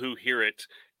people who hear it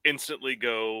instantly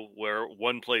go where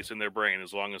one place in their brain,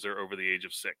 as long as they're over the age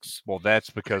of 6. Well, that's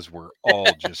because we're all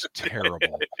just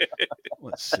terrible.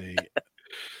 Let's see.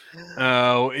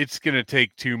 Oh, it's going to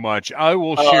take too much. I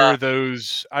will share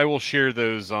those. I will share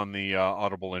those on the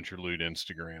Audible Interlude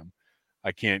Instagram.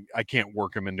 I can't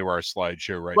work them into our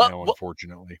slideshow right now,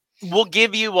 unfortunately. We'll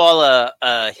give you all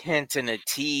a hint and a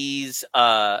tease.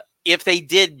 If they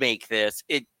did make this,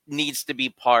 it needs to be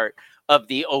part of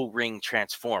the O-Ring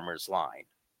Transformers line.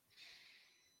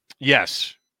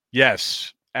 Yes,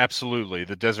 absolutely.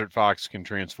 The Desert Fox can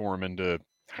transform into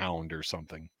Hound or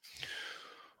something.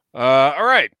 All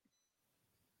right.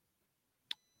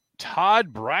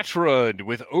 Todd Bratrud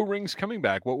with O-Rings coming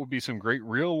back. What would be some great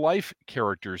real-life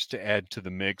characters to add to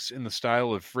the mix in the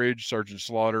style of Fridge, Sergeant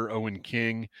Slaughter, Owen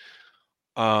King?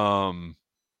 We've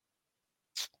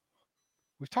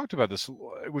talked about this.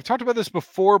 We've talked about this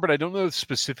before, but I don't know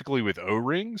specifically with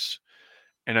O-Rings.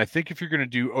 And I think if you're going to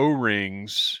do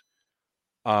O-Rings,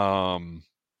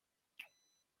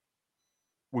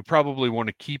 we probably want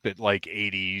to keep it like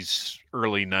 80s,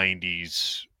 early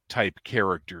 90s type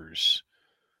characters.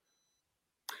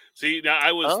 See, now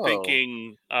I was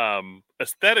thinking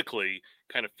aesthetically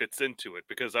kind of fits into it,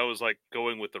 because I was like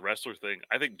going with the wrestler thing.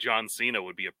 I think John Cena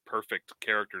would be a perfect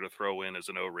character to throw in as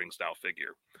an O-Ring style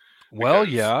figure. Well,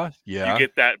 yeah. You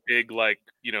get that big,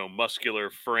 muscular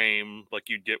frame like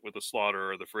you'd get with the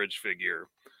Slaughter or the Fridge figure.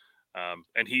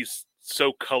 And he's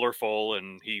so colorful,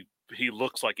 and he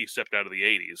looks like he stepped out of the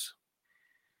 80s.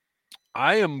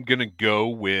 I am going to go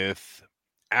with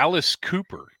Alice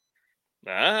Cooper.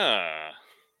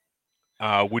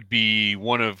 Would be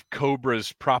one of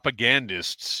Cobra's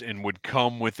propagandists and would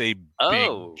come with a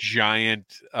big, giant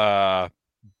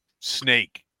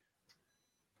snake.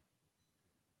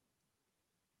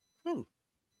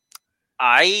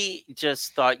 I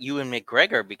just thought Ewan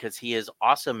McGregor, because he is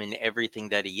awesome in everything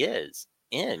that he is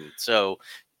in. So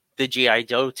the G.I.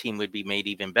 Joe team would be made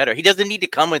even better. He doesn't need to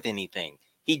come with anything.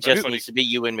 He just needs to be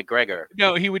Ewan McGregor.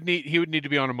 No, he would need to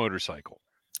be on a motorcycle.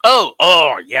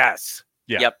 Oh, yes.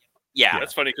 Yeah. Yep. Yeah.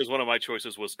 That's funny, because one of my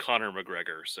choices was Conor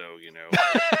McGregor, so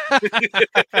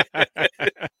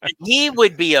he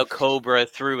would be a Cobra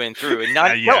through and through, and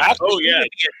not. Yeah. He would be a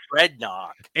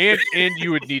Dreadnought. And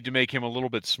you would need to make him a little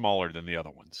bit smaller than the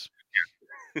other ones.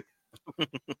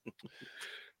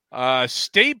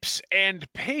 Stapes and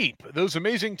Pape, those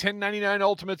amazing $10.99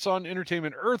 Ultimates on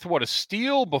Entertainment Earth. What a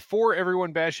steal. Before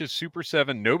everyone bashes Super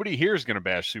 7, nobody here is going to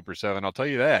bash Super 7, I'll tell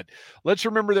you that. Let's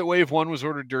remember that Wave 1 was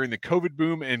ordered during the COVID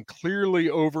boom and clearly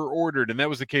over-ordered, and that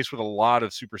was the case with a lot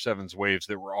of Super 7's waves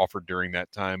that were offered during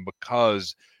that time,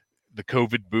 because the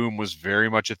COVID boom was very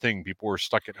much a thing. People were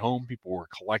stuck at home. People were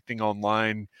collecting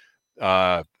online.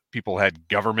 People had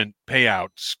government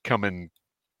payouts coming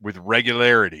with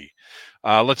regularity.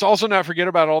 Let's also not forget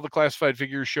about all the classified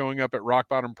figures showing up at rock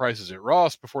bottom prices at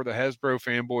Ross before the Hasbro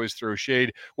fanboys throw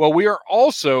shade. Well, we are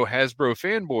also Hasbro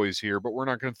fanboys here, but we're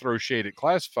not going to throw shade at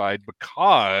classified,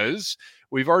 because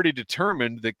we've already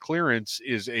determined that clearance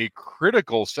is a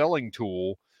critical selling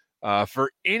tool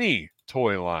for any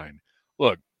toy line.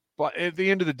 Look, but at the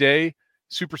end of the day,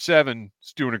 Super 7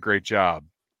 is doing a great job.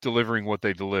 delivering what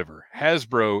they deliver.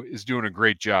 Hasbro is doing a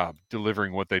great job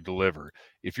delivering what they deliver.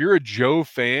 If you're a Joe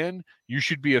fan, you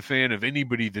should be a fan of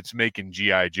anybody that's making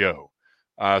G.I. Joe.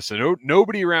 So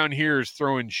nobody around here is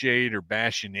throwing shade or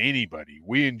bashing anybody.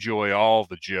 We enjoy all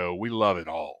the Joe. We love it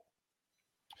all.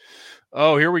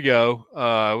 Oh, here we go.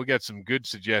 We got some good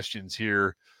suggestions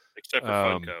here. Except for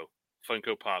Funko.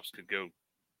 Funko Pops could go.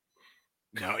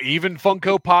 Now, even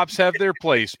Funko Pops have their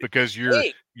place because your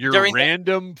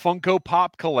random Funko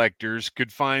Pop collectors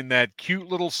could find that cute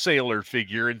little sailor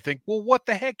figure and think, well, what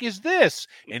the heck is this?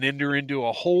 And enter into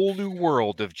a whole new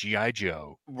world of G.I.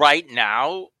 Joe. Right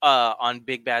now, on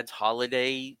Big Bad's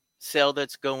holiday sale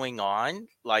that's going on,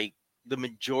 like the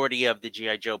majority of the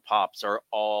G.I. Joe Pops are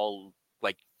all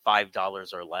like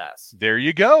 $5 or less. There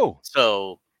you go.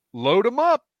 So load them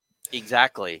up.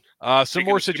 Exactly. Some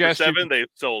more suggestions. 7, they've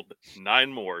sold 9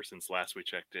 more since last we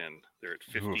checked in. They're at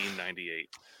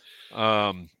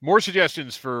 $15.98. More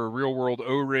suggestions for real world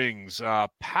O-rings.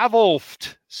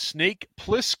 Pavolft, Snake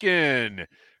Plissken,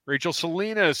 Rachel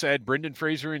Salinas, add Brendan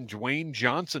Fraser and Dwayne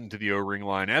Johnson to the O-ring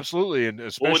line. Absolutely, and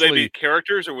especially. Would they be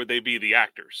characters or would they be the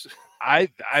actors? I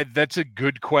that's a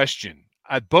good question.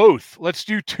 Both. Let's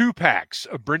do 2-packs.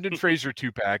 A Brendan Fraser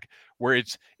 2-pack where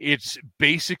it's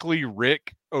basically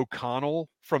Rick O'Connell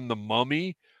from The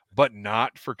Mummy, but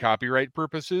not for copyright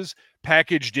purposes,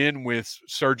 packaged in with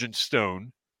Sergeant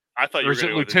Stone. I thought you were going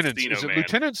to go with Is it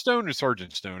Lieutenant Stone or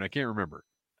Sergeant Stone? I can't remember.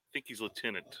 I think he's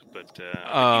Lieutenant, but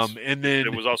and then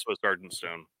it was also a Sergeant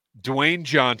Stone. Dwayne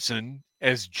Johnson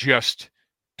as just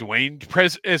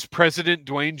as President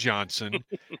Dwayne Johnson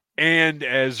and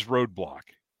as Roadblock.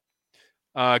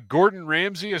 Gordon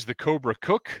Ramsay as the Cobra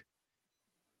Cook.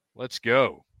 Let's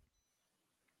go.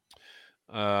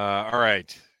 All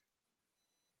right.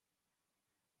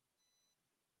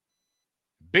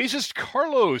 Bassist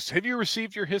Carlos, have you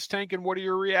received your Hiss tank and what are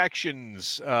your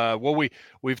reactions? Well,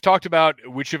 we've talked about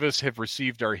which of us have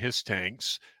received our Hiss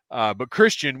tanks. But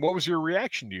Christian, what was your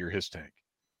reaction to your Hiss tank?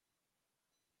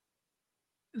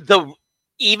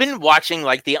 Even watching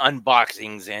like the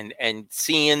unboxings and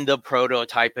seeing the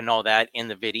prototype and all that in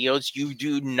the videos, you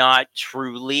do not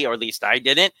truly, or at least I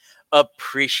didn't,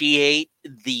 appreciate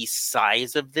the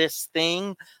size of this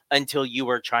thing until you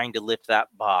were trying to lift that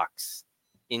box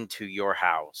into your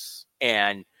house.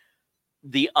 And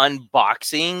the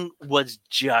unboxing was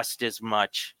just as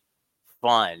much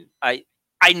fun. I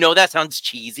know that sounds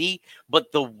cheesy,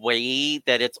 but the way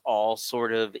that it's all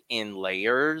sort of in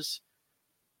layers,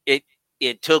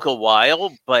 it took a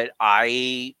while, but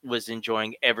I was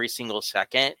enjoying every single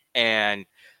second, and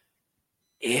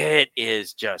it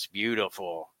is just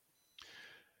beautiful.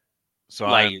 So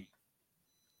I'm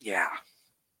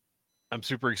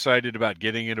super excited about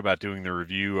getting it, about doing the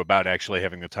review, about actually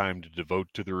having the time to devote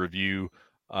to the review.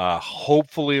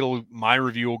 Hopefully my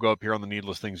review will go up here on the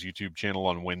Needless Things YouTube channel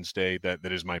on Wednesday. That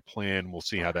is my plan. We'll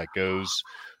see how that goes.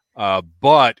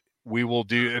 But we will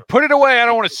put it away. I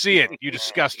don't want to see it. You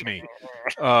disgust me.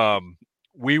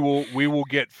 We will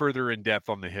get further in depth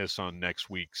on the Hiss on next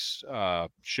week's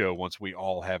show once we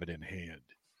all have it in hand.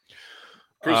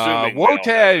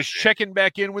 Wotaz checking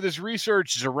back in with his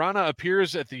research. Zorana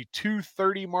appears at the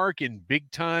 230 mark in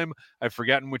big time. I've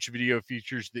forgotten which video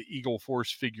features the Eagle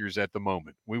Force figures at the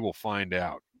moment. We will find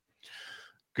out.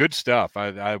 Good stuff. We're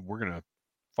going to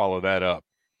follow that up.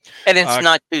 And it's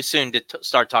not too soon to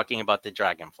start talking about the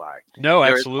Dragonfly. No,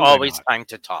 absolutely. There's always time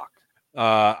to talk.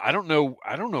 I don't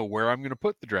know where I'm going to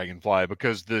put the Dragonfly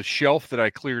because the shelf that I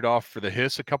cleared off for the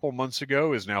Hiss a couple months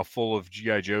ago is now full of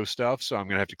G.I. Joe stuff. So I'm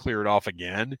going to have to clear it off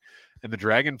again. And the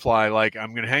Dragonfly, like,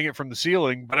 I'm going to hang it from the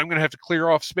ceiling, but I'm going to have to clear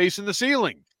off space in the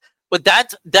ceiling. But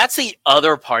that's the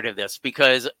other part of this,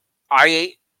 because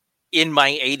I, in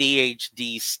my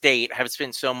ADHD state, have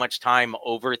spent so much time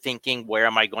overthinking where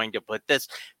am I going to put this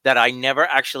that I never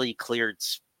actually cleared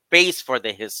space for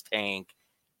the Hiss tank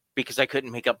because I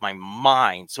couldn't make up my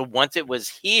mind. So once it was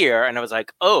here and I was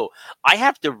like, oh, I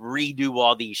have to redo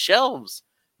all these shelves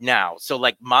now. So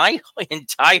like my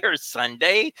entire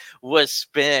Sunday was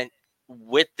spent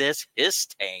with this Hiss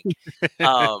tank.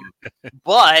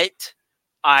 But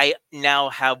I now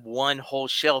have one whole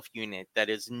shelf unit that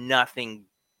is nothing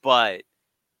but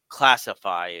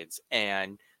classifieds,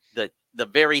 and the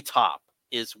very top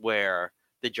is where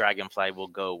the Dragonfly will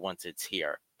go once it's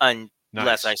here,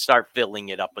 unless I start filling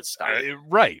it up with stuff.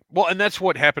 Right. Well, and that's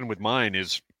what happened with mine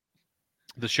is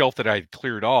the shelf that I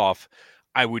cleared off,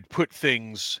 I would put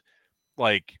things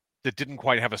like that didn't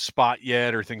quite have a spot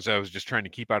yet, or things I was just trying to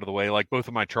keep out of the way. Like both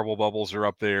of my Trouble Bubbles are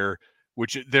up there,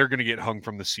 which they're going to get hung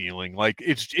from the ceiling. Like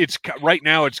it's right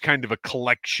now it's kind of a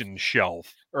collection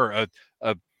shelf, or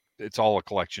it's all a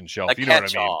collection shelf. You know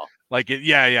what I mean? Like it,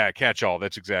 yeah, catch all.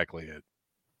 That's exactly it.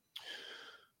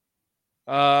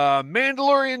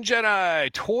 Mandalorian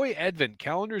Jedi toy advent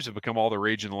calendars have become all the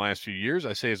rage in the last few years.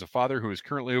 I say as a father who is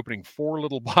currently opening 4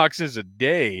 little boxes a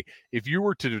day, if you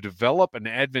were to develop an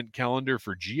advent calendar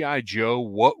for G.I. Joe,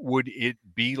 what would it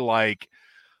be like?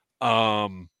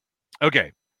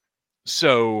 Okay.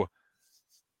 So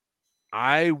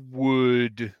I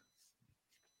would,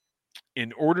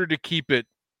 in order to keep it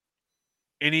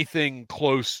anything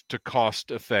close to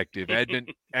cost effective,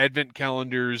 advent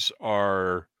calendars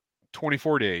are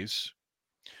 24 days.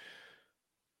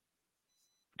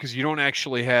 Because you don't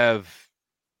actually have,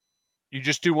 you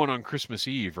just do one on Christmas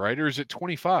Eve, right? Or is it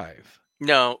 25?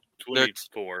 No,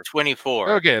 24.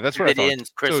 24. Okay, that's what I It thought.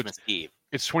 ends Christmas Eve.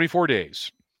 It's 24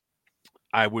 days.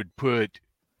 I would put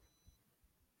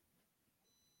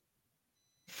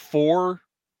 4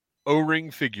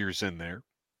 O-ring figures in there.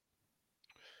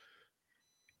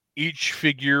 Each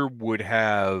figure would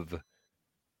have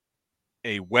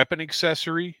a weapon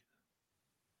accessory,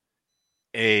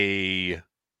 either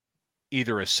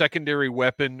a secondary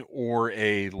weapon or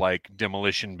a like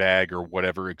demolition bag or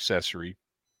whatever accessory,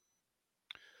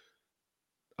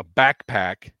 a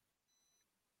backpack.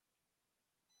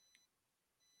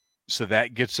 So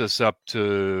that gets us up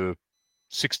to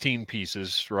 16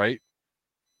 pieces, right?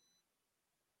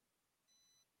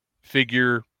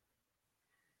 Figure,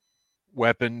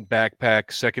 weapon,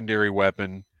 backpack, secondary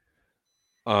weapon,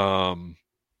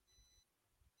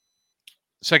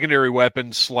 secondary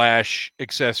weapon /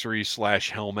 accessory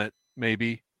 / helmet,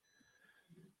 maybe.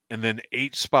 And then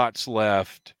 8 spots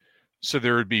left. So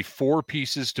there would be 4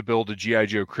 pieces to build a G.I.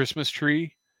 Joe Christmas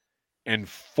tree and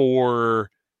 4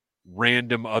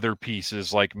 random other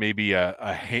pieces, like maybe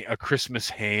a Christmas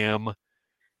ham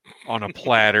on a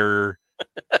platter,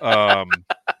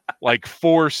 like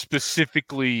 4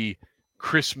 specifically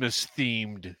Christmas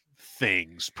themed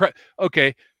things.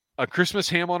 Okay, a Christmas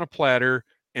ham on a platter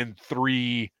and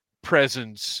 3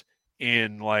 presents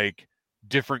in like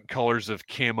different colors of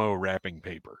camo wrapping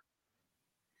paper.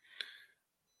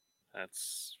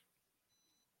 That's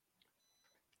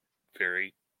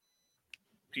very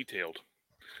detailed.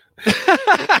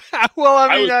 Well,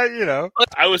 I mean,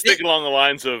 I was thinking along the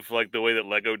lines of like the way that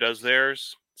Lego does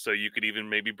theirs. So you could even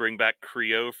maybe bring back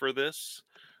Creo for this.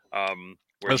 I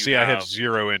have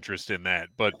 0 interest in that,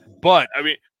 but I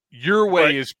mean, your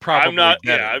way is probably I'm not.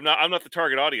 better. Yeah, I'm not the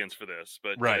target audience for this,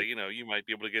 but right. You might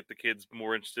be able to get the kids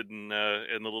more interested in the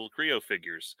little Creo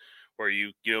figures, where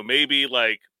you maybe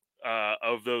like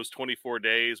of those 24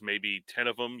 days, maybe 10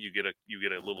 of them you get a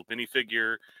little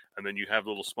minifigure, and then you have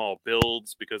little small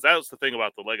builds, because that's the thing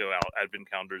about the Lego advent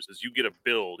calendars is you get a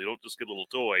build. You don't just get a little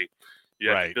toy. You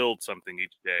have to build something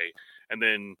each day, and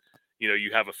then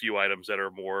you have a few items that are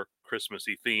more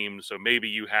Christmassy themed. So maybe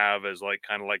you have, as like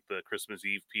kind of like the Christmas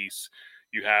Eve piece,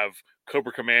 you have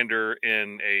Cobra Commander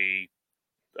in a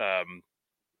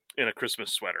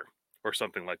Christmas sweater or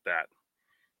something like that.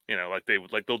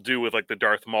 They'll do with like the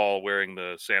Darth Maul wearing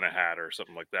the Santa hat or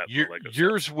something like that.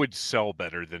 Yours would sell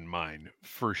better than mine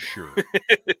for sure.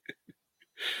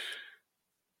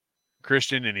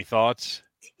 Christian, any thoughts?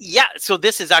 Yeah, so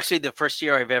this is actually the first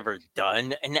year I've ever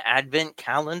done an advent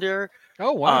calendar.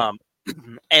 Oh, wow.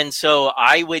 And so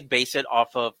I would base it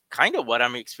off of kind of what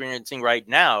I'm experiencing right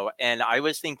now. And I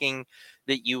was thinking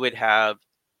that you would have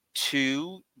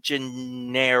 2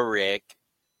 generic,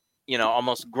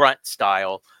 almost grunt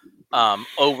style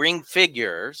O-ring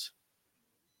figures.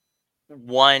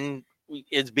 One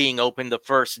is being opened the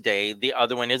first day. The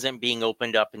other one isn't being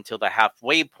opened up until the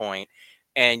halfway point.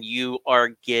 And you are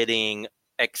getting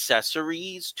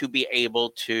accessories to be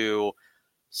able to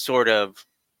sort of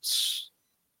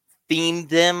theme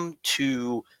them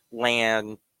to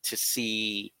land, to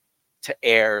sea, to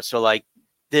air. So like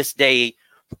this day,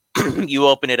 you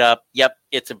open it up. Yep,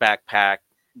 it's a backpack.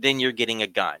 Then you're getting a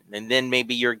gun. And then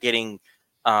maybe you're getting,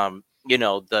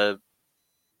 the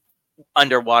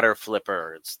underwater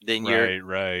flippers. Then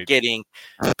you're getting,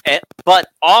 but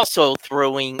also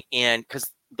throwing in,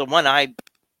 because the one I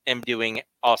am doing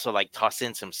also like toss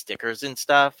in some stickers and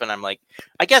stuff. And I'm like,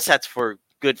 I guess that's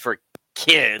good for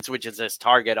kids, which is this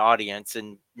target audience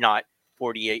and not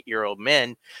 48-year-old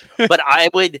men. But I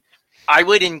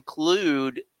would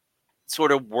include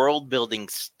sort of world building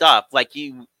stuff like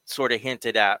you sort of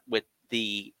hinted at with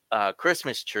the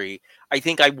Christmas tree. I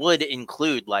think I would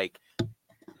include like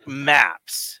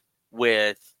maps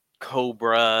with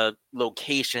Cobra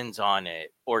locations on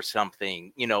it or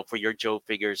something, for your Joe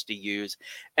figures to use.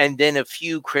 And then a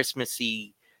few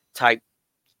Christmassy type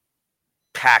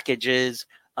packages,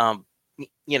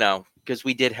 because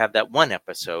we did have that one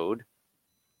episode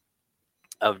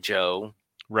of Joe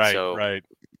Right, So, right.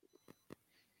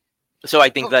 So I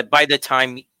think that by the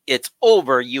time it's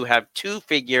over, you have 2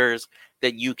 figures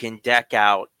that you can deck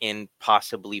out in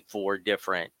possibly 4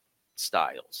 different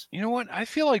styles. You know what? I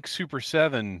feel like Super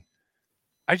 7,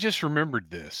 I just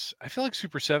remembered this. I feel like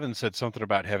Super 7 said something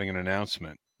about having an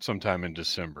announcement sometime in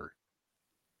December.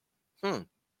 I'm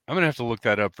going to have to look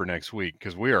that up for next week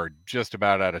because we are just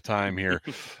about out of time here.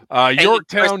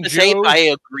 Yorktown Joe.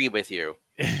 I agree with you.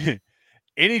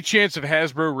 Any chance of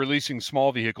Hasbro releasing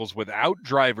small vehicles without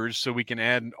drivers so we can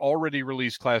add already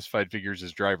released classified figures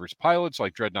as drivers pilots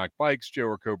like Dreadnought bikes, Joe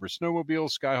or Cobra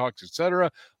snowmobiles, Skyhawks,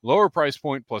 etc.? Lower price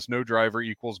point plus no driver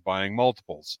equals buying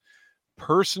multiples.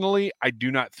 Personally, I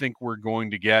do not think we're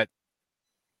going to get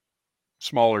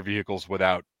smaller vehicles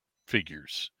without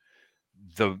figures.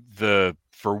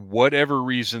 For whatever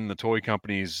reason, the toy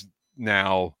companies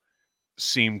now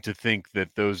seem to think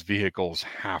that those vehicles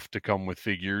have to come with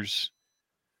figures.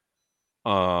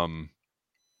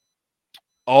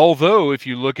 Although if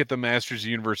you look at the Masters of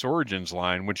the Universe Origins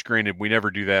line, which granted we never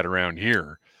do that around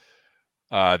here,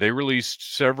 they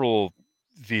released several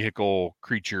vehicle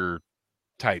creature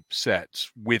type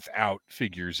sets without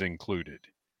figures included.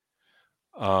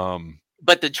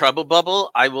 But the Trouble Bubble,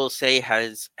 I will say,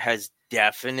 has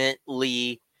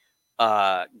definitely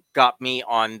got me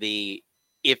on the,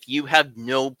 if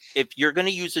you're going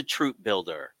to use a troop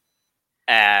builder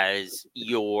as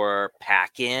your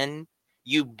pack-in,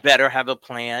 you better have a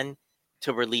plan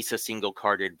to release a single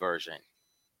carded version.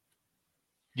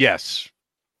 Yes.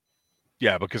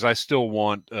 Yeah, because I still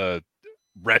want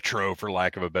retro, for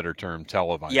lack of a better term,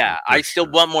 Televiper. Yeah, I still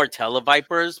want more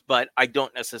Televipers, but I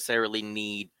don't necessarily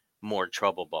need more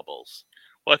Trouble Bubbles.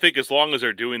 Well, I think as long as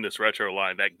they're doing this retro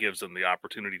line, that gives them the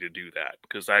opportunity to do that.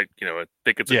 Because I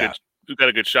think it's we've got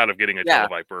a good shot of getting a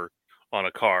Televiper on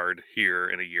a card here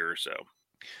in a year or so.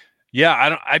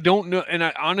 Yeah, I don't know, and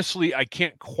honestly I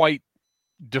can't quite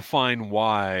define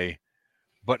why,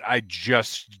 but I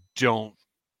just don't.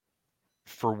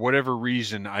 For whatever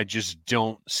reason, I just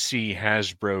don't see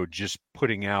Hasbro just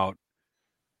putting out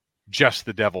just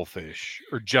the Devilfish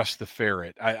or just the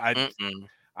Ferret.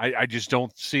 I just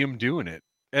don't see them doing it.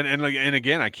 And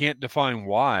again, I can't define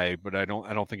why, but I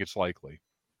don't think it's likely.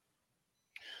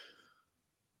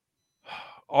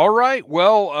 All right.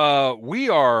 Well, we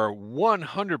are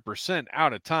 100%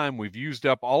 out of time. We've used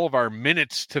up all of our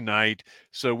minutes tonight,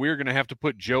 so we're going to have to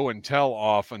put Joe and Tell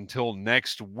off until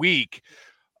next week.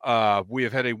 We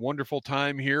have had a wonderful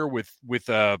time here with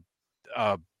a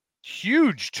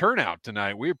huge turnout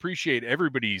tonight. We appreciate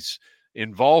everybody's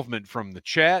involvement from the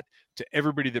chat to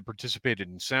everybody that participated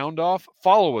in Sound Off.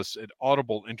 Follow us at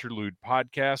Audible Interlude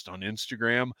Podcast on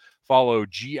Instagram. Follow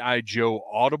G.I. Joe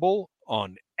Audible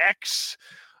on X.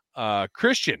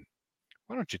 Christian,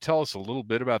 why don't you tell us a little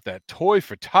bit about that toy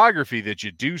photography that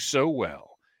you do so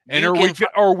well? And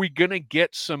are we going to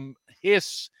get some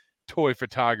HISS toy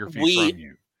photography from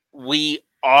you? We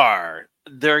are.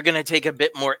 They're going to take a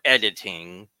bit more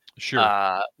editing.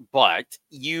 Sure. But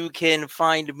you can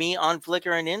find me on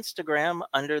Flickr and Instagram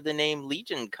under the name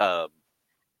Legion Cub.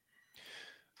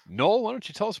 Noel, why don't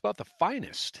you tell us about The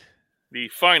Finest? The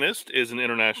Finest is an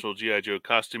international G.I. Joe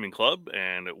costuming club,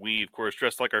 and we, of course,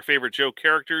 dress like our favorite Joe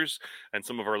characters and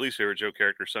some of our least favorite Joe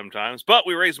characters sometimes. But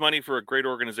we raise money for a great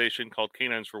organization called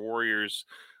Canines for Warriors.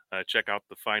 Check out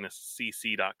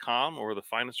thefinestcc.com or the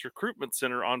Finest Recruitment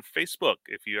Center on Facebook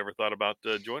if you ever thought about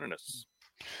joining us.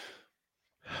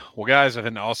 Well, guys, I've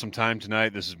had an awesome time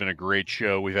tonight. This has been a great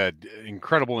show. We've had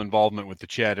incredible involvement with the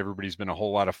chat. Everybody's been a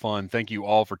whole lot of fun. Thank you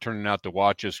all for turning out to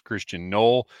watch us. Christian,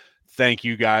 Noel, thank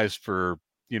you guys for,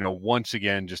 once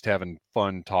again, just having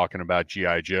fun talking about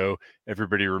G.I. Joe.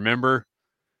 Everybody remember,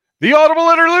 the Audible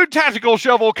Interlude Tactical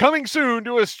Shovel coming soon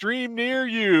to a stream near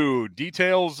you.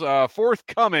 Details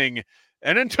forthcoming.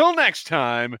 And until next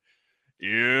time,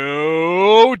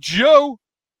 yo, Joe.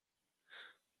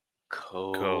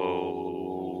 Cobra.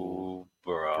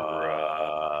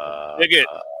 Dig it.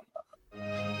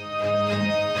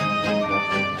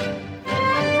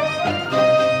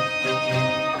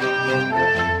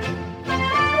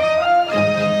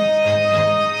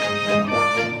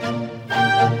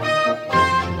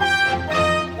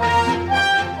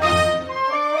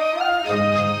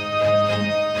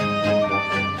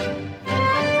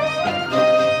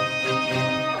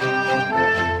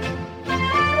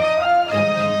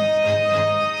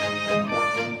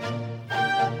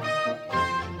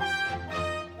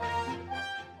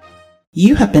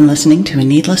 You have been listening to a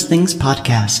Needless Things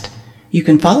podcast. You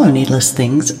can follow Needless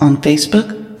Things on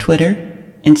Facebook, Twitter,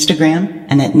 Instagram,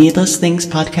 and at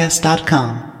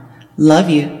needlessthingspodcast.com. Love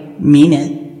you. Mean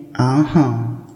it. Uh-huh.